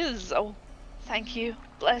his. Oh, thank you.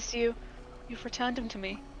 Bless you. You've returned him to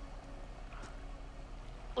me.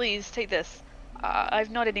 Please, take this.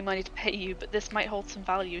 I've not any money to pay you, but this might hold some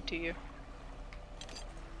value to you.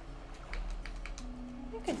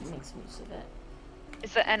 I could make some use of it.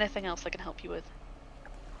 Is there anything else I can help you with?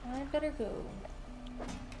 I better go.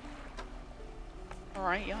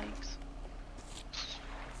 Alright, yikes.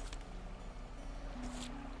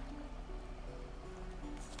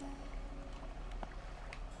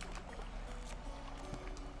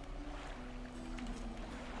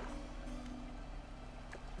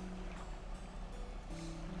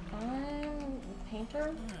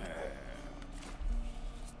 Painter?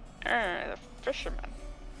 The fisherman.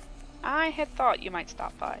 I had thought you might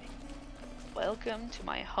stop by. Welcome to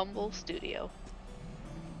my humble studio.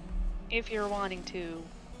 If you're wanting to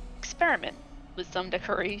experiment with some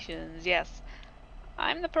decorations, yes,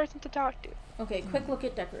 I'm the person to talk to. Okay, quick look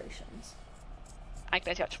at decorations. I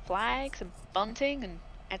can attach flags and bunting and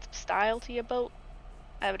add some style to your boat.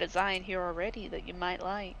 I have a design here already that you might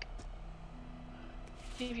like.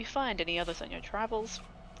 If you find any others on your travels,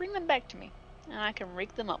 bring them back to me, and I can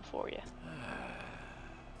rig them up for you.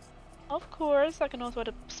 Of course, I can also add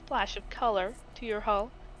a splash of color to your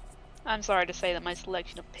hull. I'm sorry to say that my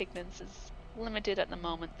selection of pigments is limited at the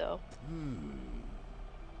moment, though.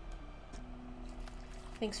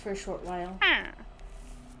 Thanks for a short while.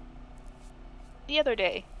 The other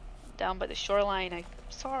day, down by the shoreline, I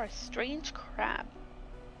saw a strange crab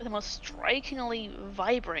with the most strikingly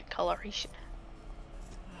vibrant coloration.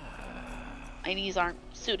 My knees aren't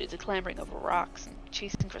suited to clambering over rocks and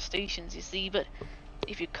chasing crustaceans, you see, but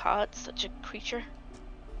if you caught such a creature...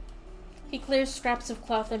 He clears scraps of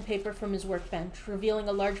cloth and paper from his workbench, revealing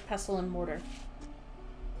a large pestle and mortar.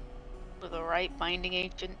 With the right binding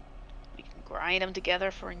agent, we can grind them together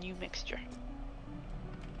for a new mixture.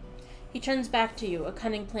 He turns back to you, a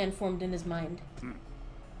cunning plan formed in his mind.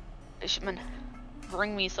 Fisherman,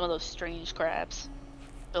 bring me some of those strange crabs.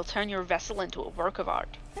 They'll turn your vessel into a work of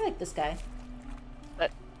art. I like this guy.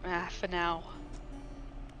 But, for now,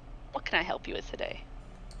 what can I help you with today?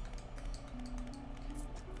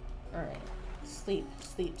 Alright. Sleep,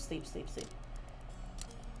 sleep, sleep, sleep, sleep.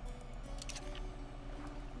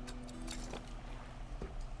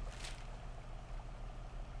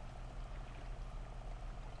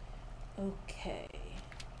 Okay.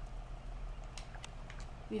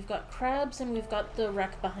 We've got crabs and we've got the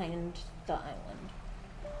wreck behind the island.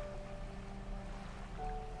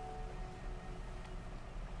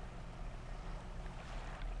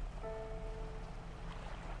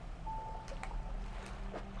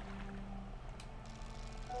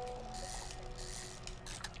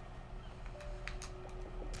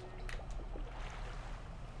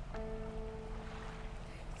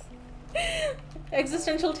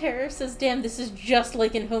 Existential Terror says, damn, this is just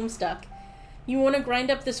like in Homestuck. You want to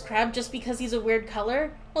grind up this crab just because he's a weird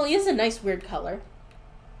color? Well, he is a nice weird color.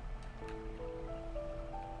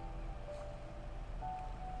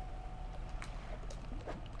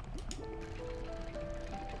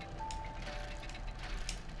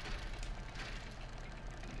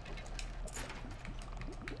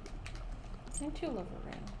 I do love a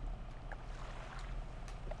ring.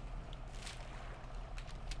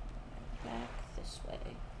 Back this way.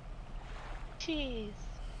 Cheese.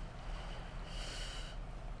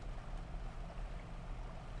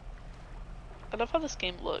 I love how this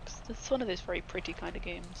game looks. It's one of those very pretty kind of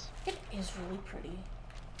games. It is really pretty.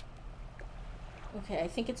 Okay, I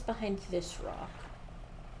think it's behind this rock.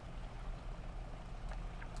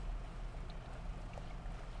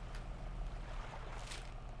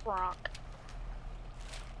 Rock.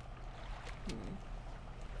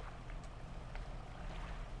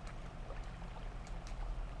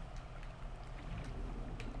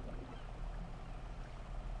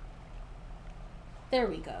 There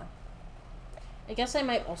we go. I guess I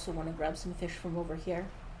might also want to grab some fish from over here.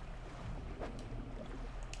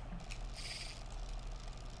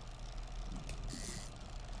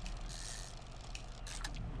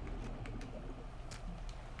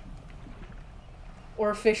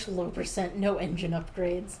 OARFISH low percent, no engine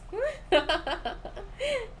upgrades.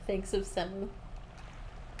 Thanks of Semu.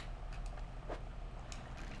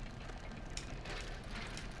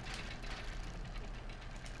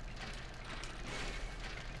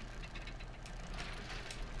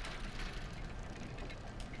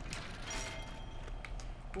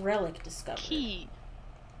 Relic discovered. Key.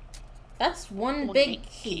 That's one big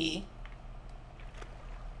key.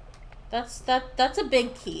 That's a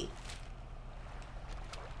big key.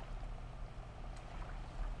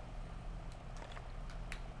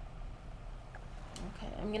 Okay,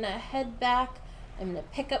 I'm gonna head back. I'm gonna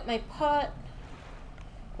pick up my pot.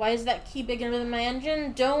 Why is that key bigger than my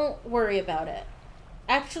engine? Don't worry about it.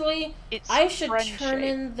 Actually, I should turn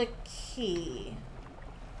in the key.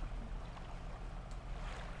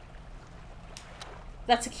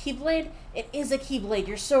 That's a keyblade? It is a keyblade,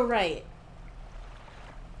 you're so right.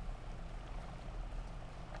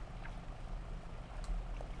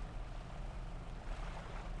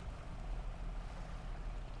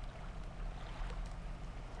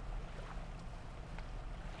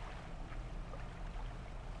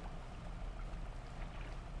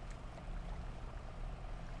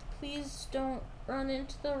 Please don't run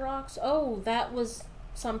into the rocks. Oh, that was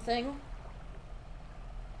something.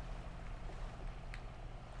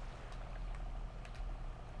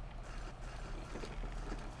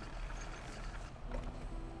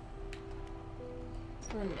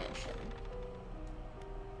 Mansion.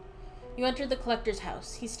 You enter the collector's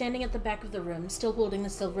house. He's standing at the back of the room, still holding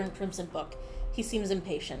the silver and crimson book. He seems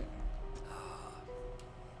impatient.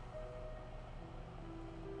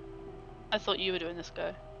 I thought you were doing this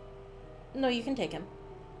guy. No, you can take him.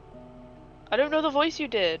 I don't know the voice you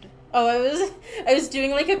did. Oh, I was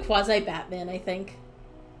doing like a quasi-Batman, I think.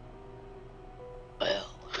 Well,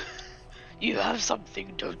 you have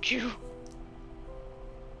something, don't you?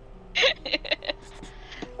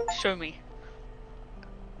 Show me.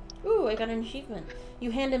 Ooh, I got an achievement.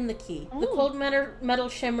 You hand him the key. Ooh. The cold metal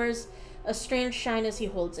shimmers a strange shine as he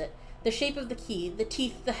holds it. The shape of the key, the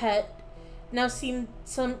teeth, the head, now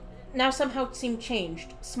somehow seem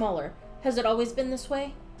changed, smaller. Has it always been this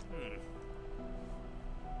way?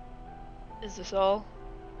 Is this all?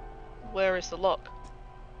 Where is the lock?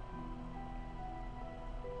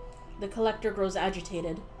 The collector grows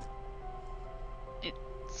agitated. It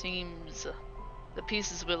seems the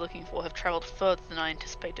pieces we're looking for have traveled further than I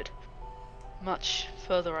anticipated. Much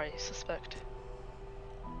further, I suspect.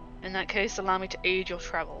 In that case, allow me to aid your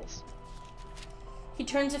travels. He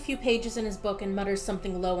turns a few pages in his book and mutters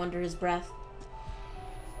something low under his breath.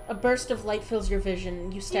 A burst of light fills your vision,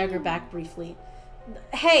 and you stagger back briefly.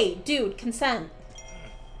 Hey, dude, consent.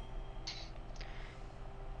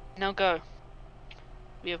 Now go.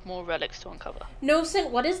 We have more relics to uncover.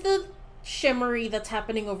 Nocent, what is the shimmery that's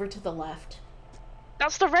happening over to the left?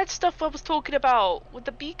 That's the red stuff I was talking about, with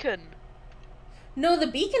the beacon. No, the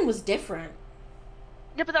beacon was different.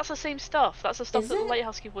 Yeah, but that's the same stuff. That's the stuff that the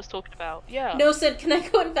lighthouse keeper was talking about. Yeah. Nocent, can I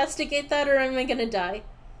go investigate that, or am I gonna die?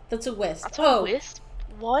 That's a wisp. That's a wisp?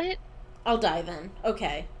 What? I'll die then.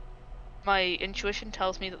 Okay. My intuition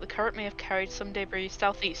tells me that the current may have carried some debris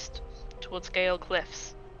southeast, towards Gale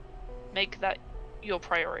Cliffs. Make that your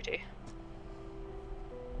priority.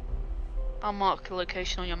 I'll mark a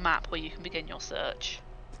location on your map where you can begin your search.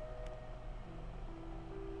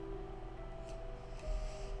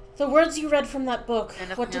 The words you read from that book,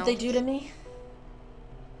 what did they do to me?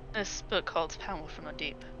 This book holds power from the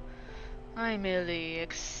deep. I merely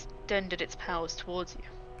extended its powers towards you.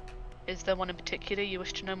 Is there one in particular you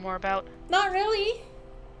wish to know more about? Not really.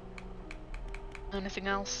 Anything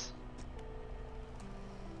else?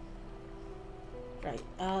 Right,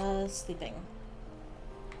 sleeping.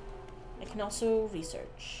 I can also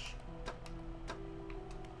research.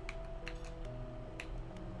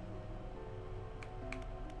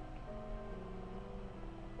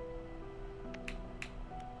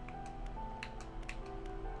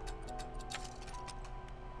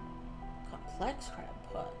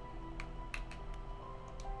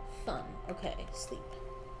 Okay, sleep.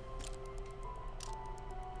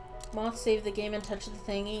 Moth, save the game and touch the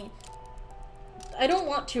thingy. I don't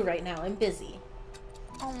want to right now. I'm busy.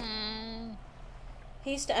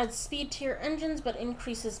 Haste adds speed to your engines, but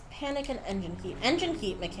increases panic and engine heat. Engine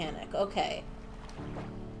heat mechanic. Okay.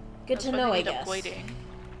 Good to know, I guess. Waiting.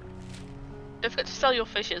 Don't forget to sell your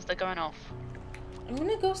fishes. They're going off. I'm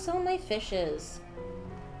gonna go sell my fishes.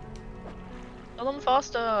 Sell them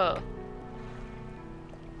faster.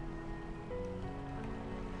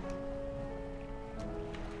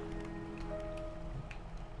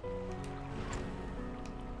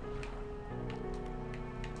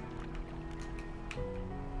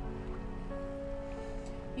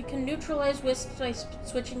 You can neutralize wisps by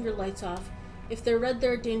switching your lights off. If they're red,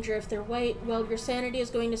 they're a danger. If they're white, well, your sanity is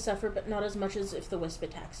going to suffer, but not as much as if the wisp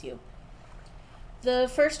attacks you. The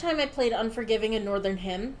first time I played Unforgiving in Northern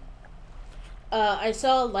Hymn, I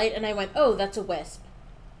saw a light and I went, oh, that's a wisp.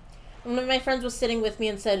 One of my friends was sitting with me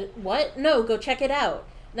and said, what? No, go check it out.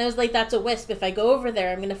 And I was like, that's a wisp. If I go over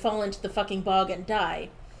there, I'm going to fall into the fucking bog and die.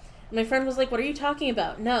 And my friend was like, what are you talking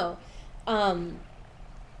about? No.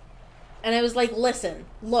 And I was like, listen,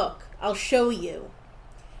 look, I'll show you.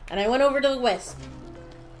 And I went over to the wisp.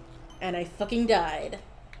 And I fucking died.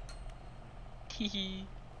 Hehe.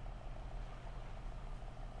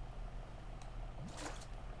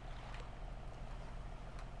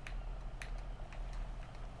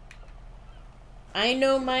 I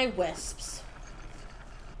know my wisps.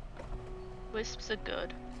 Wisps are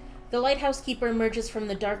good. The lighthouse keeper emerges from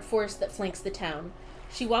the dark forest that flanks the town.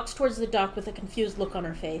 She walks towards the dock with a confused look on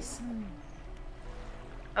her face.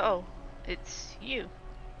 Oh, it's you.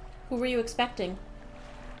 Who were you expecting?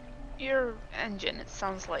 Your engine, it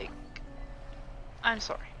sounds like... I'm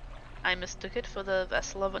sorry. I mistook it for the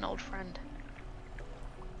vessel of an old friend.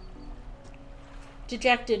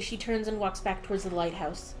 Dejected, she turns and walks back towards the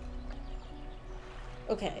lighthouse.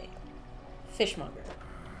 Okay. Fishmonger.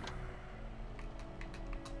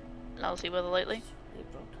 Lousy weather lately.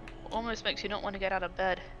 Almost makes you not want to get out of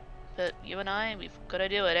bed. But you and I, we've got to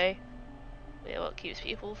do it, eh? We're what keeps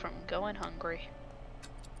people from going hungry.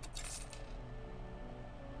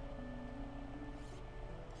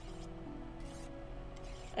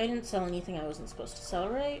 I didn't sell anything I wasn't supposed to sell,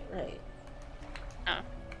 right? Right. Oh.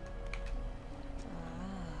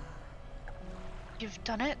 You've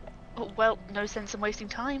done it? Oh, well, no sense in wasting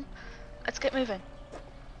time. Let's get moving.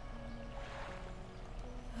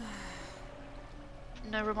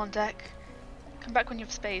 No room on deck. Come back when you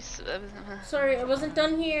have space. Sorry, I wasn't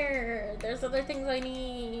done here. There's other things I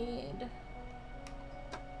need.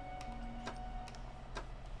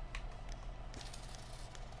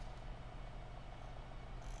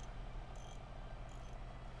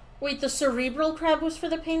 Wait, the cerebral crab was for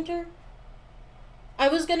the painter? I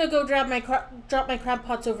was gonna go drop my crab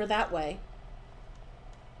pots over that way.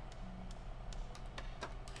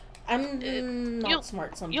 I'm not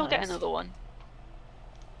smart sometimes. You'll get another one.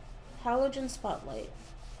 Halogen spotlight.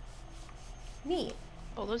 Neat.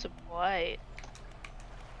 Oh, those are white.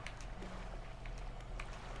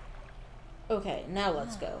 Okay, now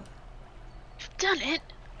let's go. You've done it!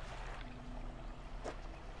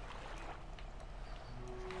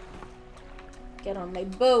 Get on my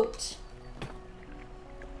boat.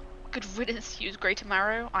 Good riddance, use Greater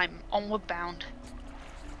Marrow. I'm onward bound.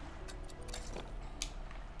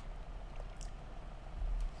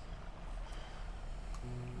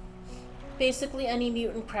 Basically, any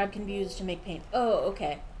mutant crab can be used to make paint. Oh,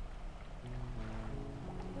 okay.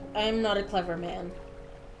 I'm not a clever man.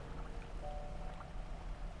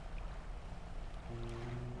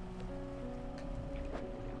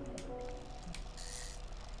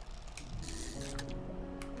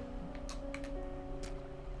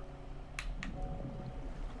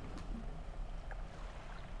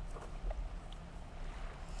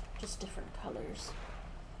 Just different colors.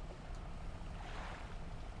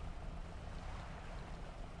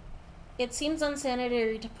 It seems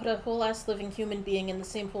unsanitary to put a whole-ass living human being in the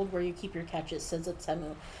same hold where you keep your catches, says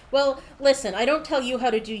Utsemu. Well, listen, I don't tell you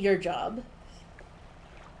how to do your job.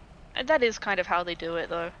 And that is kind of how they do it,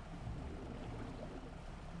 though.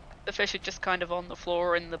 The fish are just kind of on the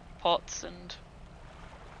floor in the pots, and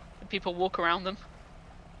people walk around them.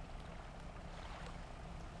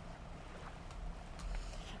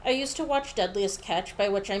 I used to watch Deadliest Catch, by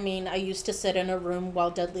which I mean I used to sit in a room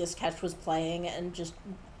while Deadliest Catch was playing and just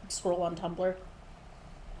scroll on Tumblr.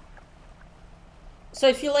 So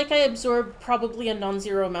I feel like I absorb probably a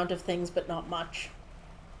non-zero amount of things, but not much.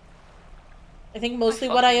 I think mostly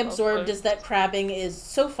what I absorbed is that crabbing is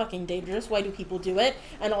so fucking dangerous. Why do people do it?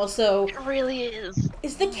 And also... It really is.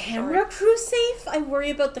 Is the camera crew safe? I worry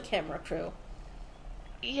about the camera crew.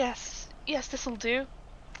 Yes. Yes, this'll do.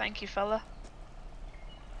 Thank you, fella.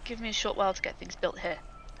 Give me a short while to get things built here.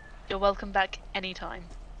 You're welcome back anytime.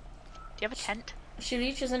 Do you have a tent? She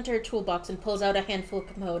reaches into her toolbox and pulls out a handful of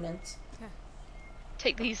components.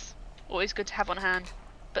 Take these. Always good to have on hand.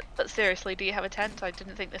 But seriously, do you have a tent? I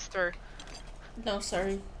didn't think this through. No,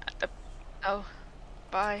 sorry. Oh,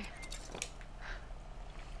 bye.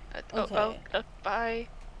 Okay. Bye.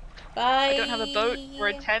 Bye. I don't have a boat or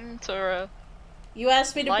a tent or a... You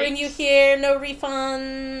asked me to bring you lights. here, no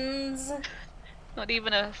refunds. Not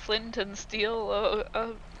even a flint and steel.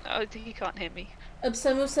 Oh, he can't hear me.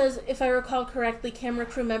 Absemu says, if I recall correctly, camera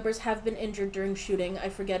crew members have been injured during shooting. I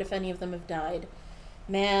forget if any of them have died.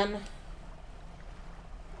 Man.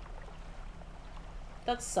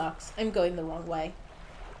 That sucks. I'm going the wrong way.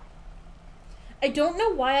 I don't know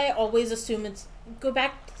why I always assume it's... Go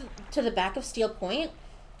back to the back of Steel Point?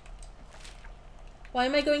 Why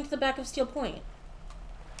am I going to the back of Steel Point?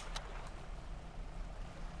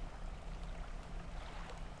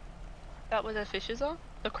 That where the fishes are?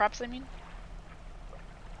 The crabs, I mean?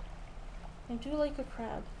 I do like a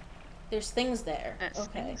crab. There's things there. There's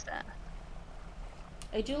okay. things there.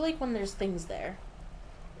 I do like when there's things there.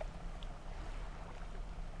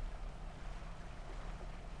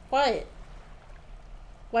 What?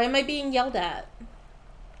 Why am I being yelled at?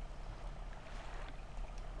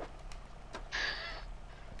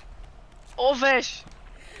 OARFISH!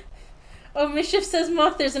 Oh, Mischief says,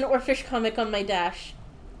 Moth, there's an OARFISH comic on my dash.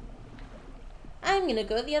 I'm gonna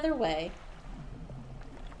go the other way.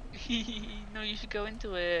 No, you should go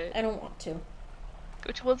into it. I don't want to.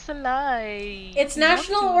 Go towards the light. It's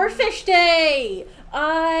National OARFISH Day!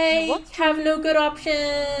 I You have no good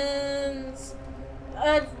options.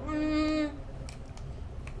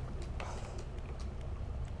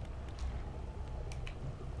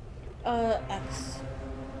 X.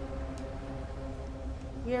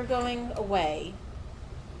 We are going away.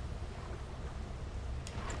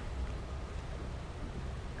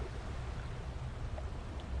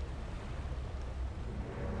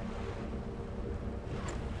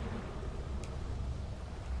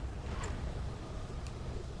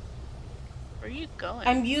 Where are you going?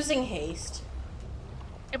 I'm using haste.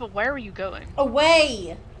 Yeah, but where are you going?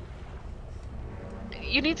 Away!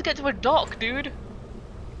 You need to get to a dock, dude.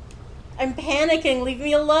 I'm panicking, leave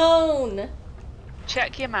me alone!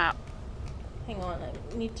 Check your map. Hang on,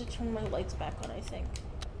 I need to turn my lights back on, I think.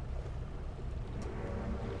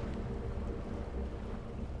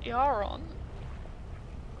 You're on.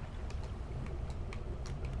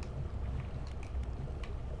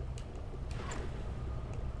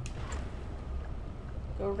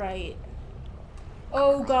 Go right.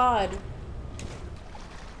 Oh god.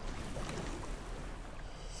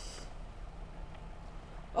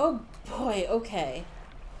 Oh boy, okay.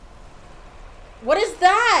 What is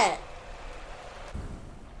that?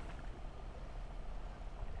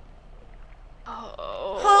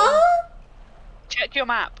 Oh. Huh? Check your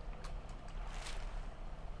map.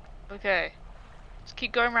 Okay. Just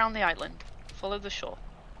keep going around the island. Follow the shore.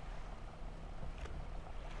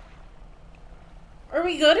 Are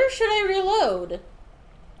we good or should I reload?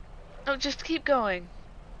 No, just keep going.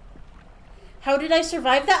 How did I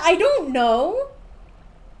survive that? I don't know.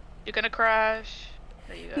 You're gonna crash.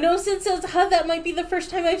 There you go. No, Sid says, huh, that might be the first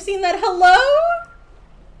time I've seen that. Hello?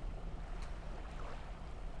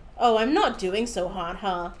 Oh, I'm not doing so hot,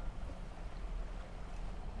 huh?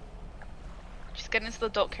 Just get into the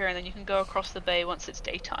dock here and then you can go across the bay once it's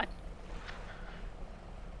daytime.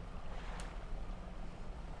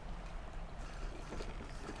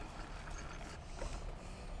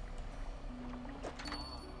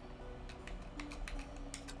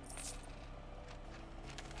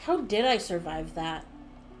 How did I survive that?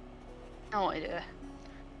 No idea.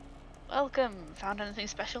 Welcome. Found anything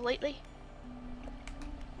special lately?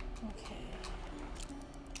 Okay.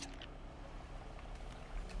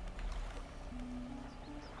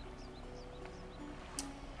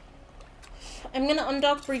 I'm gonna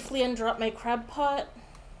undock briefly and drop my crab pot.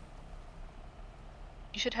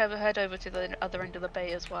 You should have a head over to the other end of the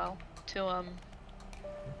bay as well. To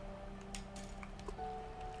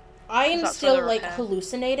I am that's still, further like, repair.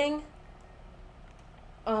 hallucinating.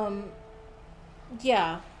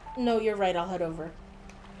 Yeah. No, you're right, I'll head over.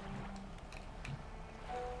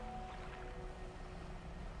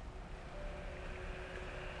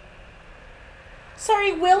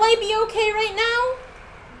 Sorry, will I be okay right now?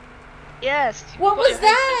 Yes. What was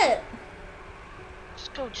that?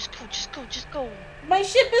 Just go, just go, just go, just go. My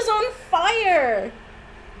ship is on fire!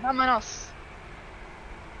 Vámonos.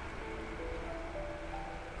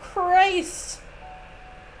 Christ!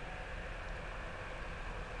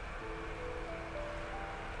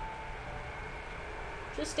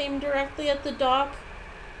 Just aim directly at the dock.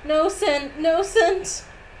 No, Scent. No, Scent.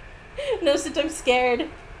 No, Scent, I'm scared.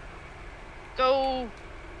 Go!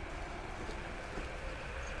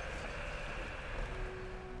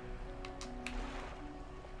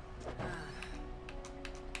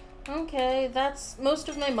 Okay, that's most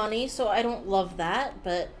of my money, so I don't love that,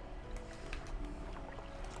 but...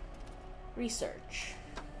 Research.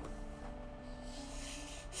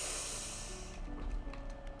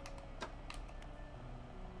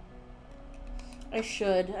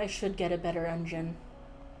 I should get a better engine.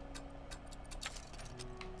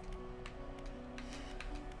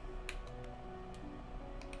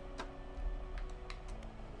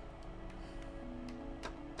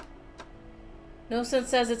 No Sense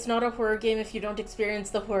says it's not a horror game if you don't experience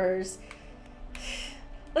the horrors.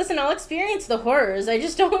 Listen, I'll experience the horrors. I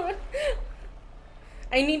just don't...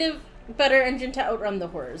 I need a better engine to outrun the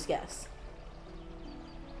horrors, yes.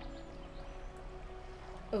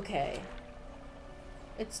 Okay.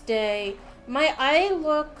 It's day. My eye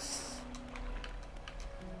looks...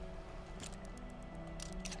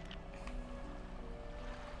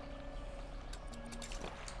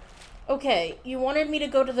 Okay, you wanted me to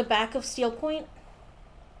go to the back of Steel Point?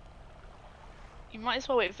 You might as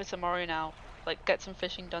well wait for tomorrow now. Like, get some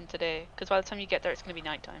fishing done today. Because by the time you get there, it's going to be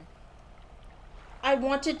nighttime. I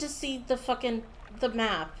wanted to see the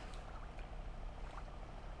map.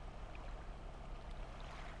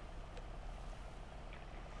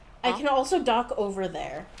 Huh? I can also dock over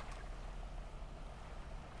there.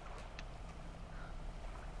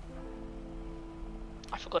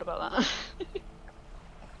 I forgot about that.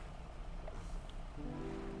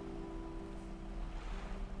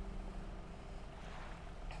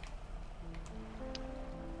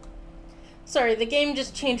 Sorry, the game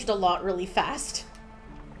just changed a lot really fast.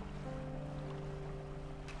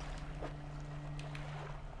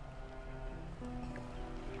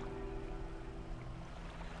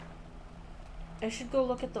 I should go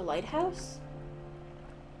look at the lighthouse?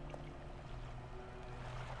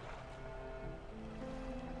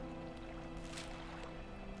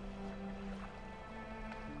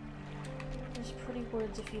 There's pretty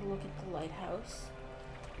words if you look at the lighthouse.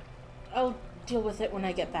 I'll deal with it when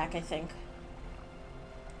I get back, I think.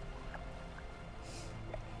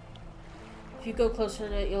 If you go closer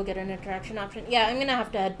to it, you'll get an interaction option. Yeah, I'm gonna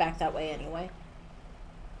have to head back that way anyway.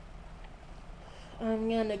 I'm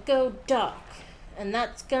gonna go dock, and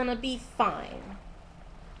that's gonna be fine.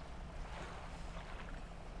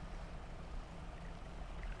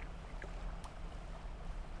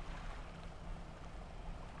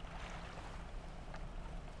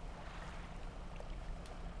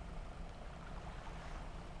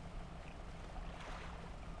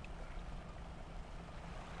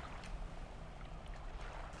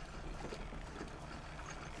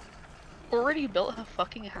 Already built her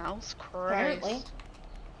fucking house? Christ. Apparently.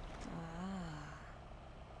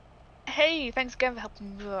 Hey, thanks again for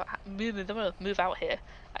helping move out here.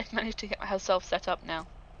 I've managed to get myself set up now.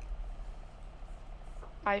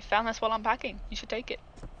 I found this while unpacking. You should take it.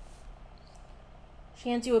 She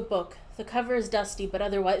hands you a book. The cover is dusty, but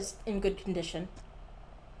otherwise in good condition.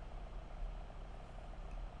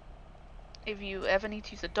 If you ever need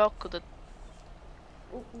to use the dock or the...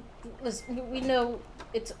 Listen, we know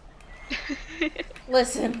it's...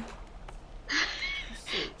 Listen.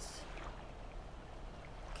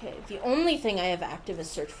 Okay, the only thing I have active is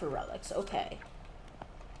search for relics. Okay.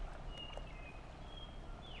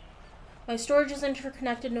 My storage is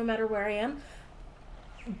interconnected no matter where I am.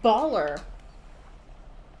 Baller.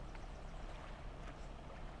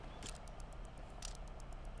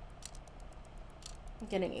 I'm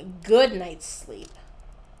getting a good night's sleep.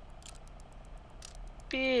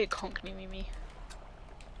 Big honk me.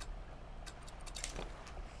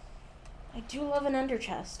 I do love an ender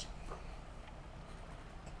chest.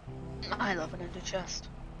 I love an ender chest.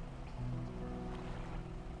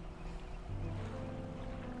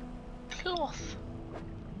 Cloth.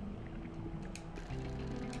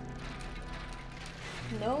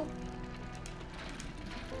 No.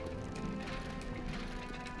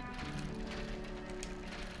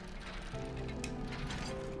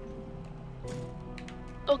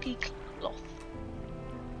 Doggy cloth.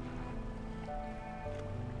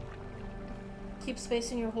 Keep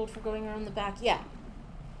space in your hold for going around the back. Yeah.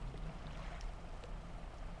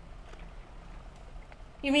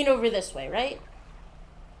 You mean over this way, right?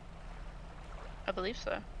 I believe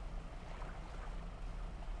so.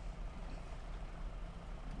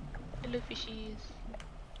 Hello, fishies.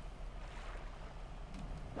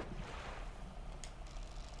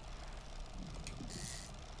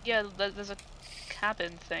 Yeah, there's a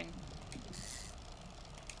cabin thing.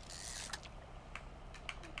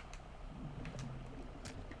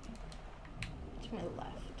 to my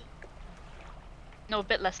left. No, a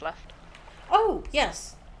bit less left. Oh,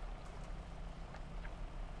 yes.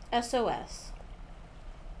 SOS.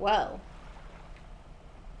 Well.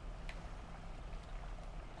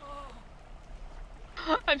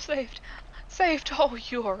 I'm saved. Saved! Oh,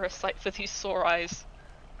 you are a sight for these sore eyes.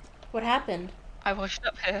 What happened? I washed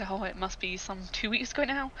up here, oh, it must be some 2 weeks ago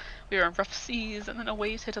now. We were in rough seas, and then a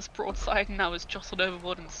wave hit us broadside, and I was jostled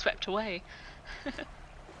overboard and swept away.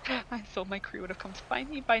 I thought my crew would have come to find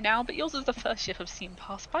me by now, but yours is the first ship I've seen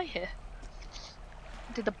pass by here.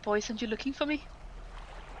 Did the boys send you looking for me?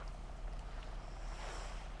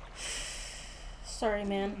 Sorry,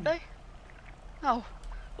 man. They? Oh,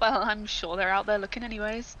 well, I'm sure they're out there looking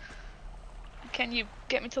anyways. Can you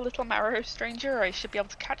get me to Little Marrow, stranger, or I should be able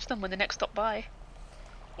to catch them when they next stop by?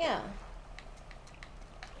 Yeah.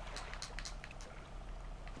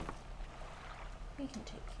 We can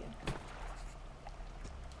take you.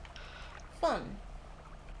 Fun.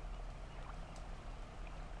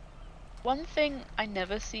 One thing I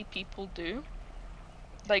never see people do,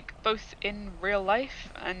 like both in real life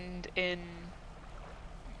and in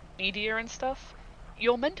media and stuff,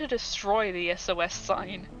 you're meant to destroy the SOS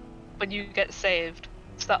sign when you get saved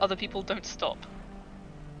so that other people don't stop.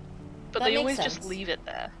 But That they makes always sense. just leave it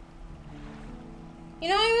there. You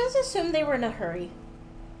know, I always assumed they were in a hurry.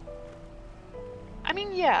 I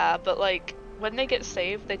mean, yeah, but like when they get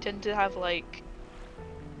saved, they tend to have like,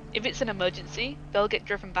 if it's an emergency, they'll get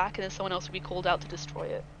driven back and then someone else will be called out to destroy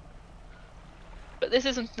it. But this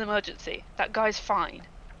isn't an emergency. That guy's fine.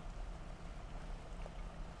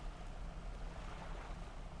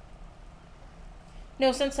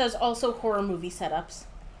 No sense says also horror movie setups.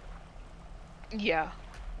 Yeah.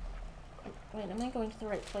 Wait, am I going to the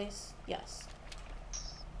right place? Yes.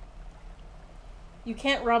 You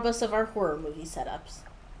can't rob us of our horror movie setups.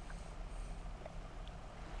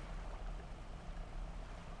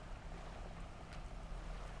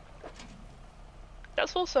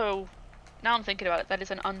 That's also, now I'm thinking about it, that is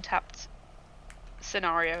an untapped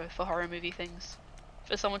scenario for horror movie things.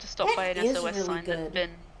 For someone to stop That by an is SOS really sign good.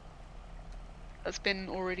 that's been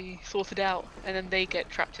already sorted out, and then they get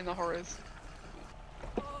trapped in the horrors.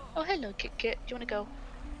 Oh, hello, Kit Kit. Do you want to go?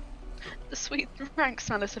 The sweet, rank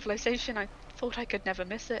smell of civilization. I thought I could never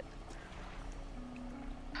miss it.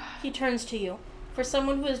 He turns to you. For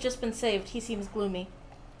someone who has just been saved, he seems gloomy.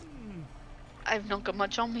 I've not got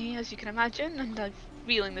much on me, as you can imagine, and I'm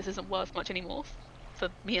feeling this isn't worth much anymore, for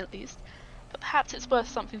me at least. But perhaps it's worth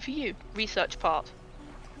something for you. Research part.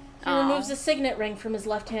 He removes a signet ring from his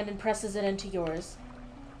left hand and presses it into yours.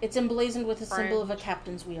 It's emblazoned with a symbol of a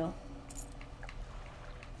captain's wheel.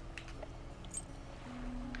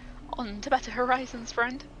 On to better horizons,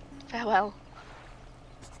 friend. Farewell.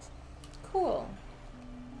 Cool.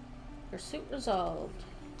 Pursuit resolved.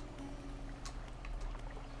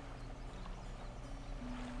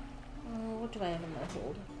 What do I have in my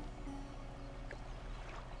hold?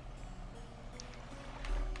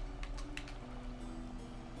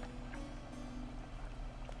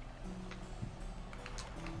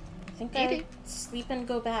 I think I sleep and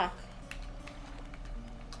go back.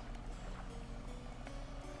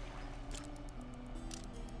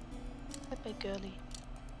 Bye, girly.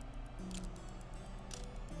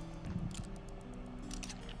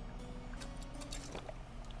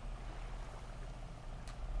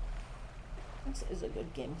 This is a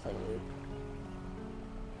good gameplay loop.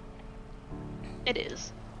 It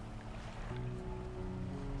is.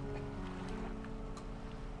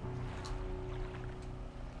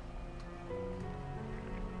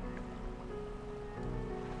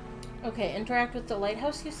 Okay, interact with the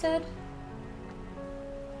lighthouse, you said?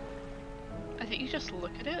 I think you just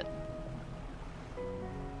look at it.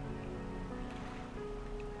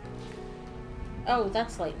 Oh,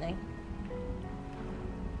 that's lightning.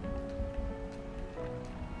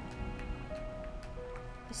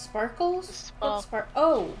 The sparkles? What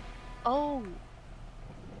oh! Oh!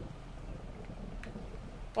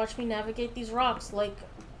 Watch me navigate these rocks like...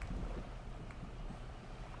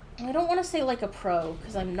 I don't want to say like a pro,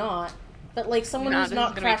 because I'm not. But like someone who's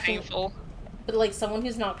not crashing... But like someone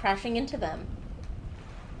who's not crashing into them.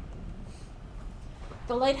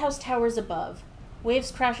 The lighthouse towers above.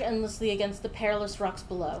 Waves crash endlessly against the perilous rocks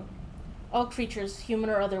below. All creatures,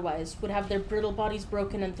 human or otherwise, would have their brittle bodies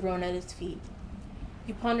broken and thrown at its feet.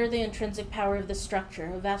 You ponder the intrinsic power of this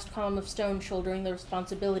structure, a vast column of stone shouldering the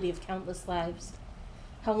responsibility of countless lives.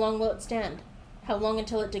 How long will it stand? How long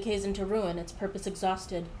until it decays into ruin, its purpose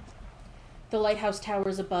exhausted? The lighthouse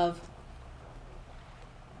towers above.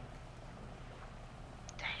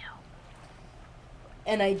 Damn.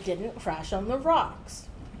 And I didn't crash on the rocks.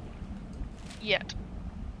 Yet.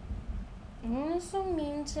 You're so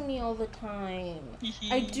mean to me all the time.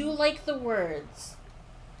 I do like the words.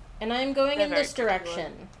 And I'm going in this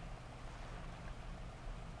direction.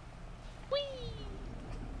 Whee!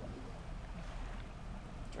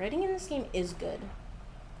 Writing in this game is good.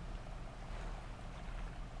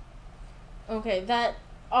 Okay, that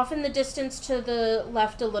off in the distance to the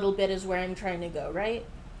left a little bit is where I'm trying to go, right?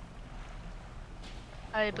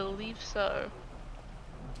 I believe so.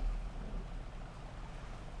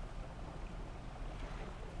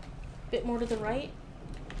 Bit more to the right?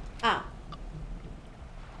 Ah.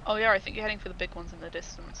 Oh yeah, I think you're heading for the big ones in the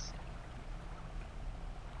distance.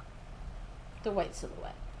 The white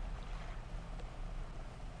silhouette.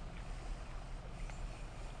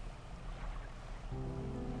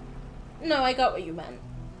 No, I got what you meant.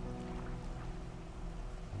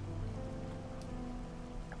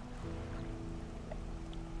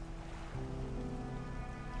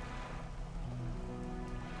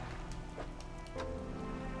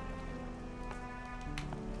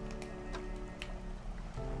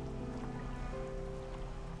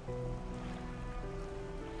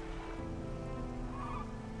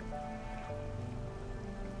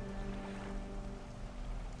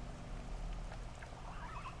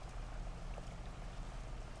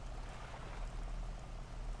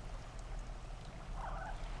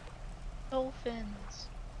 Dolphins.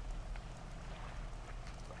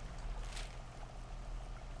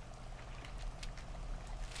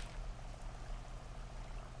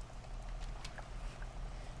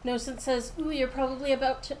 Nocent says, "Ooh, you're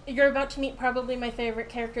about to meet probably my favorite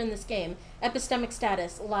character in this game. Epistemic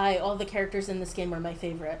status. Lie, all the characters in this game are my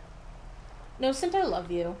favorite." Nocent, I love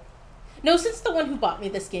you. Nocent's the one who bought me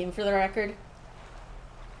this game, for the record.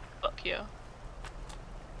 Fuck you.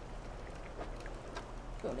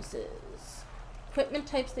 Bonuses. Equipment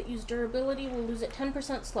types that use durability will lose it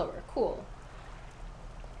 10% slower. Cool.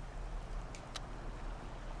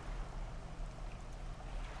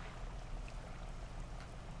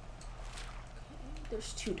 Okay,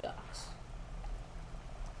 there's 2 docks.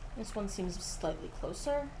 This one seems slightly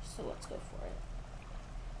closer, so let's go for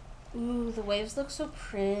it. Ooh, the waves look so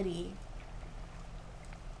pretty.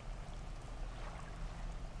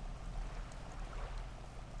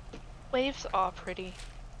 Waves are pretty.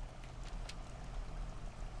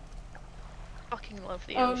 Fucking love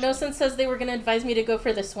the ocean. ocean. Nocent says they were going to advise me to go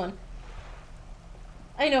for this one.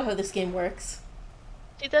 I know how this game works.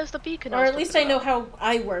 See, there's the beacon. Or at least I know how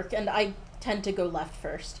I work, and I tend to go left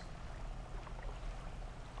first.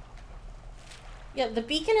 Yeah, the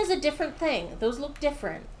beacon is a different thing. Those look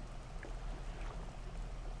different.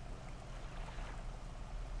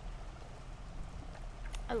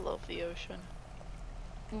 I love the ocean.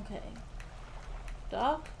 Okay.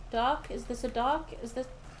 Dock? Dock? Is this a dock? Is this...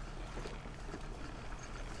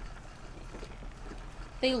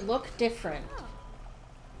 They look different.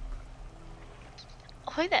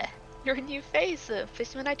 Oh, hi there. You're a new face.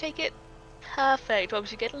 Fisherman, I take it? Perfect. Well, we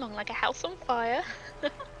should get along like a house on fire.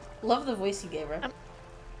 Love the voice you gave her.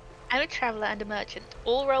 I'm a traveller and a merchant,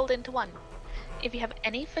 all rolled into one. If you have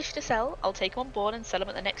any fish to sell, I'll take them on board and sell them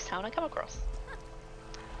at the next town I come across.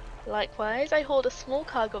 Likewise, I hold a small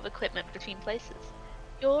cargo of equipment between places.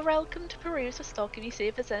 You're welcome to peruse the stock if you see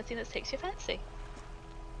if there's anything that takes your fancy.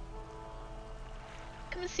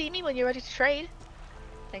 Come and see me when you're ready to trade.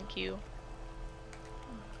 Thank you.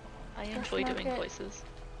 I enjoy doing voices.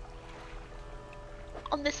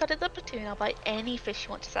 On this side of the platoon, I'll buy any fish you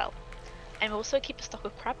want to sell. I also keep a stock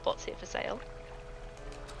of crab pots here for sale.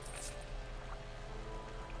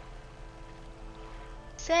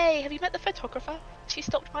 Say, have you met the photographer? She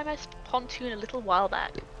stopped by my pontoon a little while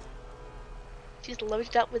back. She's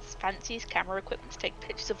loaded up with fancy camera equipment to take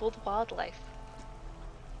pictures of all the wildlife.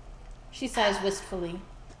 She sighs wistfully.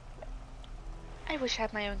 I wish I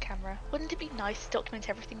had my own camera. Wouldn't it be nice to document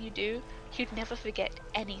everything you do? You'd never forget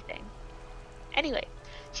anything. Anyway,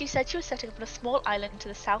 she said she was setting up on a small island to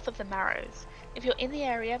the south of the Marrows. If you're in the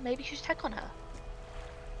area, maybe you should check on her.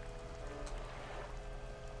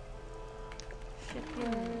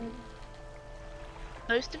 Shipyard.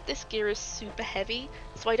 Most of this gear is super heavy,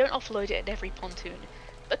 so I don't offload it at every pontoon.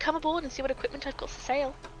 But come aboard and see what equipment I've got for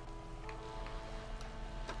sale.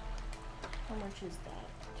 How much is that?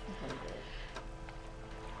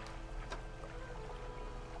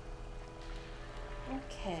 200.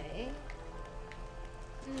 Okay.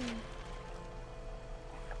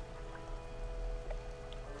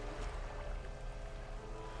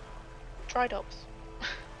 Dry docks.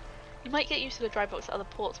 You might get used to the dry docks at other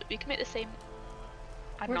ports, but we can make the same.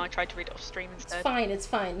 I don't know, I tried to read it off stream instead. It's fine, it's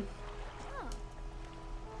fine.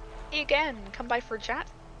 Hey again, come by for a chat?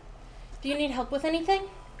 Do you need help with anything?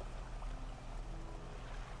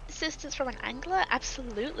 assistance from an angler?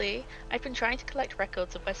 Absolutely. I've been trying to collect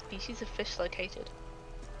records of where species of fish located.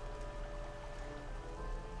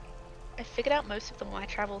 I figured out most of them on my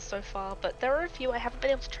travels so far, but there are a few I haven't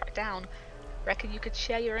been able to track down. Reckon you could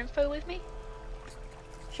share your info with me?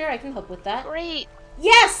 Sure, I can help with that. Great!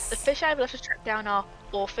 Yes! The fish I've left to track down are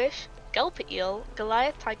oarfish, gulper eel,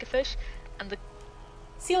 Goliath tigerfish, and the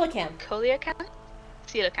coelacanth. Coelacanth?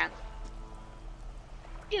 Coelacanth.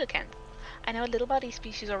 Coelacanth. I know a little about these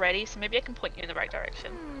species already, so maybe I can point you in the right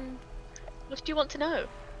direction. What do you want to know?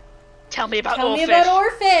 Tell me about Tell oarfish! me about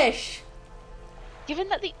oarfish! Given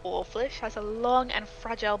that the oarfish has a long and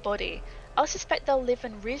fragile body, I'll suspect they'll live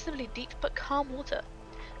in reasonably deep but calm water.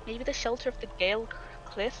 Maybe the shelter of the Gale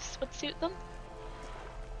Cliffs would suit them?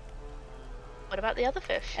 What about the other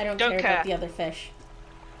fish? I don't care about the other fish.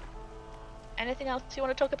 Anything else you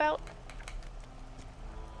want to talk about?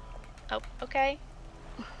 Oh, okay.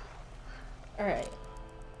 Alright.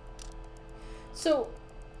 So,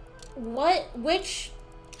 which...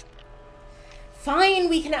 Fine,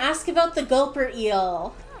 we can ask about the gulper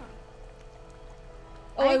eel.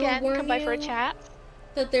 Oh, Again, come by for a chat.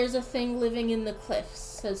 That there's a thing living in the cliffs,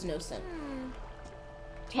 says Nocent.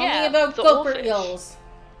 Tell Yeah, me about the gulper oarfish. eels.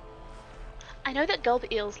 I know that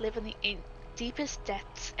gulper eels live in the deepest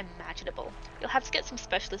depths imaginable. You'll have to get some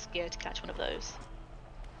specialist gear to catch one of those.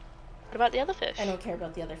 What about the other fish? I don't care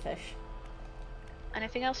about the other fish.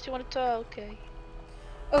 Anything else you wanted to... Okay.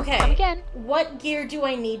 Okay. Come again. What gear do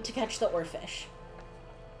I need to catch the oarfish?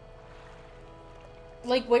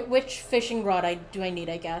 Like, which fishing rod do I need,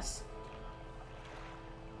 I guess?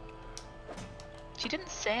 She didn't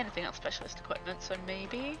say anything about specialist equipment, so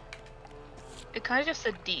maybe... It kind of just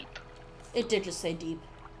said deep. It did just say deep.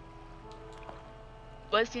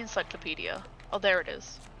 Where's the encyclopedia? Oh, there it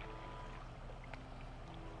is.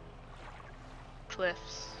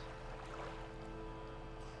 Cliffs.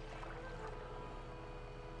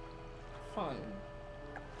 Fun.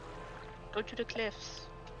 Go to the cliffs.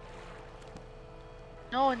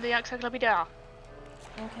 No, in the encyclopedia.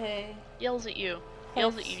 Okay. Yells at you.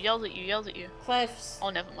 Yells at you, yells at you, yells at you. Cliffs. Oh,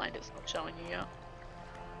 never mind, it's not showing you yet.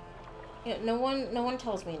 Yeah, no one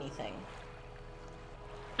tells me anything.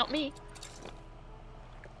 Not me.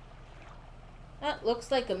 That looks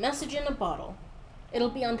like a message in a bottle. It'll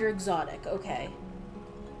be under exotic, okay.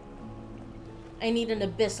 I need an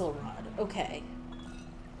abyssal rod, okay.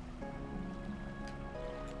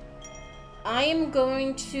 I am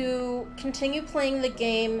going to continue playing the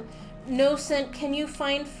game. Nocent, can you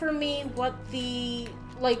find for me what the,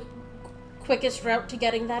 like, quickest route to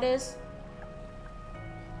getting that is?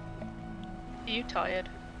 Are you tired?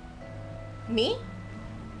 Me?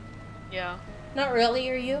 Yeah. Not really,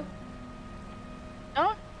 are you?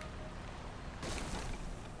 No?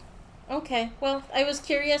 Okay, well, I was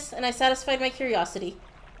curious, and I satisfied my curiosity.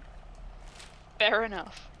 Fair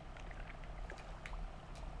enough.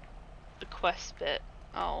 The quest bit.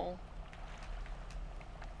 Oh.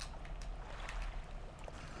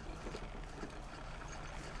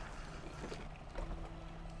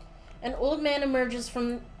 An old man emerges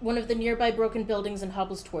from one of the nearby broken buildings and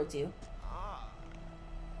hobbles towards you.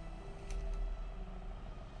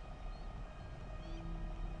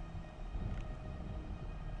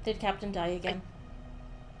 Did Captain die again?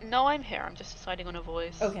 No, I'm here. I'm just deciding on a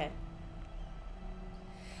voice. Okay.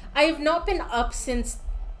 I have not been up since...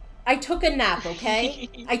 I took a nap, okay?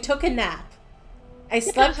 I took a nap. I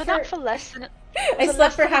slept for less than... I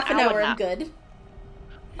slept for half an hour. I'm good.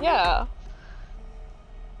 Yeah.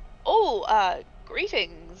 Oh,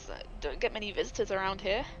 greetings. Don't get many visitors around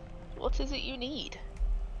here. What is it you need?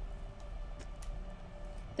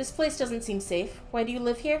 This place doesn't seem safe. Why do you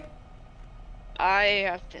live here? I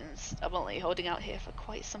have been stubbornly holding out here for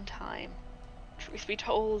quite some time. Truth be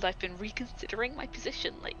told, I've been reconsidering my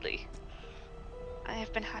position lately. I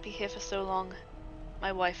have been happy here for so long.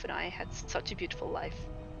 My wife and I had such a beautiful life.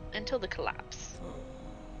 Until the collapse.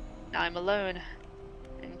 Now I'm alone,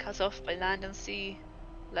 and cut off by land and sea,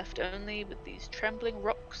 left only with these trembling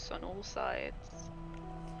rocks on all sides.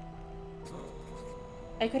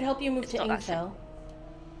 I could help you move to Ingfell.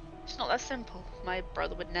 It's not that simple. My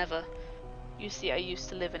brother would never. You see, I used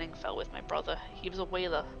to live in Ingfell with my brother. He was a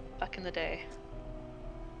whaler back in the day.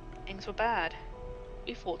 Things were bad.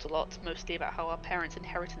 We fought a lot, mostly about how our parents'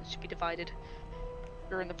 inheritance should be divided.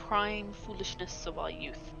 We were in the prime foolishness of our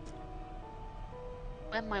youth.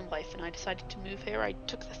 When my wife and I decided to move here, I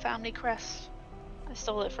took the family crest. I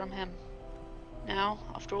stole it from him. Now,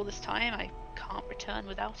 after all this time, I can't return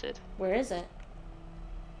without it. Where is it?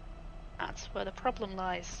 That's where the problem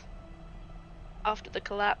lies. After the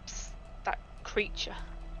collapse, that creature,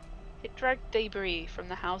 it dragged debris from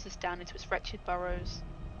the houses down into its wretched burrows.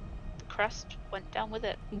 crest went down with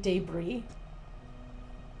it. Debris.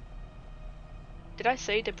 Did I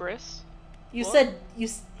say debris? You What? said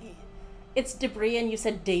it's debris, and you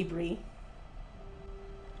said debris.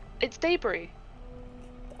 It's debris.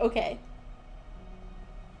 Okay.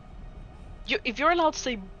 If you're allowed to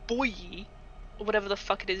say boy, or whatever the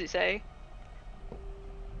fuck it is you say.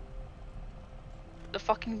 The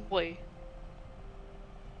fucking boy.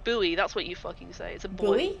 Buoy, that's what you fucking say. It's a boy.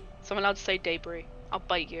 Buoy? So I'm allowed to say debris. I'll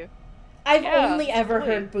bite you. I've Yeah, only ever buoy.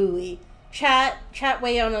 heard buoy. Chat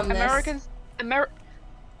weigh in on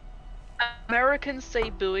Americans say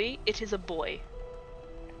buoy, it is a boy.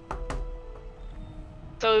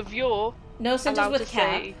 So if you're No sentence allowed with to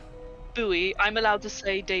cap. say buoy, I'm allowed to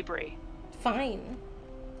say debris. Fine.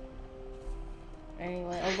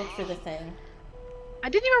 Anyway, I'll look for the thing. I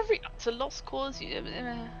didn't even read. It's a lost cause.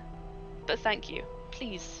 But thank you.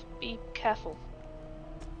 Please be careful.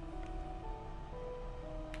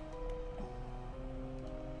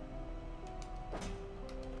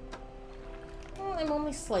 Well, I'm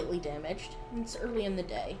only slightly damaged. It's early in the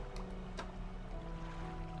day.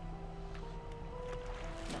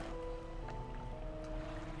 No.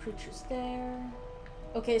 Creatures there.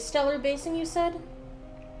 Okay, Stellar Basin, you said?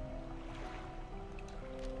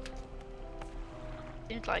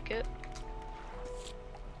 Seems like it.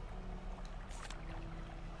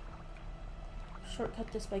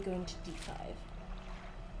 Shortcut this by going to D5.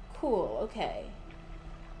 Cool, okay.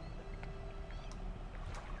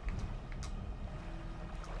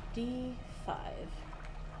 D5.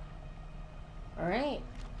 Alright.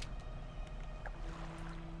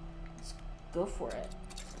 Let's go for it.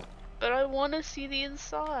 But I want to see the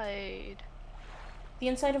inside. The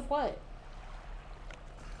inside of what?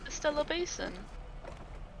 The Stellar Basin.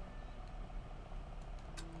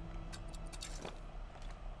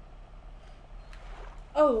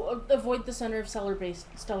 Oh, avoid the center of Stellar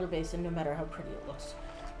Basin, no matter how pretty it looks.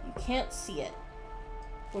 You can't see it.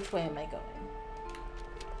 Which way am I going?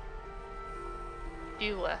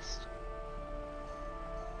 Due west.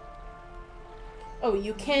 Oh,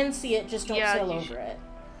 you can see it, just don't sail you over it.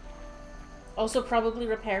 Also, probably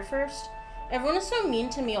repair first. Everyone is so mean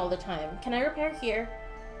to me all the time. Can I repair here?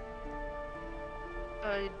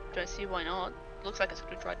 I don't see why not. Looks like it's a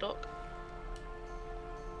good dry dock.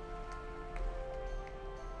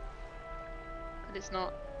 But it's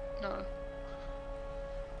not. No.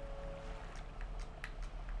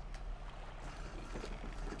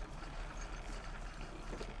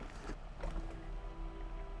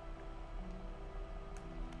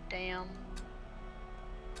 Damn.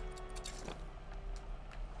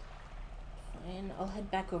 Fine, I'll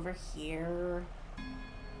head back over here.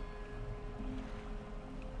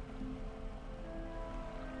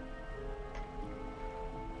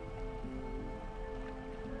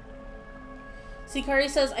 Sikari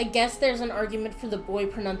says, I guess there's an argument for the boy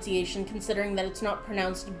pronunciation, considering that it's not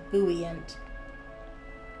pronounced buoyant.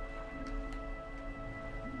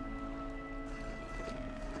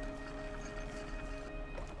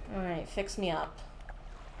 Alright, fix me up.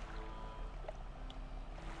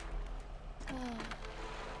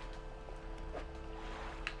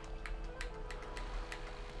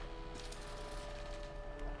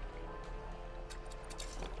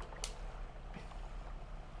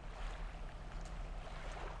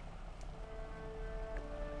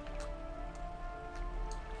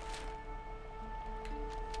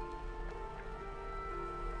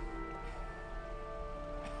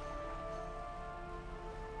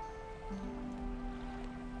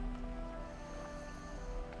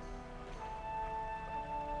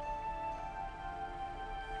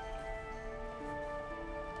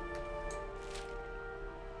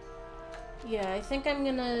 Yeah, I think I'm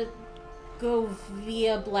gonna go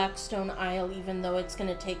via Blackstone Isle, even though it's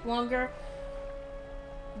gonna take longer,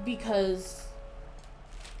 because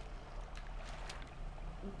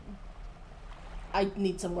I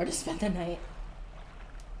need somewhere to spend the night.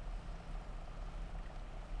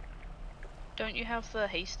 Don't you have the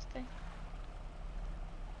haste thing?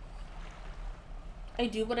 I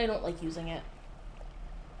do, but I don't like using it.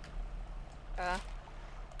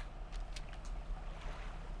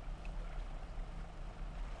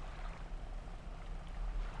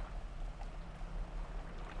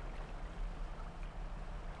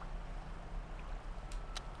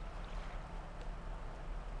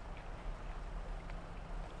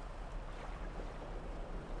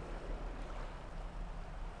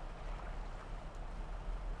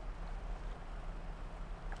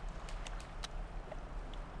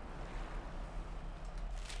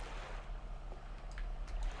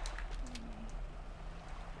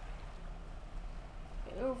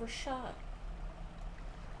 Overshot.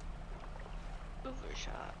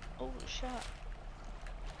 Overshot. Overshot.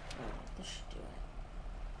 Oh, this should do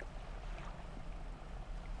it.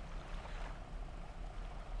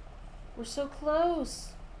 We're so close.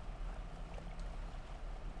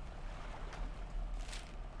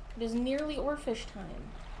 It is nearly OARFISH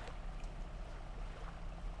time.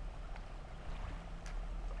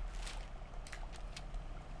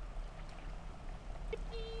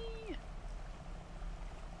 Yippee!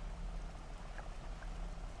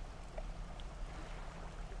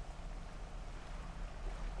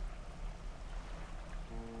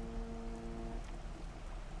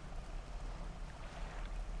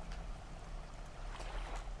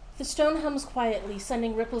 The stone hums quietly,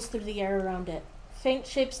 sending ripples through the air around it. Faint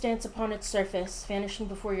shapes dance upon its surface, vanishing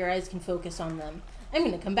before your eyes can focus on them. I'm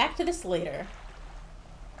gonna come back to this later.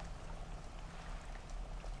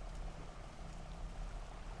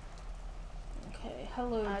 Okay,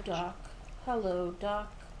 hello, Doc. Hello,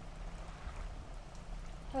 Doc.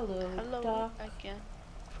 Hello, Doc. Again.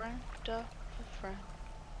 Friend, Doc, friend.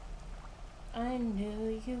 I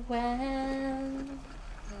knew you when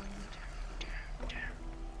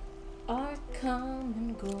our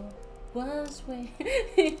common goal was way.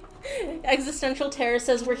 Existential Terror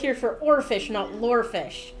says we're here for OARFISH, not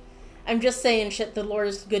lorefish. I'm just saying shit. The lore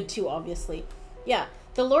is good too, obviously. Yeah,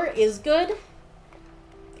 the lore is good.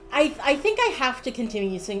 I think I have to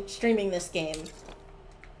continue streaming this game.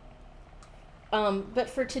 But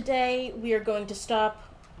for today, we are going to stop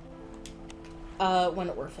when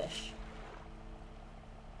OARFISH.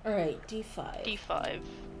 Alright, D5. D5.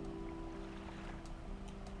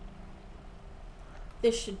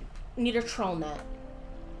 This should need a troll net.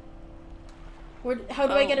 How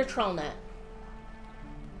do I get a troll net?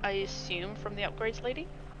 I assume from the upgrades lady?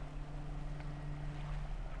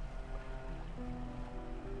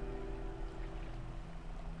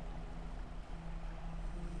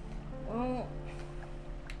 Well,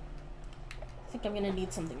 I think I'm gonna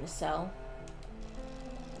need something to sell.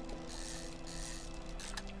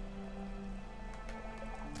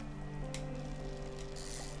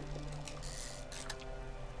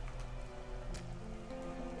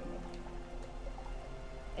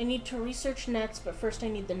 I need to research nets, but first I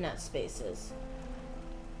need the net spaces.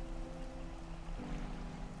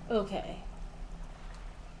 Okay.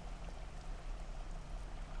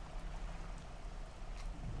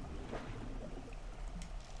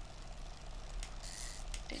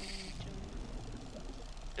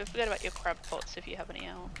 Don't forget about your crab pots if you have any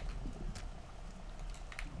out.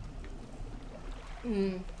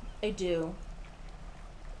 I do.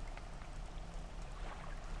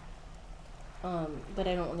 But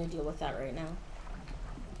I don't want to deal with that right now.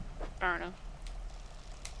 Fair enough.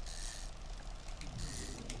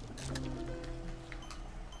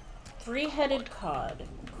 Three-headed cod.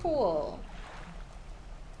 Cool.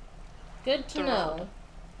 Good to know.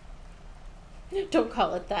 Don't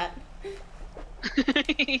call it that.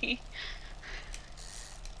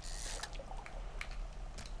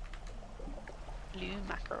 Blue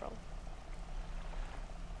mackerel.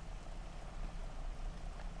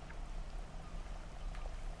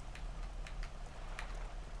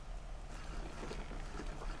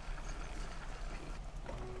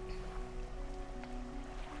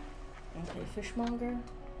 Okay, fishmonger.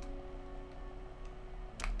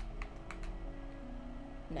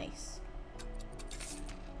 Nice.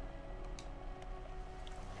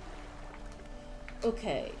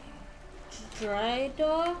 Okay. Dry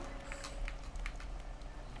dock.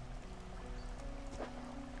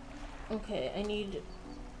 Okay, I need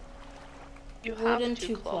wood and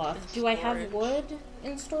two cloth. Do I have wood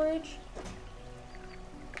in storage?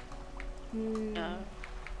 No.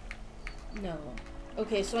 No.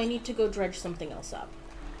 Okay, so I need to go dredge something else up.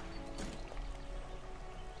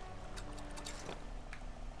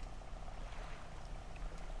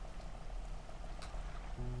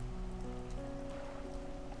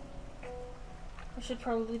 There should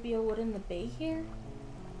probably be a wood in the bay here.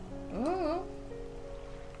 Oh.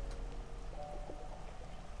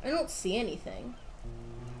 I don't see anything.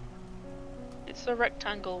 It's the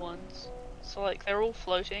rectangle ones. So like they're all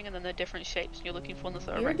floating and then they're different shapes and you're looking for ones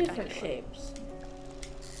that are rectangular. Different shapes.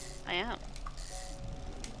 I am.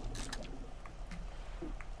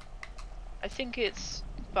 I think it's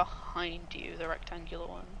behind you, the rectangular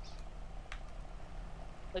ones.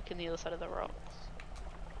 Look in the other side of the rocks.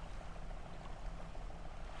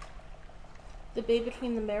 The bay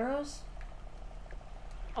between the marrows?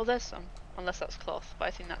 Oh, there's some. Unless that's cloth, but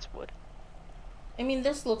I think that's wood. I mean,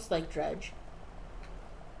 this looks like dredge.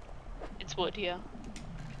 It's wood, yeah.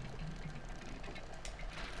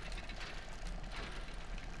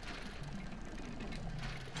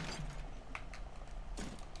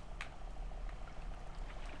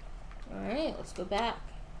 Alright, let's go back.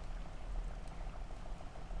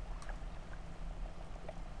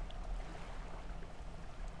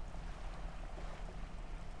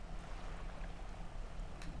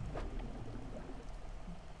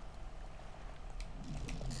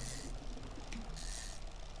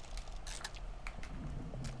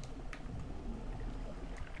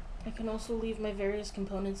 I can also leave my various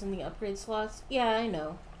components in the upgrade slots. Yeah, I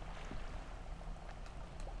know.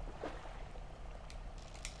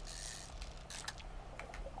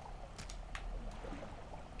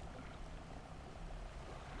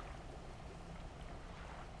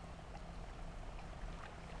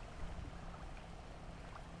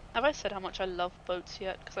 Have I said how much I love boats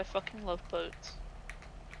yet? Because I fucking love boats.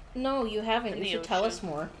 No, you haven't. You should tell us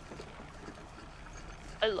more.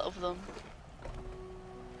 I love them.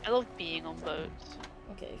 I love being on boats.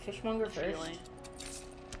 Okay, fishmonger first. Feeling.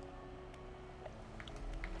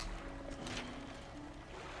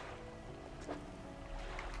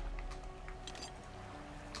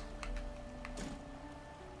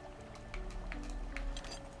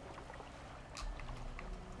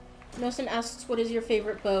 Nosen asks, what is your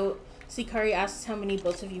favorite boat? Sikari asks, how many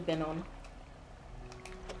boats have you been on?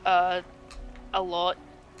 A lot.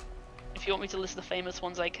 If you want me to list the famous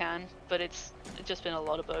ones, I can, but it's just been a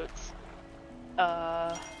lot of boats.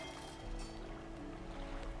 Oh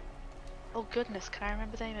goodness, can I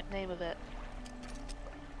remember the name of it?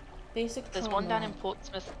 Basic There's one down in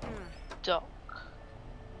Portsmouth Dock.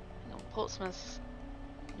 No, Portsmouth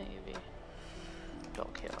Navy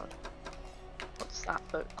Dockyard. What's that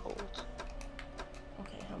boat called?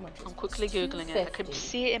 Okay, how much is I'm quickly googling it. I can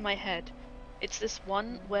see it in my head. It's this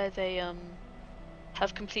one where they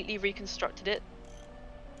have completely reconstructed it,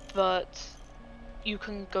 but you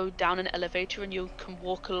can go down an elevator and you can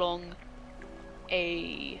walk along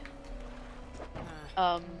a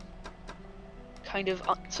kind of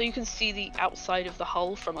so you can see the outside of the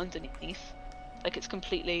hull from underneath. Like it's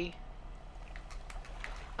completely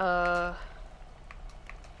the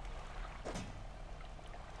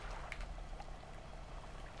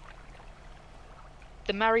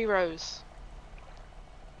Mary Rose.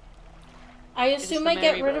 I assume I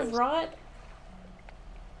get rid of rot?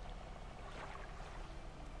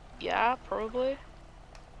 Yeah, probably.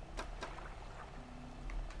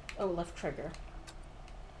 Oh, left trigger.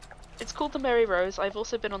 It's called the Mary Rose. I've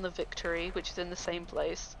also been on the Victory, which is in the same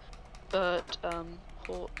place. But,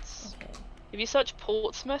 ports... Okay. If you search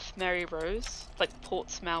Portsmouth Mary Rose, like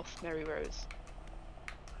Portsmouth Mary Rose.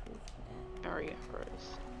 Mary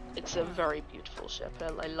Rose. It's a very beautiful ship.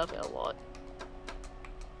 I love it a lot.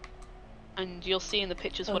 And you'll see in the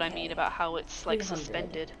pictures what I mean about how it's like 300.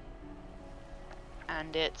 suspended.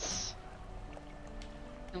 And it's...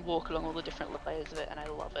 You can walk along all the different layers of it, and I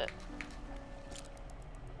love it.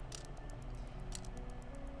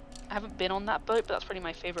 I haven't been on that boat, but that's probably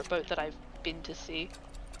my favourite boat that I've been to see.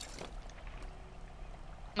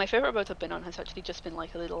 My favourite boat I've been on has actually just been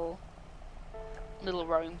like a little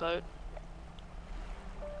rowing boat.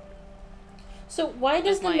 So why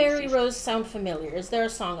does the Mary Rose sound familiar? Is there a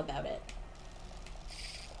song about it?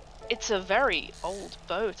 It's a very old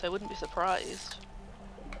boat, I wouldn't be surprised.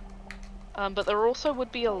 But there also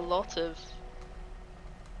would be a lot of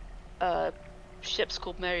ships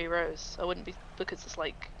called Mary Rose. I wouldn't be, because it's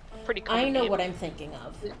like pretty common. I know name. what I'm thinking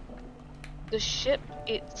of. The ship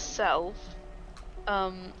itself,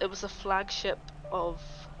 it was a flagship of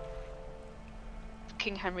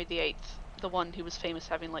King Henry VIII, the one who was famous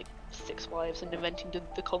for having like 6 wives and inventing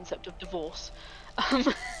the concept of divorce.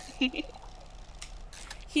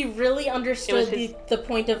 He really understood the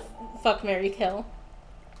point of fuck, marry, kill.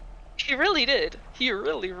 He really did. He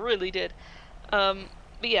really did. But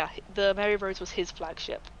yeah, the Mary Rose was his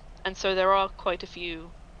flagship, and so there are quite a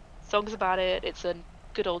few songs about it. It's a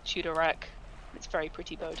good old Tudor wreck. It's a very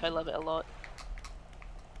pretty boat. I love it a lot.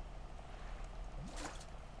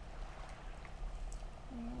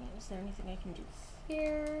 Is there anything I can do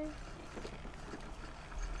here?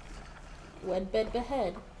 Wed bed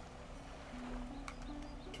behead.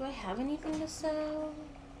 Do I have anything to sell?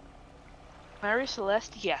 Mary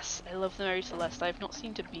Celeste? Yes, I love the Mary Celeste. I've not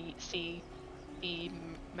seen to see the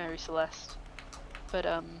Mary Celeste, but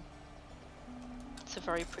it's a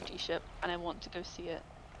very pretty ship, and I want to go see it.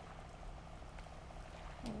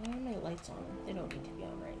 Why are my lights on? They don't need to be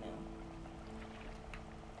on right now.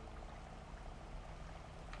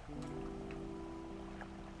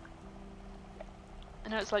 I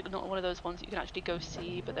know it's like not one of those ones that you can actually go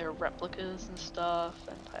see, but they're replicas and stuff,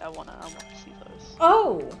 and I want to see those.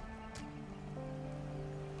 Oh!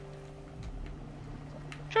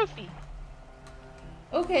 Trophy!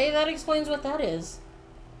 Okay, that explains what that is.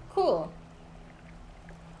 Cool.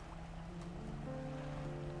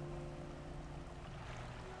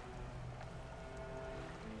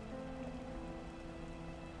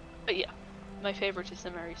 My favorite is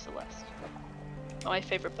the Mary Celeste. My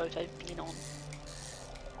favorite boat I've been on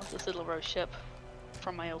was this little rose ship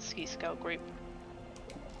from my old ski scout group.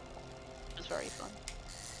 It was very fun.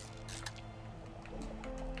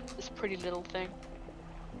 This pretty little thing.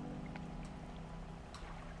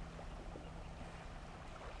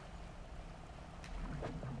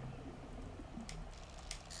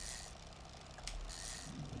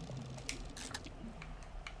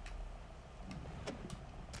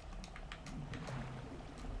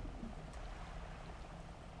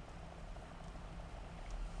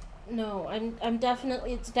 No, I'm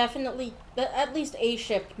definitely, it's definitely at least a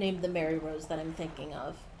ship named the Mary Rose that I'm thinking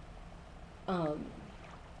of.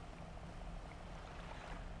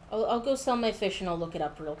 I'll go sell my fish and I'll look it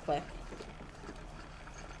up real quick.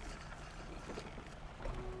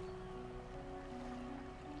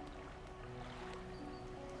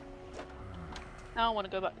 Now I want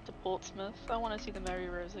to go back to Portsmouth. I want to see the Mary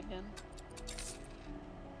Rose again.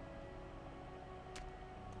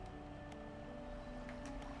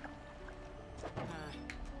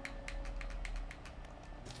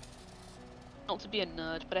 Not to be a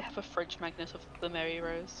nerd, but I have a fridge magnet of the Mary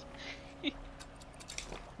Rose.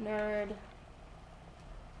 Nerd.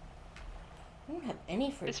 I don't have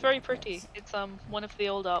any fridge It's very magnets. pretty. It's one of the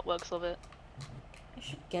old artworks of it. I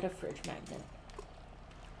should get a fridge magnet.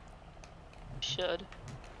 Should.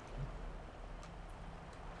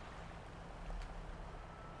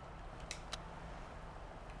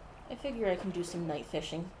 I figure I can do some night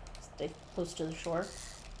fishing. Stay close to the shore.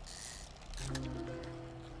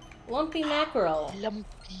 Lumpy mackerel. Lumpy.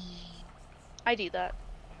 I'd eat that.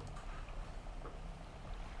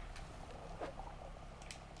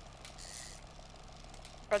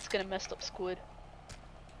 That's gonna messed up squid.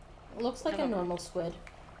 It looks like a normal squid.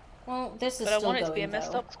 Well, this is But I still want it going, to be a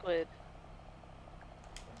messed though. up squid.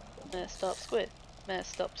 Messed up squid.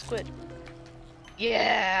 Messed up squid.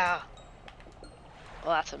 Yeah!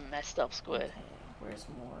 Well, that's a messed up squid. Okay, where's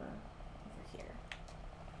more? Over here.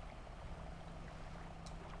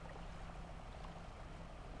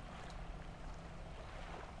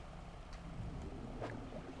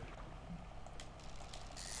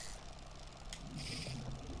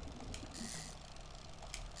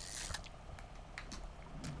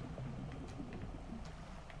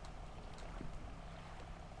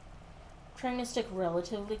 Trying to stick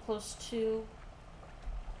relatively close to...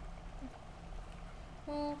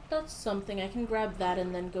 Well, that's something. I can grab that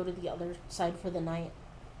and then go to the other side for the night.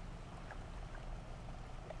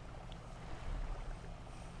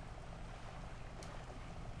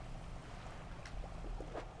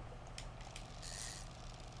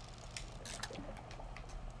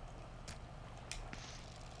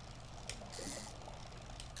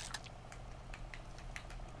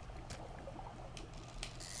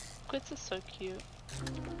 Squids are so cute.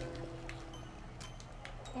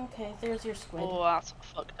 Okay, there's your squid. Oh, that's a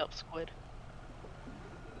fucked up squid.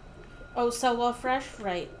 Oh, sell while fresh?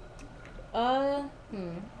 Right.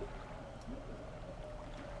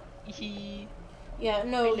 Hee. Yeah,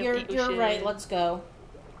 no, I you're love the right. ocean. Let's go.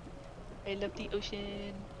 I love the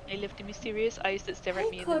ocean. I love the mysterious eyes that stare Hi, at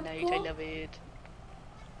me in the night. I Coco. love it.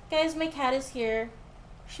 Guys, my cat is here.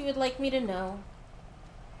 She would like me to know.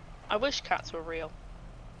 I wish cats were real.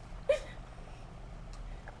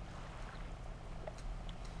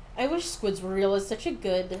 I wish squids were real. It's such a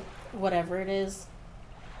good whatever it is.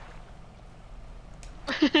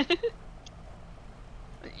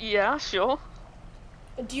 Yeah, sure.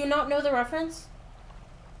 Do you not know the reference?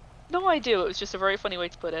 No, I do. It was just a very funny way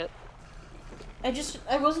to put it.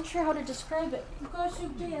 I wasn't sure how to describe it.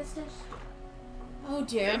 Oh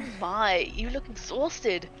dear. Oh my, you look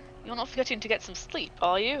exhausted. You're not forgetting to get some sleep,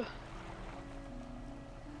 are you?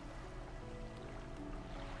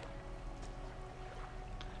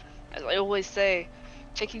 As I always say,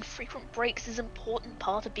 taking frequent breaks is an important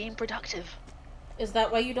part of being productive. Is that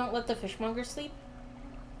why you don't let the fishmonger sleep?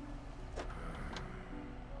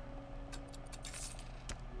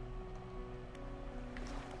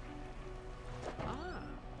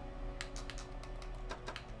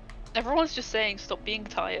 Everyone's just saying stop being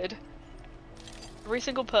tired. Every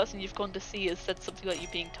single person you've gone to see has said something about you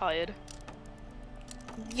being tired.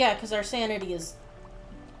 Yeah, because our sanity is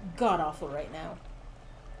god-awful right now.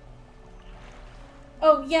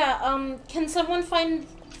 Oh, yeah, can someone find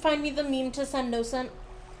me the meme to send Nocent?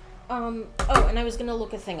 Oh, and I was gonna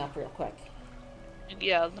look a thing up real quick.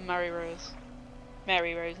 Yeah, the Mary Rose.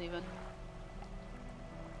 Mary Rose, even.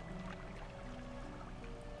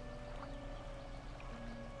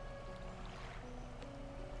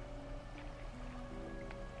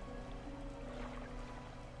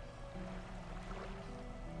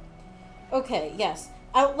 Okay, yes.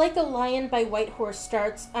 Out like a lion by white horse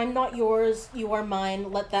starts. I'm not yours, you are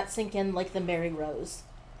mine. Let that sink in like the merry rose.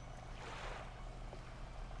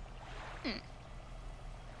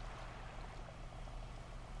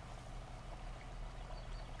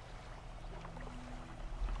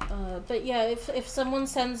 But yeah, if someone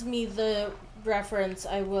sends me the reference,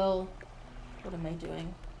 I will... What am I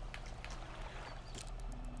doing?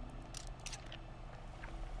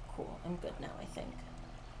 Cool, I'm good now, I think.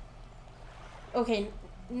 Okay,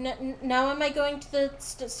 now am I going to the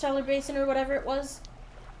Stellar Basin or whatever it was?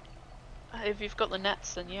 If you've got the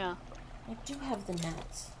nets, then yeah. I do have the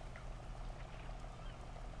nets.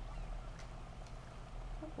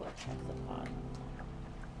 We'll check the pod.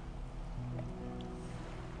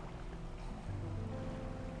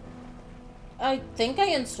 I think I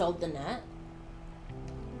installed the net.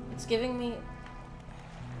 It's giving me...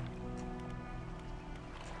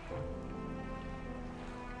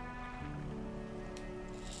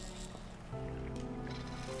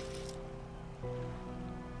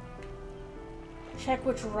 Check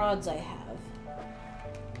which rods I have.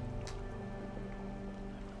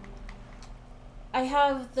 I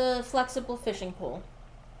have the flexible fishing pole.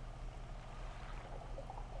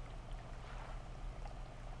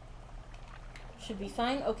 Should be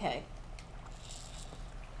fine? Okay.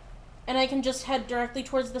 And I can just head directly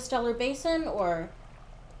towards the Stellar Basin, or...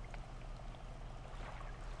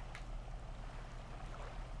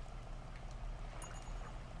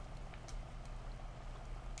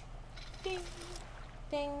 Ding.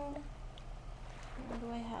 Ding. What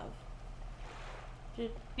do I have? I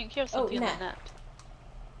think you have something in the net.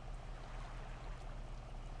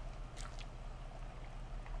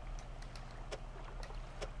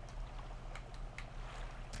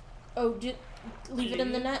 Oh, leave it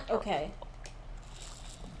in the net? Okay.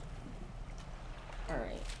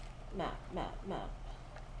 Alright. Map.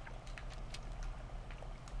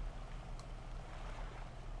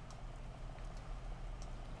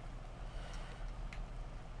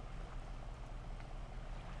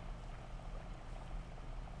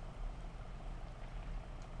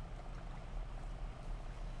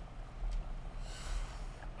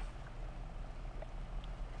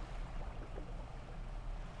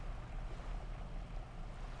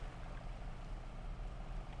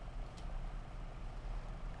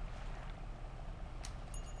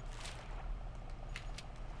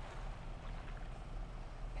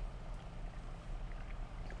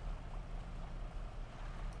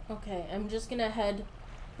 Okay, I'm just gonna head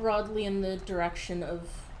broadly in the direction of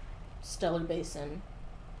Stellar Basin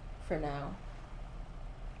for now.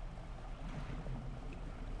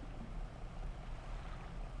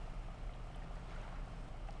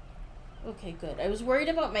 Okay, good. I was worried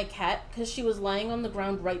about my cat because she was lying on the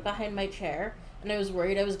ground right behind my chair, and I was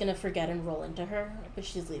worried I was gonna forget and roll into her, but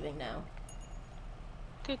she's leaving now.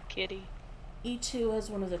 Good kitty. E2 has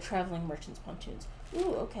one of the traveling merchant's pontoons.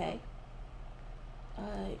 Ooh, okay.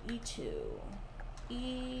 E2.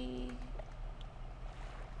 E2.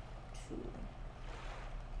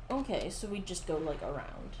 Okay, so we just go, like,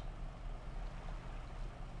 around.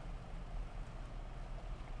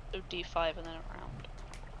 So D5 and then around.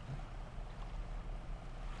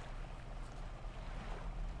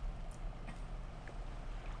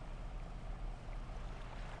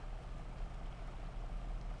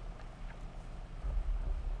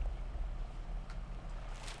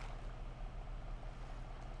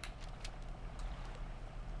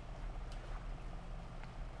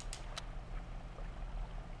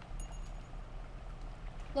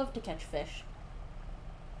 Love to catch fish.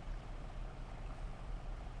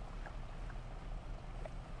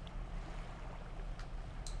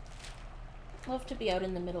 Love to be out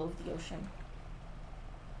in the middle of the ocean.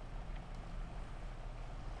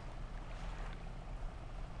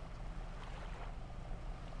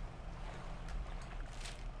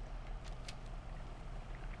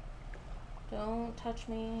 Don't touch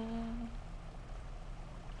me.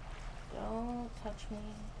 Don't touch me.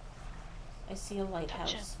 I see a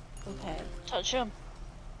lighthouse. Okay. Touch him.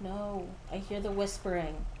 No, I hear the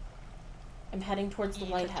whispering. I'm heading towards the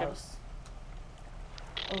lighthouse.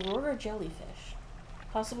 Aurora jellyfish.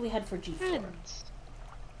 Possibly head for G4.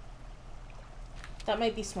 That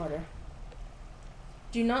might be smarter.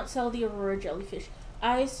 Do not sell the Aurora jellyfish.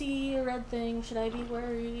 I see a red thing. Should I be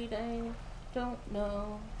worried? I don't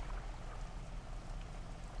know.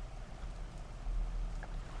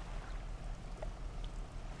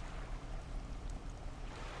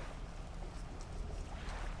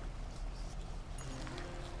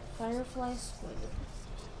 Firefly squid.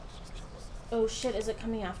 Oh shit, is it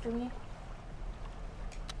coming after me?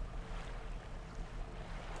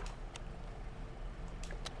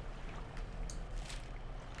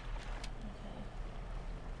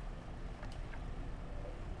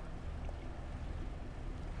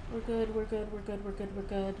 We're good, we're good, we're good, we're good, we're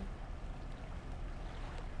good.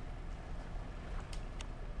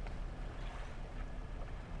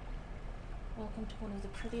 Welcome to one of the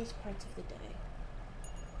prettiest parts of the day.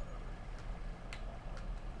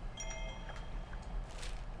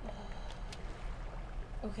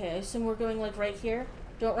 Okay, I assume we're going like right here.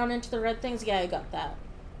 Don't run into the red things. Yeah, I got that.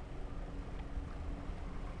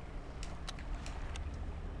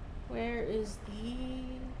 Where is the...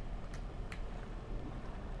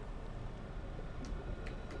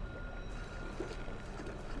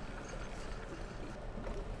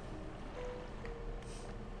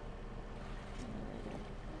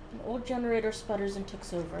 An old generator sputters and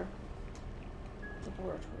ticks over.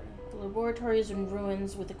 Laboratory. The laboratory is in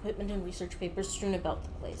ruins with equipment and research papers strewn about the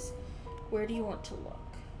place. Where do you want to look?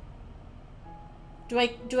 Do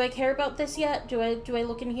I care about this yet? Do I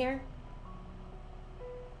look in here?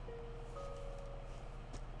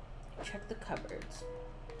 Check the cupboards.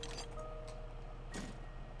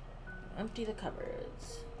 Empty the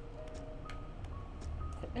cupboards.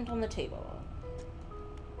 Equipment on the table.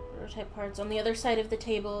 Prototype parts. On the other side of the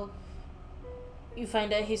table, you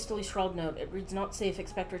find a hastily scrawled note. It reads, "Not safe.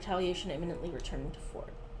 Expect retaliation imminently. Returning to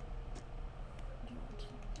fort."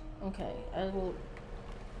 Okay, I will...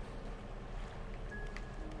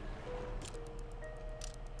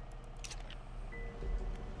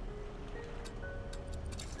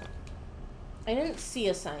 I didn't see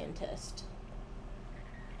a scientist.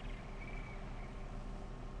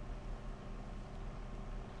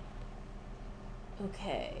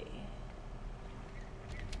 Okay.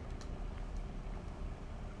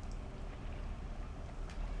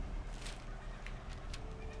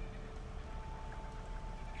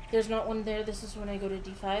 There's not one there. This is when I go to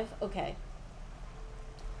D5? Okay.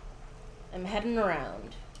 I'm heading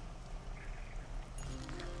around.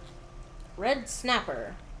 Red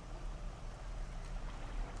snapper.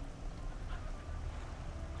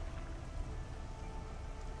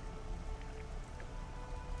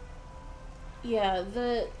 Yeah,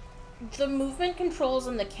 the movement controls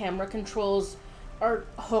and the camera controls are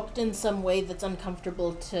hooked in some way that's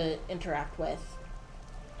uncomfortable to interact with.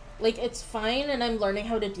 Like, it's fine and I'm learning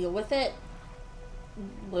how to deal with it,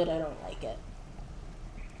 but I don't like it.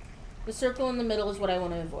 The circle in the middle is what I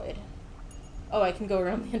want to avoid. Oh, I can go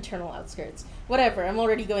around the internal outskirts. Whatever, I'm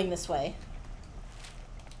already going this way.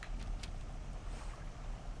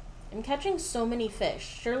 I'm catching so many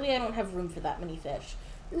fish. Surely I don't have room for that many fish.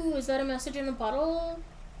 Ooh, is that a message in a bottle?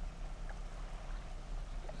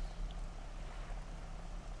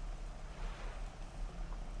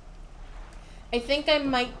 I think I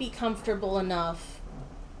might be comfortable enough.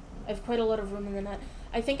 I have quite a lot of room in the net.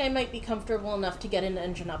 I think I might be comfortable enough to get an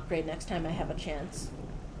engine upgrade next time I have a chance.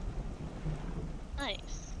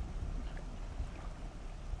 Nice.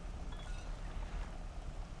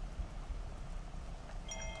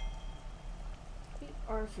 We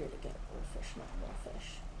are here to get more fish, not more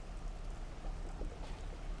fish.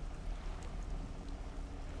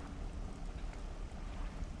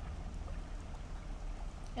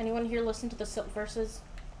 Anyone here listen to the Silt Verses?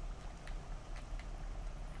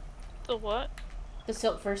 The what? The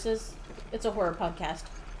Silt Verses. It's a horror podcast.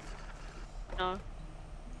 No.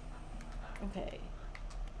 Okay.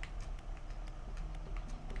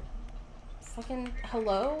 Fucking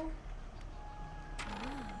hello?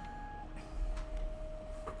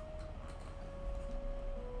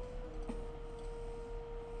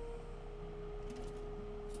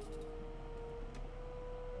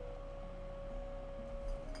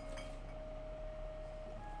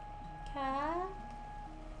 Cat?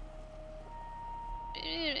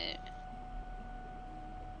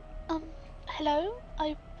 Hello?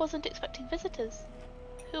 I wasn't expecting visitors.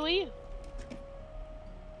 Who are you?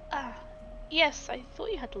 Ah, yes, I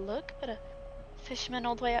thought you had to look, but a fisherman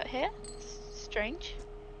all the way out here? Strange.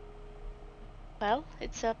 Well,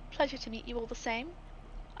 it's a pleasure to meet you all the same.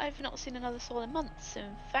 I've not seen another soul in months, so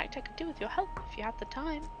in fact I could do with your help if you had the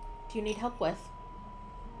time. Do you need help with?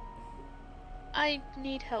 I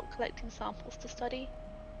need help collecting samples to study.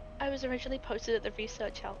 I was originally posted at the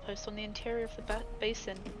research outpost on the interior of the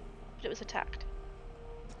basin, but it was attacked.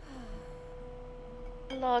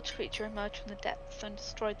 A large creature emerged from the depths and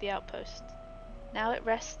destroyed the outpost. Now it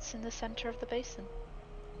rests in the center of the basin.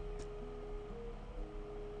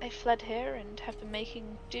 I fled here and have been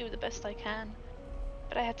making do the best I can,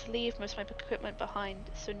 but I had to leave most of my equipment behind,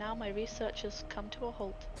 so now my research has come to a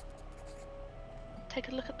halt. Take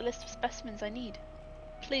a look at the list of specimens I need.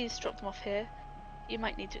 Please drop them off here. You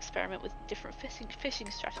might need to experiment with different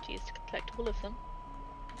fishing strategies to collect all of them.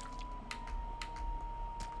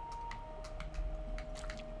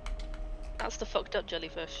 That's the fucked up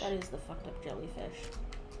jellyfish. That is the fucked up jellyfish.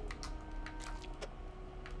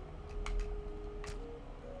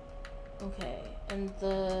 Okay, and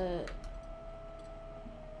the...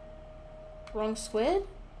 wrong squid?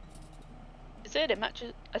 Is it? It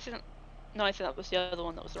matches. I think. No, I think that was the other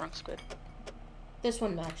one that was the wrong squid. This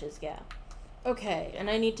one matches, yeah. Okay, and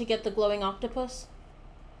I need to get the glowing octopus?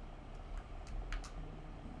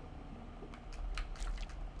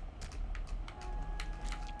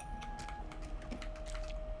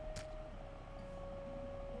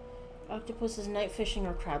 Octopus is night fishing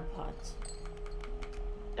or crab pots.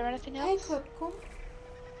 Is there anything else? Hi, Coco.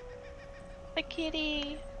 Hi,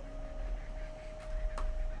 kitty.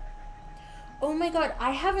 Oh my god,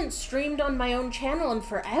 I haven't streamed on my own channel in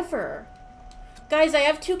forever. Guys, I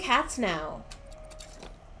have 2 cats now.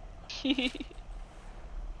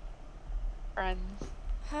 Friends.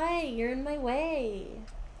 Hi, you're in my way.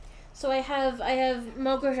 So I have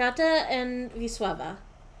Małgorzata and Wisława.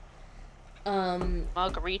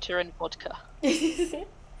 Margarita and vodka.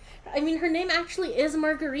 I mean, her name actually is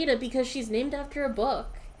Margarita because she's named after a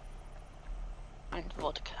book. And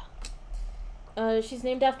vodka. She's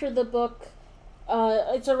named after the book.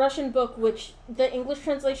 It's a Russian book, which the English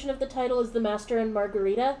translation of the title is The Master and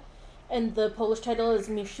Margarita, and the Polish title is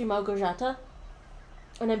Mistrz Małgorzata.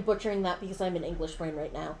 And I'm butchering that because I'm in English brain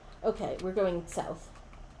right now. Okay, we're going south.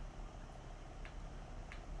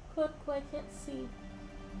 Look, I can't see.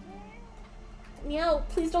 Meow,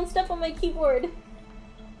 please don't step on my keyboard.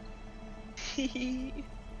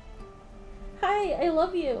 Hi, I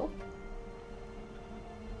love you.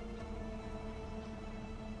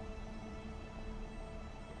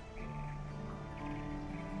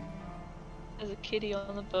 There's a kitty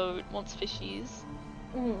on the boat, wants fishies.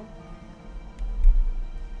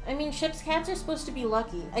 I mean, ship's cats are supposed to be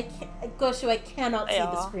lucky. I cannot see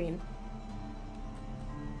the screen.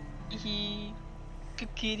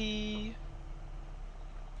 Good kitty.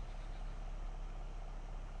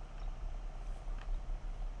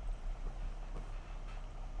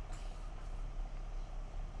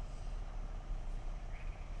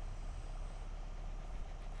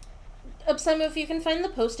 Upsimo, if you can find the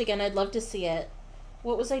post again, I'd love to see it.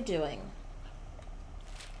 What was I doing?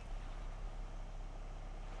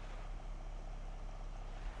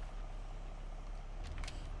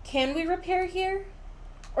 Can we repair here?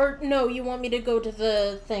 Or, no, you want me to go to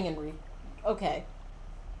the thing and Okay.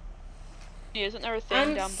 Yeah, isn't there a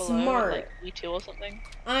thing down below? Smart. Like E2 or something?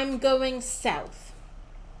 I'm going south.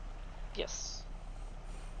 Yes.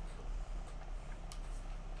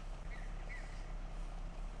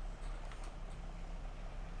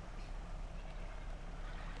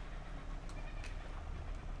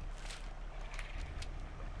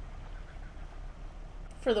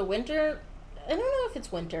 For the winter? I don't know if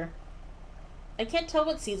it's winter. I can't tell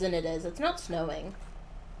what season it is. It's not snowing.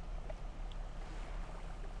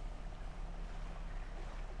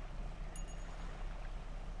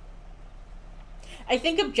 I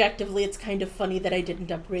think objectively it's kind of funny that I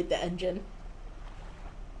didn't upgrade the engine.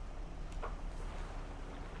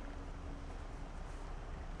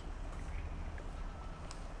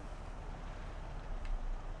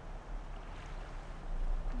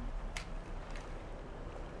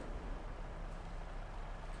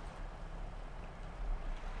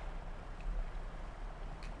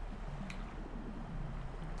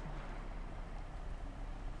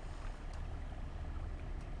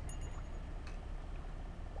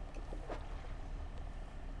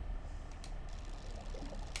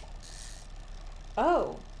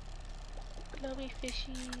 Oh. Glowy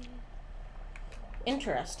fishy.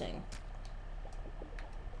 Interesting.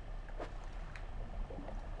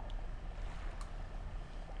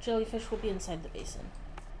 Jellyfish will be inside the basin.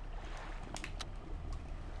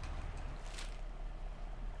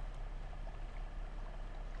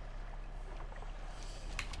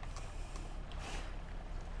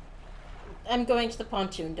 I'm going to the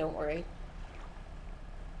pontoon, don't worry.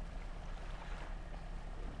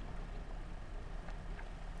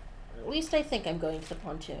 At least I think I'm going to the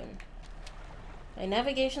pontoon. My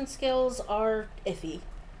navigation skills are iffy.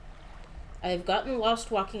 I've gotten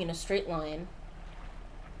lost walking in a straight line.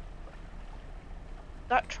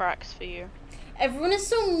 That tracks for you. Everyone is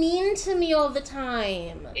so mean to me all the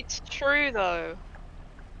time. It's true though.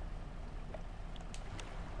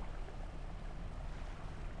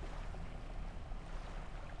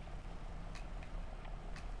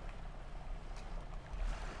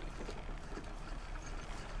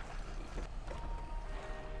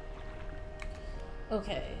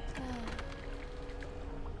 Okay.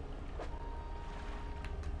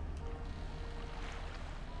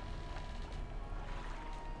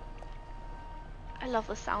 I love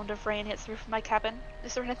the sound of rain hits the roof of my cabin.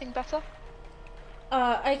 Is there anything better?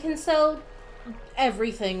 I can sell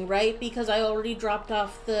everything, right? Because I already dropped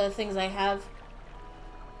off the things I have.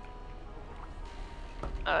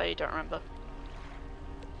 I don't remember.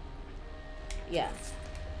 Yeah.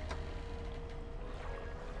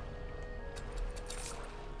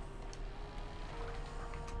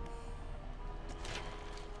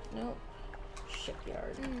 Nope.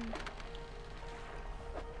 Shipyard.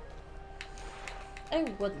 I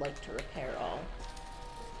would like to repair all.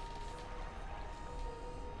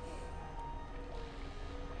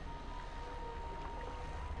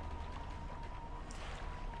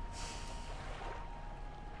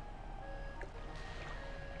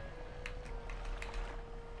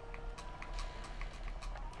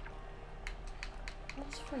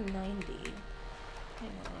 What's for 90? Hang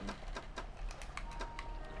on.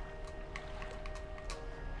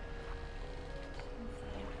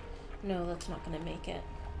 No, that's not gonna make it.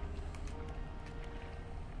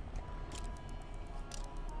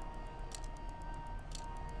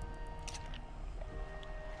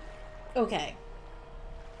 Okay.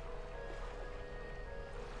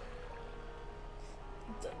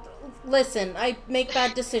 Listen, I make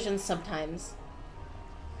bad decisions sometimes.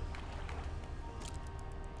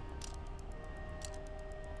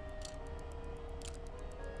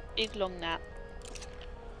 Big long nap.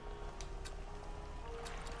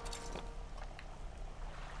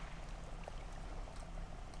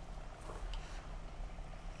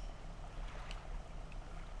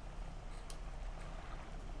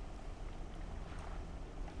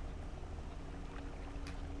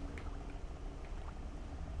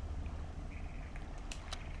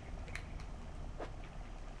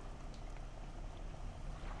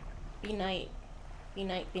 Be night. Be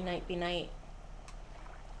night, be night, be night.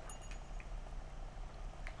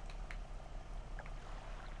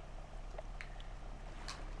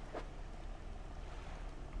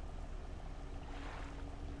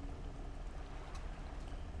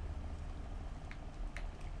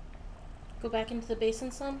 Go back into the basin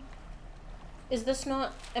some? Is this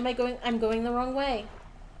not... I'm going the wrong way.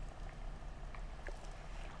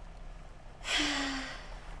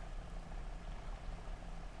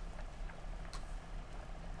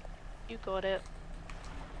 You got it.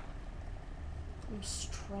 I'm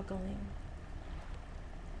struggling.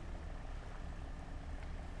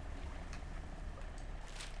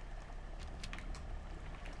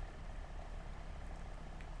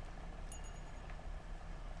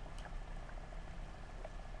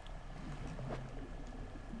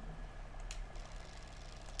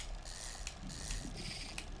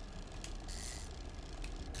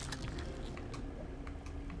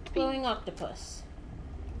 Glowing octopus.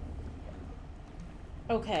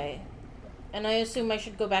 Okay. And I assume I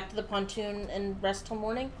should go back to the pontoon and rest till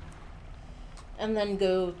morning? And then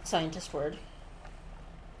go scientist word.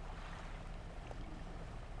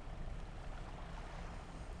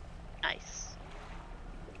 Nice.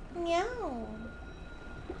 Meow.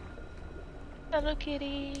 Hello,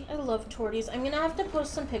 kitty. I love torties. I'm gonna have to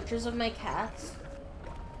post some pictures of my cats.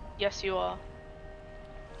 Yes, you are.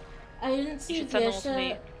 I didn't see You should send them all to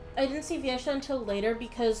me. I didn't see Viesha until later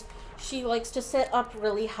because she likes to sit up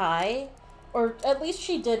really high. Or at least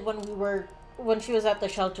she did when she was at the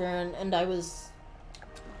shelter and I was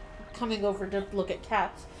coming over to look at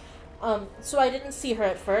cats. So I didn't see her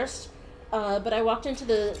at first. But I walked into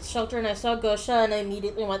the shelter and I saw Gosha and I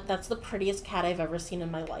immediately went, that's the prettiest cat I've ever seen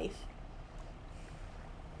in my life.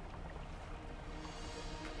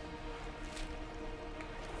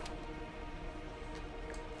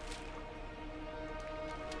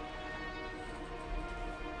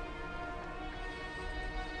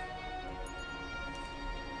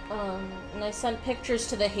 And I sent pictures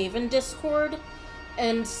to the Haven Discord,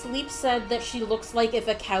 and Sleep said that she looks like if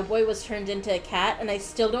a cowboy was turned into a cat, and I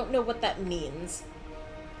still don't know what that means.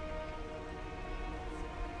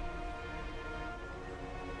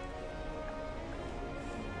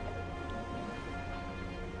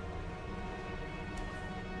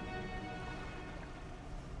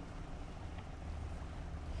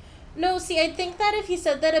 No, see, I think that if he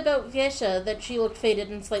said that about Viesha, that she looked faded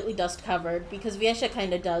and slightly dust-covered, because Viesha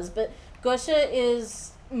kind of does, but Gosha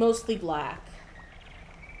is mostly black.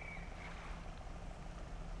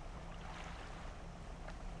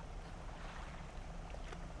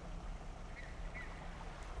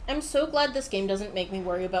 I'm so glad this game doesn't make me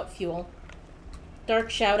worry about fuel.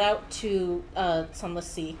 Dark shout-out to Sunless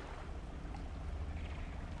Sea.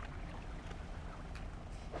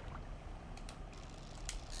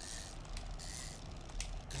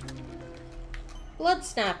 Blood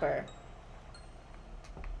Snapper.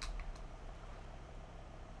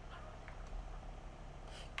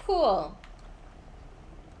 Cool.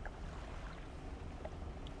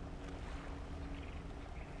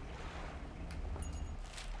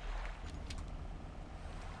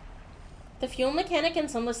 The fuel mechanic in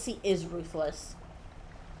Sunless Sea is ruthless.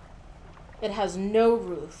 It has no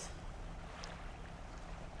ruth.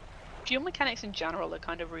 Fuel mechanics in general are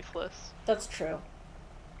kind of ruthless. That's true.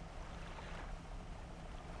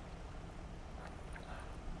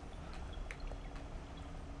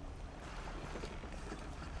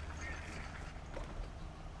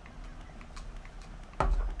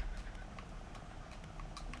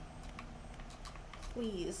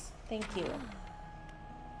 Please. Thank you.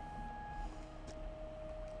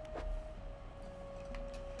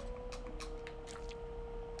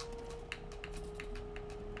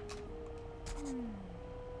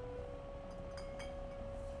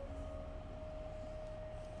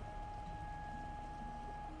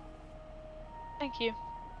 Thank you.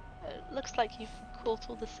 Looks like you've caught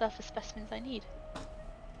all the surface specimens I need.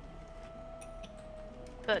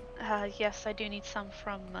 But, yes, I do need some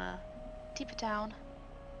from, deeper down.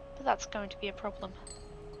 But that's going to be a problem.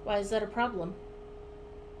 Why is that a problem?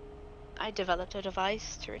 I developed a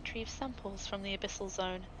device to retrieve samples from the abyssal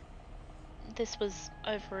zone. This was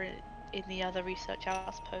over in the other research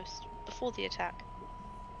outpost, before the attack.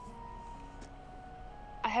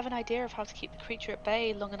 I have an idea of how to keep the creature at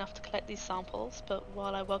bay long enough to collect these samples, but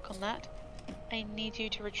while I work on that, I need you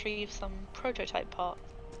to retrieve some prototype parts.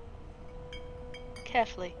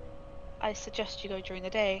 Carefully. I suggest you go during the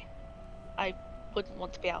day. I wouldn't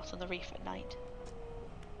want to be out on the reef at night.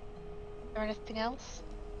 Is there anything else?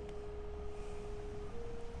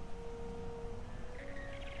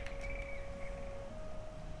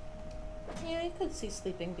 Yeah, I could see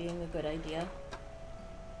sleeping being a good idea.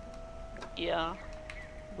 Yeah.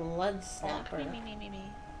 Blood snapper. Me.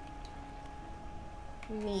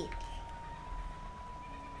 Meat.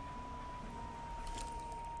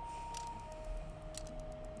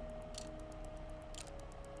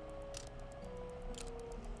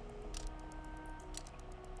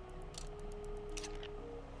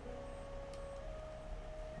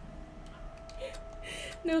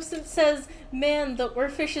 Nosint says, man, the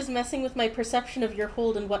OARFISH is messing with my perception of your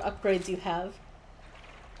hold and what upgrades you have.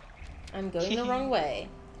 I'm going the wrong way.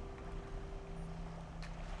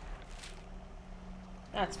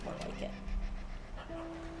 That's more like it.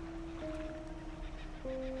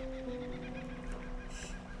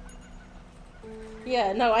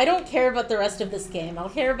 Yeah, no, I don't care about the rest of this game. I'll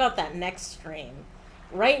care about that next stream.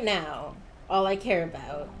 Right now, all I care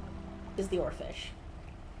about is the OARFISH.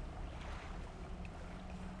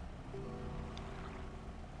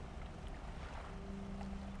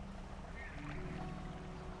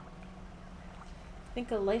 I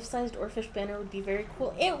think a life-sized OARFISH banner would be very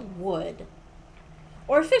cool. It would.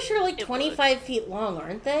 OARFISH are like 25 feet long,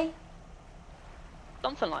 aren't they?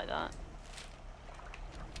 Something like that.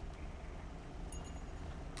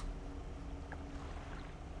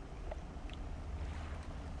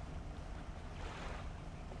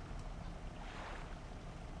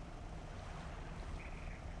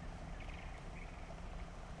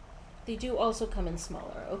 They do also come in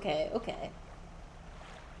smaller. Okay.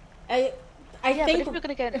 I Yeah, think but if you're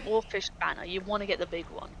gonna get an OARFISH banner, you want to get the big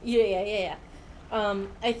one. Yeah.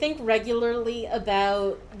 I think regularly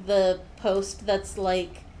about the post that's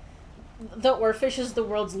like, the OARFISH is the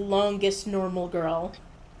world's longest normal girl.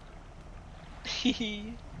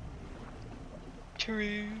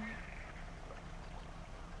 True.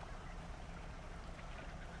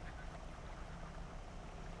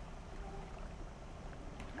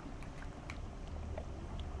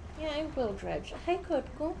 Yeah, I will, Dredge. Hi,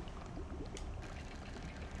 Kotko.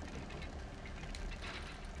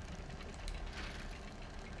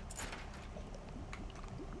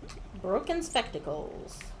 Broken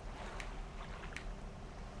spectacles.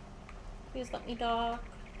 Please let me dock.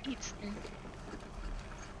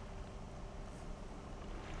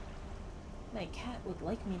 My cat would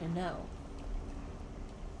like me to know.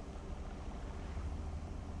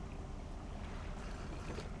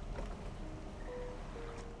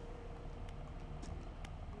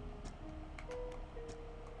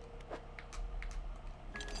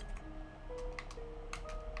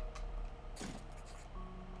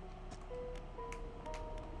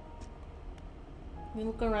 You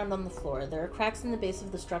look around on the floor. There are cracks in the base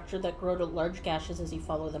of the structure that grow to large gashes as you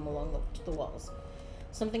follow them along the walls.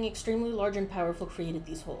 Something extremely large and powerful created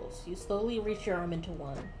these holes. You slowly reach your arm into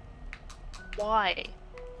one. Why?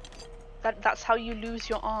 That's how you lose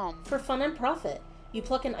your arm. For fun and profit. You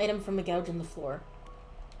pluck an item from a gouge in the floor.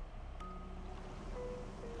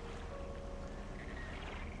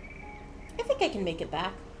 I think I can make it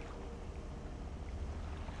back.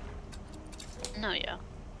 No, yeah.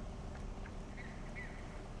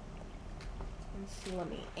 Let's see, let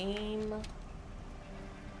me aim.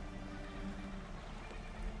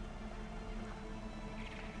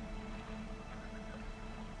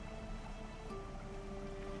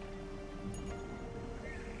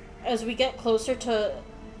 As we get closer to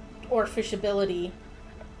OARFISH ability,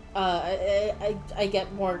 I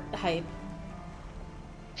get more hype.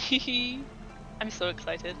 I'm so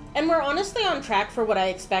excited. And we're honestly on track for what I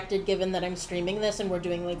expected, given that I'm streaming this and we're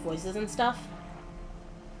doing, like, voices and stuff.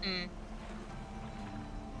 Mm.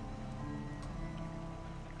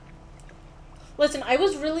 Listen, I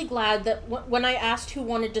was really glad that when I asked who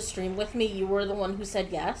wanted to stream with me, you were the one who said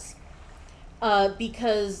yes.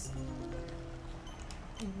 Because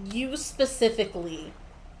you specifically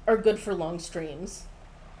are good for long streams.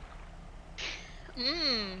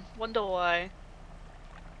 Wonder why.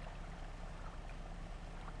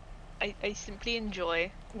 I simply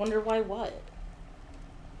enjoy. Wonder why what?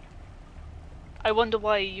 I wonder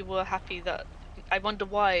why you were happy that... I wonder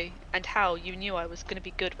why and how you knew I was going to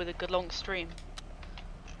be good with a good long stream.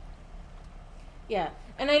 Yeah,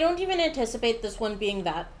 and I don't even anticipate this one being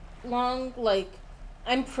that long. Like,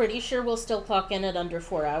 I'm pretty sure we'll still clock in at under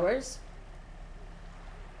 4 hours.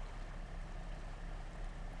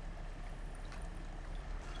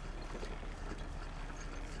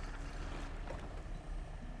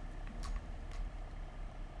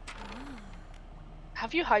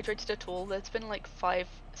 Have you hydrated at all? There's been like 5,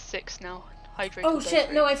 6 now. Hydrated. Oh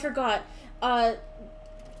shit, no, I forgot.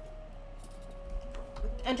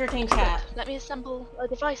 Entertain chat. Let me assemble a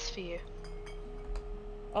device for you.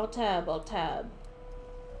 I'll tab. I'll tab.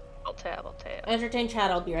 Entertain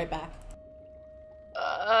chat, I'll be right back.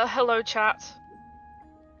 Hello chat.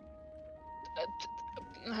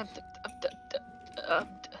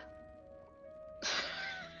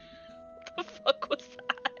 The fuck was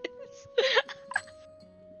that?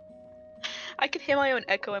 I can hear my own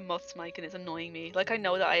echo in Moth's mic and it's annoying me. Like, I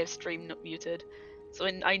know that I have stream not muted, so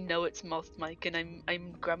I know it's Moth's mic and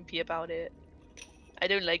I'm grumpy about it. I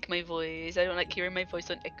don't like my voice. I don't like hearing my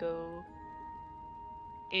voice on echo.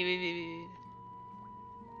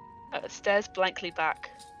 Stares blankly back.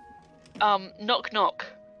 Knock knock.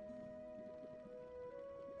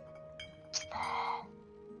 Who's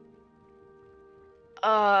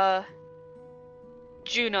there?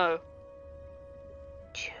 Juno.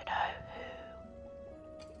 Juno who?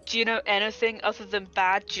 Do you know anything other than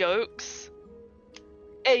bad jokes?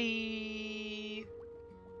 Ayy.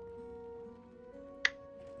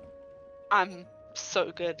 I'm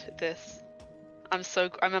so good at this. I'm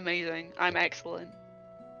amazing. I'm excellent.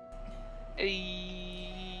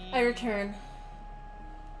 I return.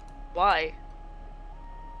 Why?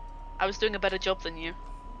 I was doing a better job than you.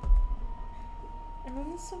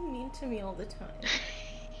 Everyone's so mean to me all the time.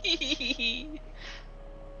 You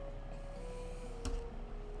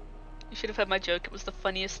should have heard my joke. It was the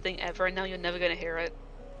funniest thing ever, and now you're never gonna hear it.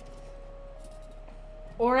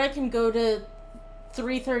 Or I can go to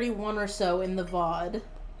 3:31 or so in the VOD.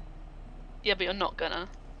 Yeah, but you're not gonna.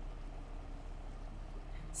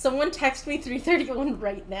 Someone text me 3:31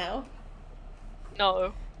 right now.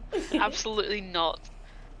 No. Absolutely not.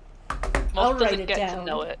 I'll Moth write doesn't it get down. to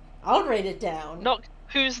know it. I'll write it down. Not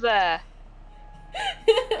who's there?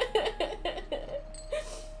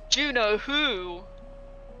 Juno, who?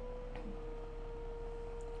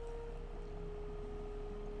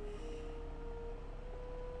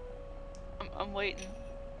 I'm waiting.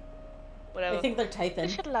 Whatever. I think they're typing.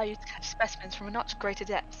 This should allow you to catch specimens from a much greater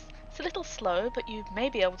depth. It's a little slow, but you may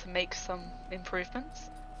be able to make some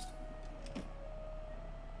improvements.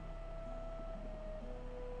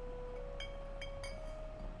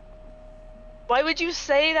 Why would you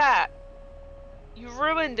say that? You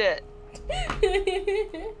ruined it.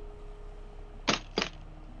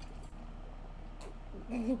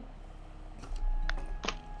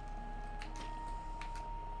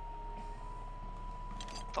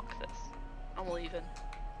 Fuck this. I'm leaving.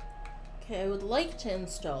 Okay, I would like to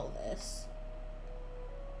install this.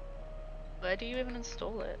 Where do you even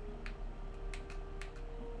install it?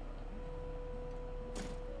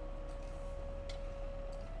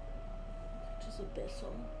 Just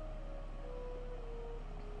Abyssal.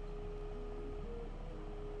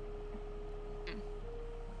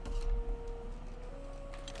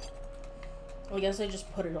 I guess I just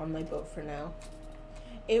put it on my boat for now.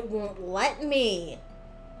 It won't let me!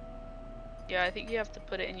 Yeah, I think you have to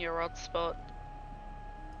put it in your odd spot.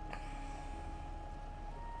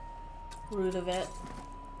 Root of it.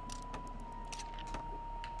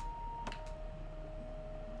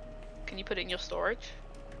 Can you put it in your storage?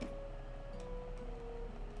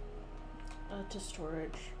 To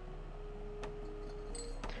storage.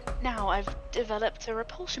 Now I've developed a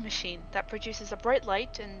repulsion machine that produces a bright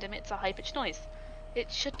light and emits a high-pitched noise.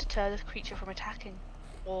 It should deter the creature from attacking.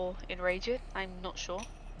 Or enrage it, I'm not sure.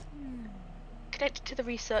 Connected to the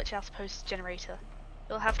research outpost generator.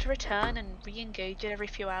 You'll have to return and re-engage it every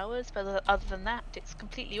few hours, but other than that, it's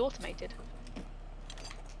completely automated.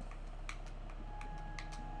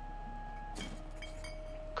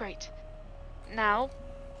 Great. Now,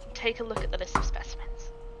 take a look at the list of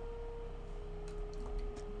specimens.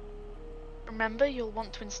 Remember, you'll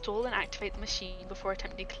want to install and activate the machine before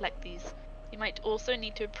attempting to collect these. You might also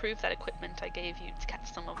need to improve that equipment I gave you to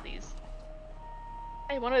catch some of these.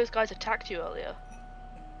 Hey, one of those guys attacked you earlier.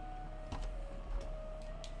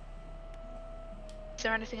 Is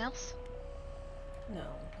there anything else? No.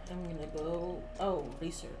 I'm gonna go... Oh,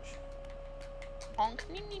 research. Honk.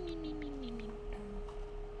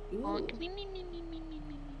 Ooh. Honk.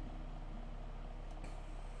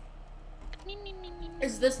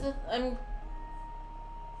 Is this the...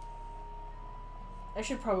 I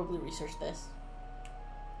should probably research this.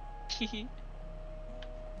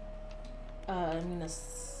 I'm gonna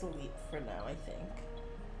sleep for now, I think.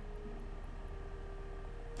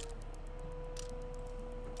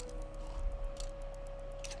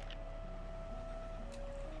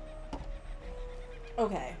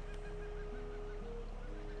 Okay.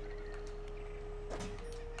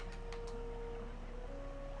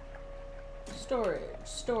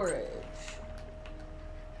 Storage.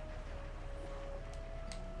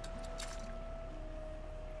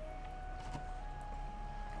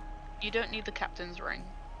 You don't need the captain's ring.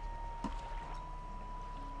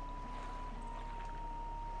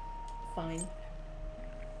 Fine.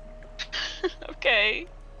 Okay.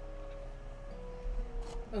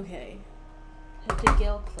 Okay. Head to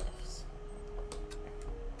Gale Cliffs.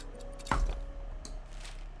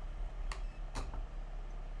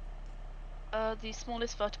 The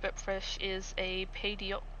smallest vertebrate fish is a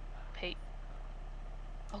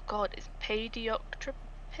Oh god, is Padioctopus?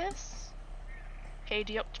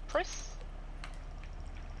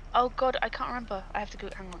 Oh god, I can't remember. I have to go.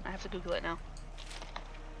 Hang on, I have to Google it now.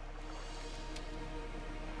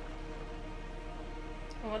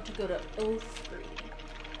 I want to go to O3.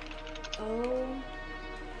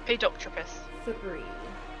 Padioctopus. O3.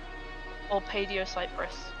 Or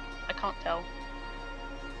Padiocyprus. I can't tell.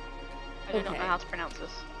 I do not know how to pronounce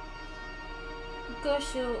this.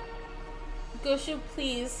 Goshu,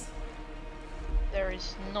 please. There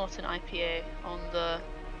is not an IPA on the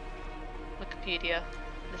Wikipedia.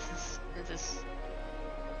 This is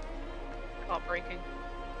heartbreaking.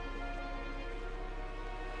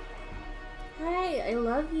 Hi, I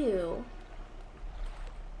love you.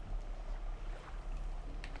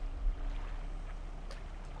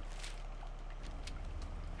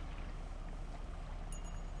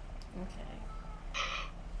 Okay.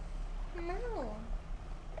 No.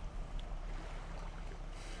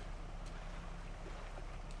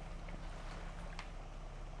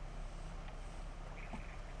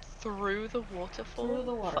 Through the waterfall? Through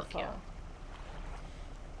the waterfall. Fuck yeah.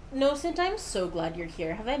 No, Sid, I'm so glad you're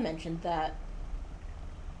here. Have I mentioned that?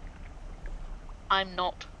 I'm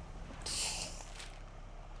not.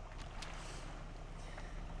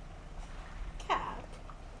 Cap.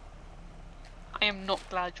 I am not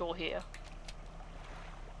glad you're here.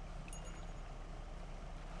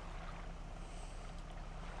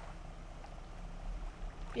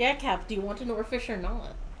 Yeah, Cap, do you want an oarfish or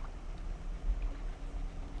not?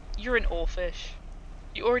 You're an oarfish.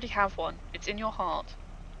 You already have one. It's in your heart.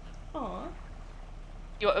 Aw.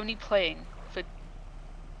 You're only playing for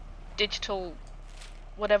digital,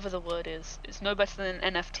 whatever the word is. It's no better than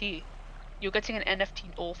an NFT. You're getting an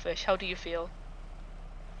NFT oarfish. How do you feel?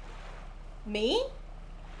 Me?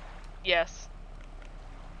 Yes.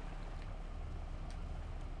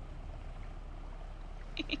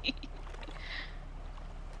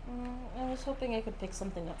 I was hoping I could pick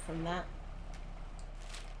something up from that.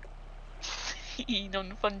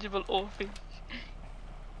 Non-fungible oarfish.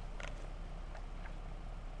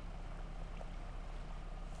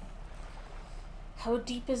 How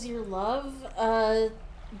deep is your love? The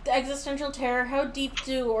existential terror. How deep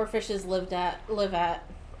do oarfishes live at?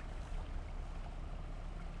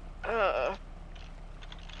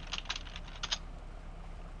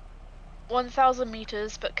 1,000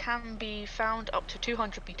 meters, but can be found up to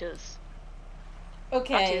 200 meters.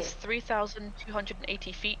 Okay. That is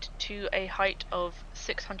 3,280 feet to a height of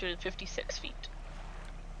 656 feet.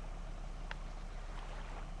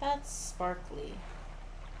 That's sparkly.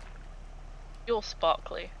 You're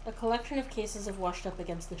sparkly. A collection of cases have washed up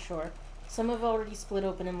against the shore. Some have already split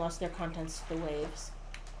open and lost their contents to the waves.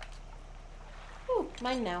 Ooh,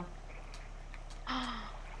 mine now.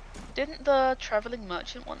 Didn't the traveling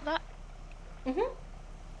merchant want that? Mm-hmm.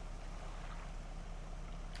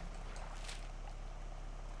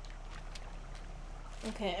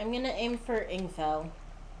 Okay, I'm gonna aim for Ingfell.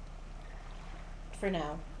 for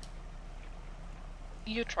now.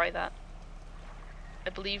 You try that.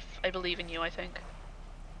 I believe in you, I think.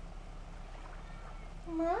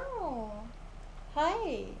 Meow.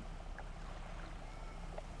 Hi.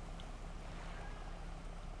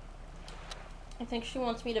 I think she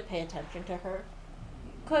wants me to pay attention to her.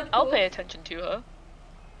 I'll pay attention to her.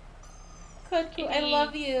 Kutku, I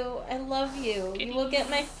love you. I love you. Kitty. You will get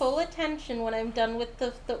my full attention when I'm done with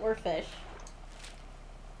the OARFISH.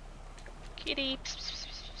 Kitty.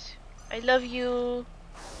 I love you.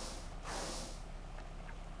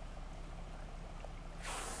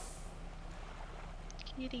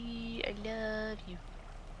 Kitty, I love you.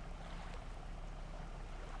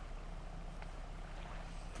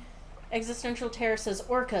 Existential Terror says,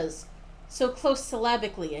 orcas. So close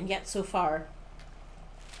syllabically, and yet so far.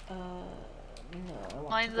 No, I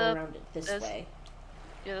want to go around it this way.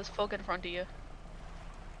 Yeah, there's fog in front of you.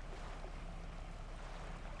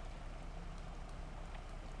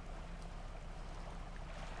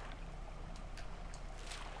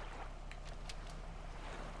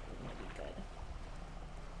 That'd be good.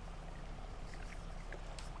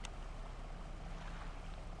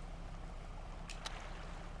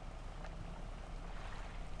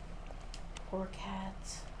 Poor cat.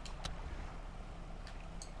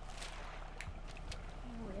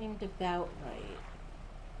 We're aimed about right.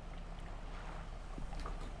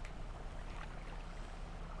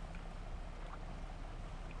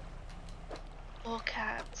 Poor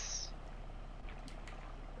cats.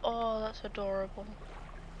 Oh, that's adorable.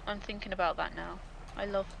 I'm thinking about that now. I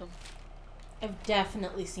love them. I've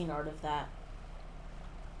definitely seen art of that.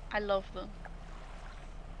 I love them.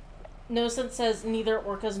 Nocent says neither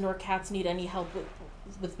orcas nor cats need any help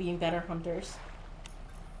with being better hunters.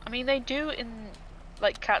 I mean, they do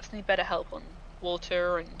like, cats need better help on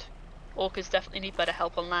water, and orcas definitely need better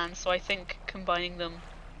help on land, so I think combining them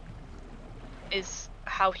is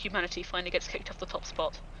how humanity finally gets kicked off the top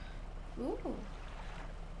spot. Ooh.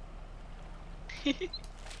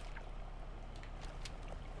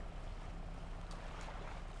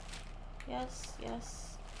 Yes,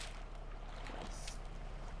 yes, yes.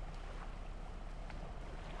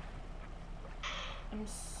 I'm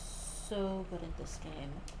so good at this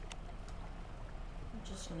game. I'm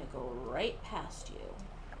just gonna go right past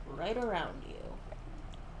you, right around you.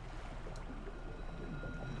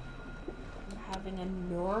 I'm having a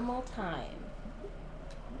normal time.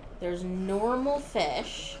 There's normal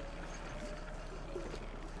fish.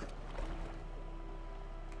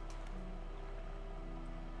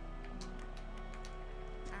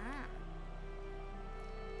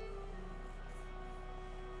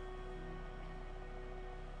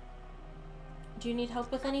 Do you need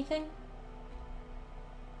help with anything?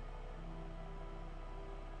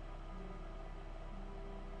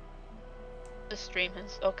 The stream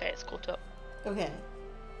has... Okay, it's caught up. Okay.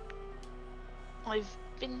 I've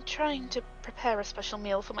been trying to prepare a special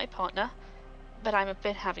meal for my partner, but I've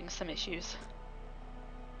been having some issues.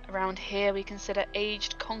 Around here we consider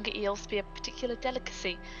aged conger eels to be a particular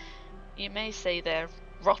delicacy. You may say they're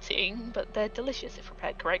rotting, but they're delicious if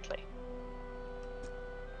prepared correctly.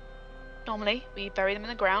 Normally, we bury them in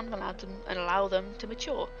the ground and allow them to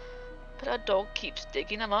mature, but our dog keeps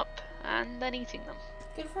digging them up and then eating them.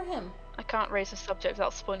 Good for him. I can't raise the subject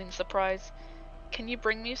without spoiling the surprise. Can you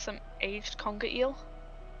bring me some aged conger eel?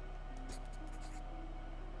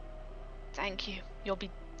 Thank you. You'll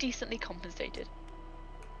be decently compensated.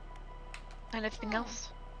 Anything else?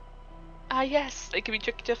 Ah yes, they can be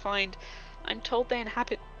tricky to find. I'm told they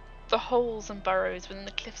inhabit the holes and burrows within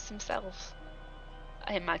the cliffs themselves.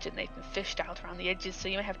 I imagine they've been fished out around the edges, so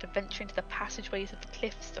you may have to venture into the passageways of the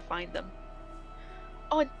cliffs to find them.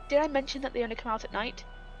 Oh, and did I mention that they only come out at night?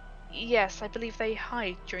 Yes, I believe they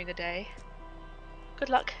hide during the day. Good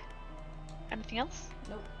luck. Anything else?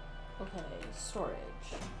 Nope. Okay, storage.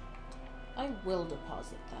 I will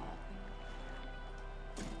deposit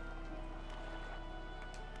that.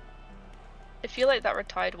 I feel like that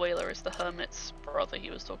retired whaler is the hermit's brother he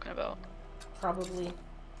was talking about. Probably.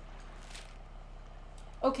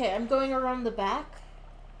 Okay, I'm going around the back.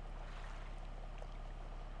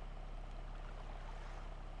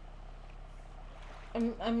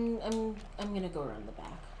 I'm gonna go around the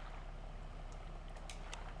back.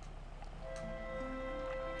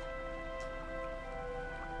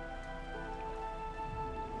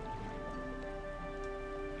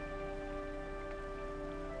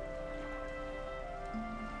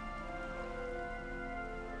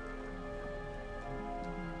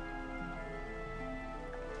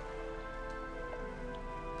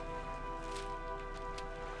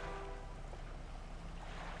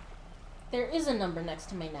 There is a number next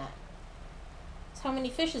to my net. It's how many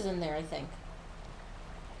fish is in there, I think.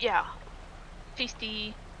 Yeah.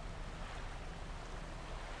 Tasty.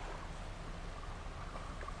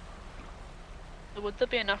 Would there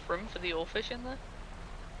be enough room for the oarfish in there?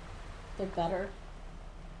 They're better.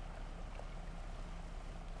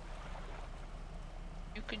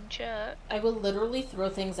 You can check. I will literally throw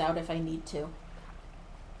things out if I need to.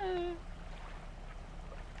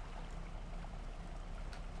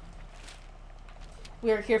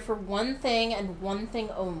 We are here for one thing and one thing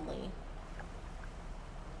only.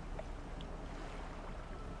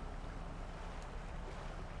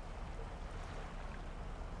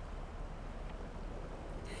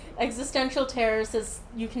 Existential Terror says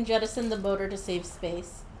you can jettison the motor to save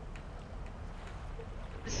space.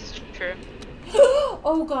 This is true.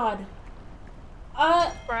 Oh god.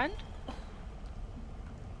 Friend?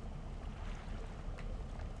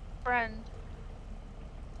 Friend.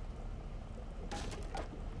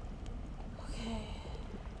 Okay.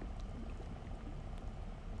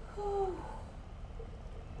 Whew.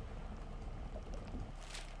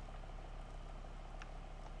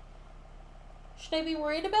 Should I be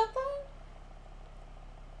worried about that?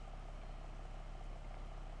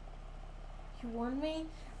 You warned me?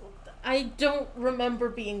 I don't remember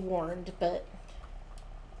being warned, but...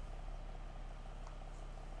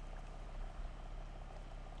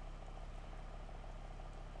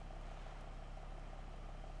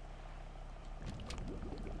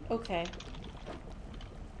 Okay.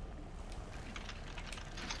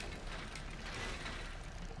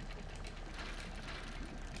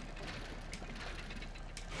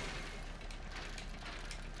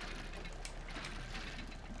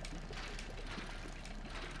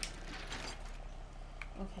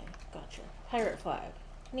 Okay, gotcha. Pirate flag.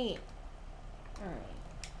 Neat. Alright.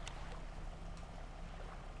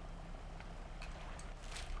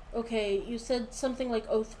 Okay, you said something like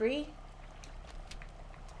 03?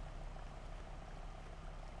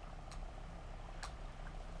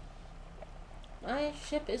 My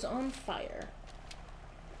ship is on fire.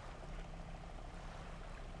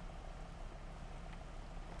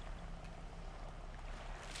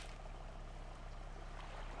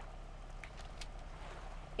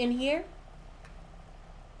 In here?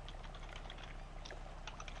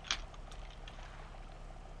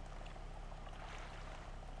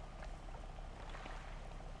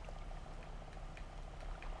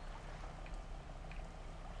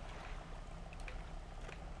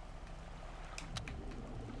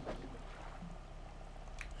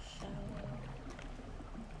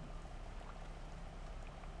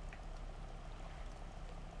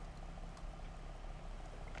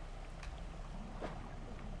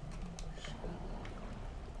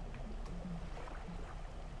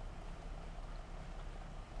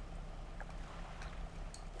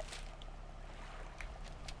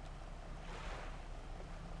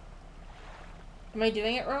 Am I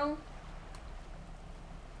doing it wrong?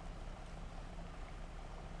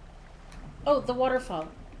 Oh, the waterfall.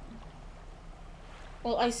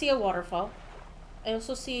 Well, I see a waterfall. I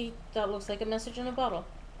also see that looks like a message in a bottle.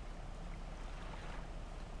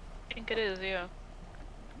 I think it is, yeah.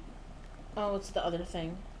 Oh, it's the other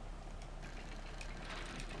thing.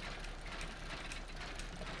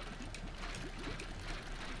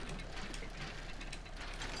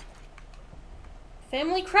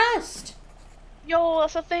 Family crest! Yo,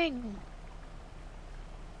 that's a thing!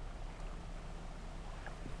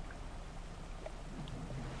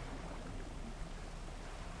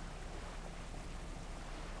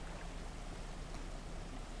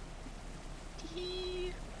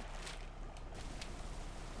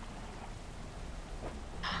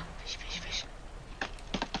 Fish, fish, fish.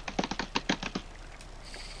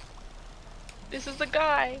 This is the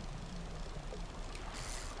guy.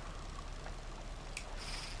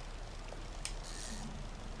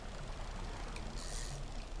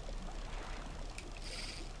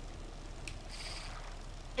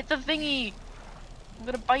 It's a thingy. I'm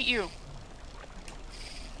gonna bite you.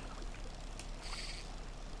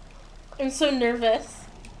 I'm so nervous.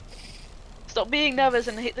 Stop being nervous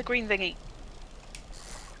and hit the green thingy.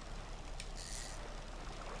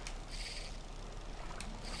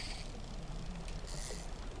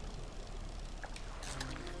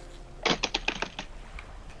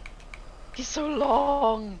 He's so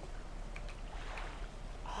long.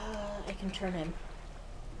 I can turn him.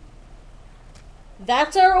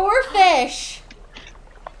 That's our oarfish!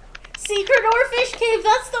 Secret oarfish cave,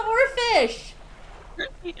 that's the oarfish!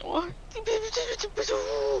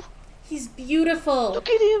 He's beautiful. Look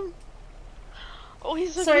at him. Oh,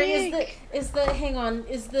 he's so Sorry, big. is the hang on,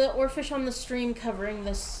 is the oarfish on the stream covering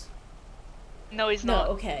this? No, he's not.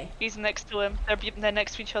 No, okay. He's next to him. They're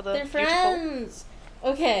next to each other. They're Beautiful. friends.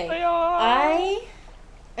 Okay. They are. I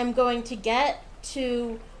am going to get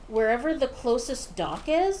to wherever the closest dock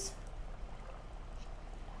is.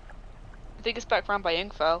 I think it's back round by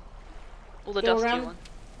Ingfell. All the Go dusty around- one.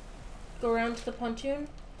 Go around to the pontoon.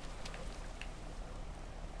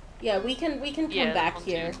 Yeah, we can come Yeah, the back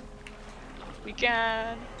pontoon. here. We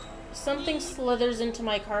can. Something slithers into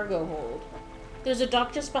my cargo hold. There's a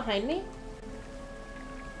dock just behind me?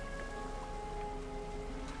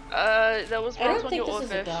 That was I once don't on think your this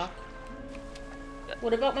is a OARFISH. dock.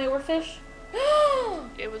 What about my oarfish?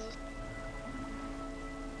 It was.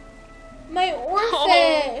 My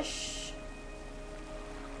oarfish!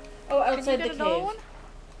 Oh, outside Can you the get another cave. one?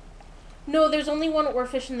 No, there's only one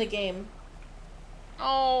oarfish in the game.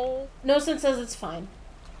 Oh, Nosen says it's fine.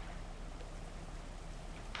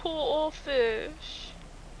 poor OARFISH.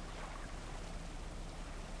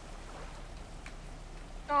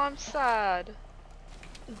 Oh, I'm sad.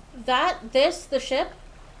 The ship?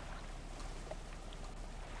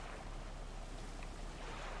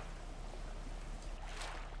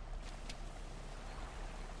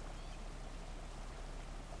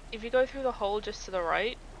 If you go through the hole just to the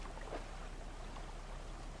right,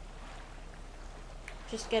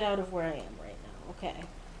 Just get out of where I am right now, okay.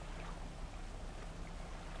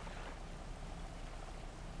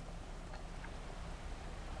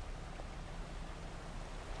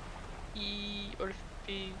 or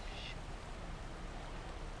fish.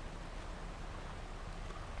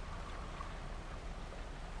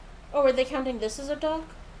 Oh, are they counting this as a dock?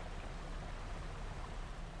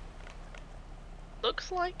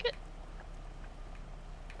 Looks like it.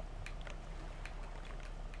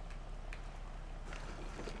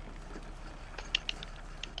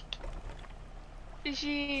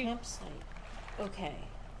 Fishy. Campsite. Okay.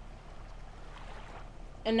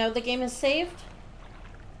 And now the game is saved?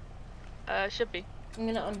 Should be. I'm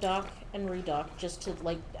gonna undock and redock just to,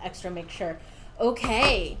 like, extra make sure.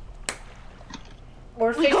 Okay!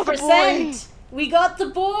 Or We got the 50%! We got the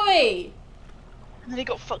boy! And then he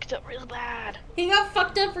got fucked up real bad. He got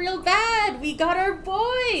fucked up real bad! We got our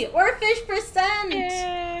boy! Or fish percent!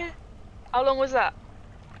 Yeah. How long was that?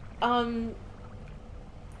 3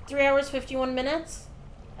 hours, 51 minutes?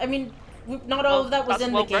 I mean, not all of that was that's in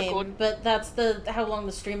a the world game, record. but that's how long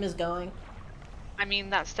the stream is going. I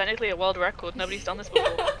mean, that's technically a world record. Nobody's done this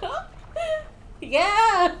before.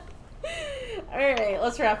 Yeah! Alright,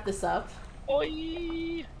 let's wrap this up. Oi!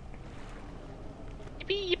 Yippee,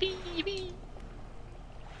 yippee, yippee.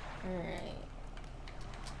 Alright.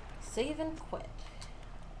 Save and quit.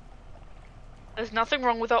 There's nothing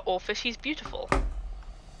wrong with our OARFISH. He's beautiful.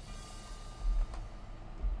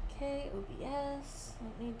 Okay, OBS.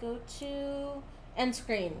 Let me go to end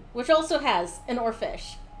screen, which also has an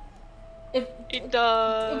oarfish. It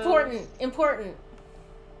does. Important.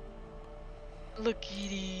 Look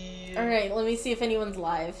at it. Alright, let me see if anyone's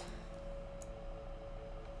live.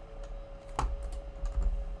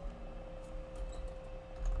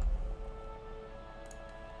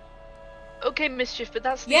 Okay, Mischief, but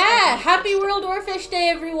that's the Yeah! end. Happy World Oarfish Day,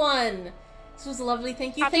 everyone! This was lovely.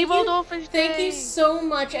 Thank you. Happy World OARFISH Thank Day. you so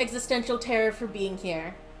much, Existential Terror, for being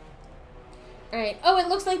here. Alright. Oh, it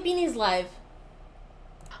looks like Beanie's live.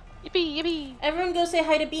 Yippee, yippee. Everyone go say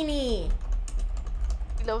hi to Beanie.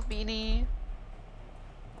 We love Beanie.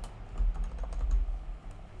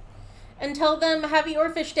 And tell them Happy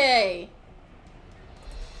Oarfish Day.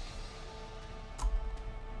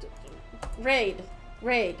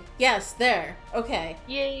 Raid. Yes, there. Okay.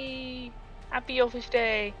 Yay! Happy OARFIsh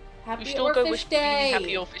Day. Happy We should all go Oarfish wish Day. Beanie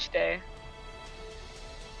Happy OARFIsh Day.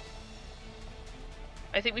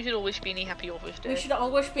 I think we should all wish Beanie Happy OARFIsh Day. We should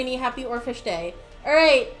all wish Beanie Happy Oarfish Day.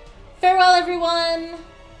 Alright. Farewell, everyone.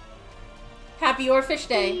 Happy Oarfish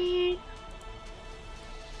Day. Bye.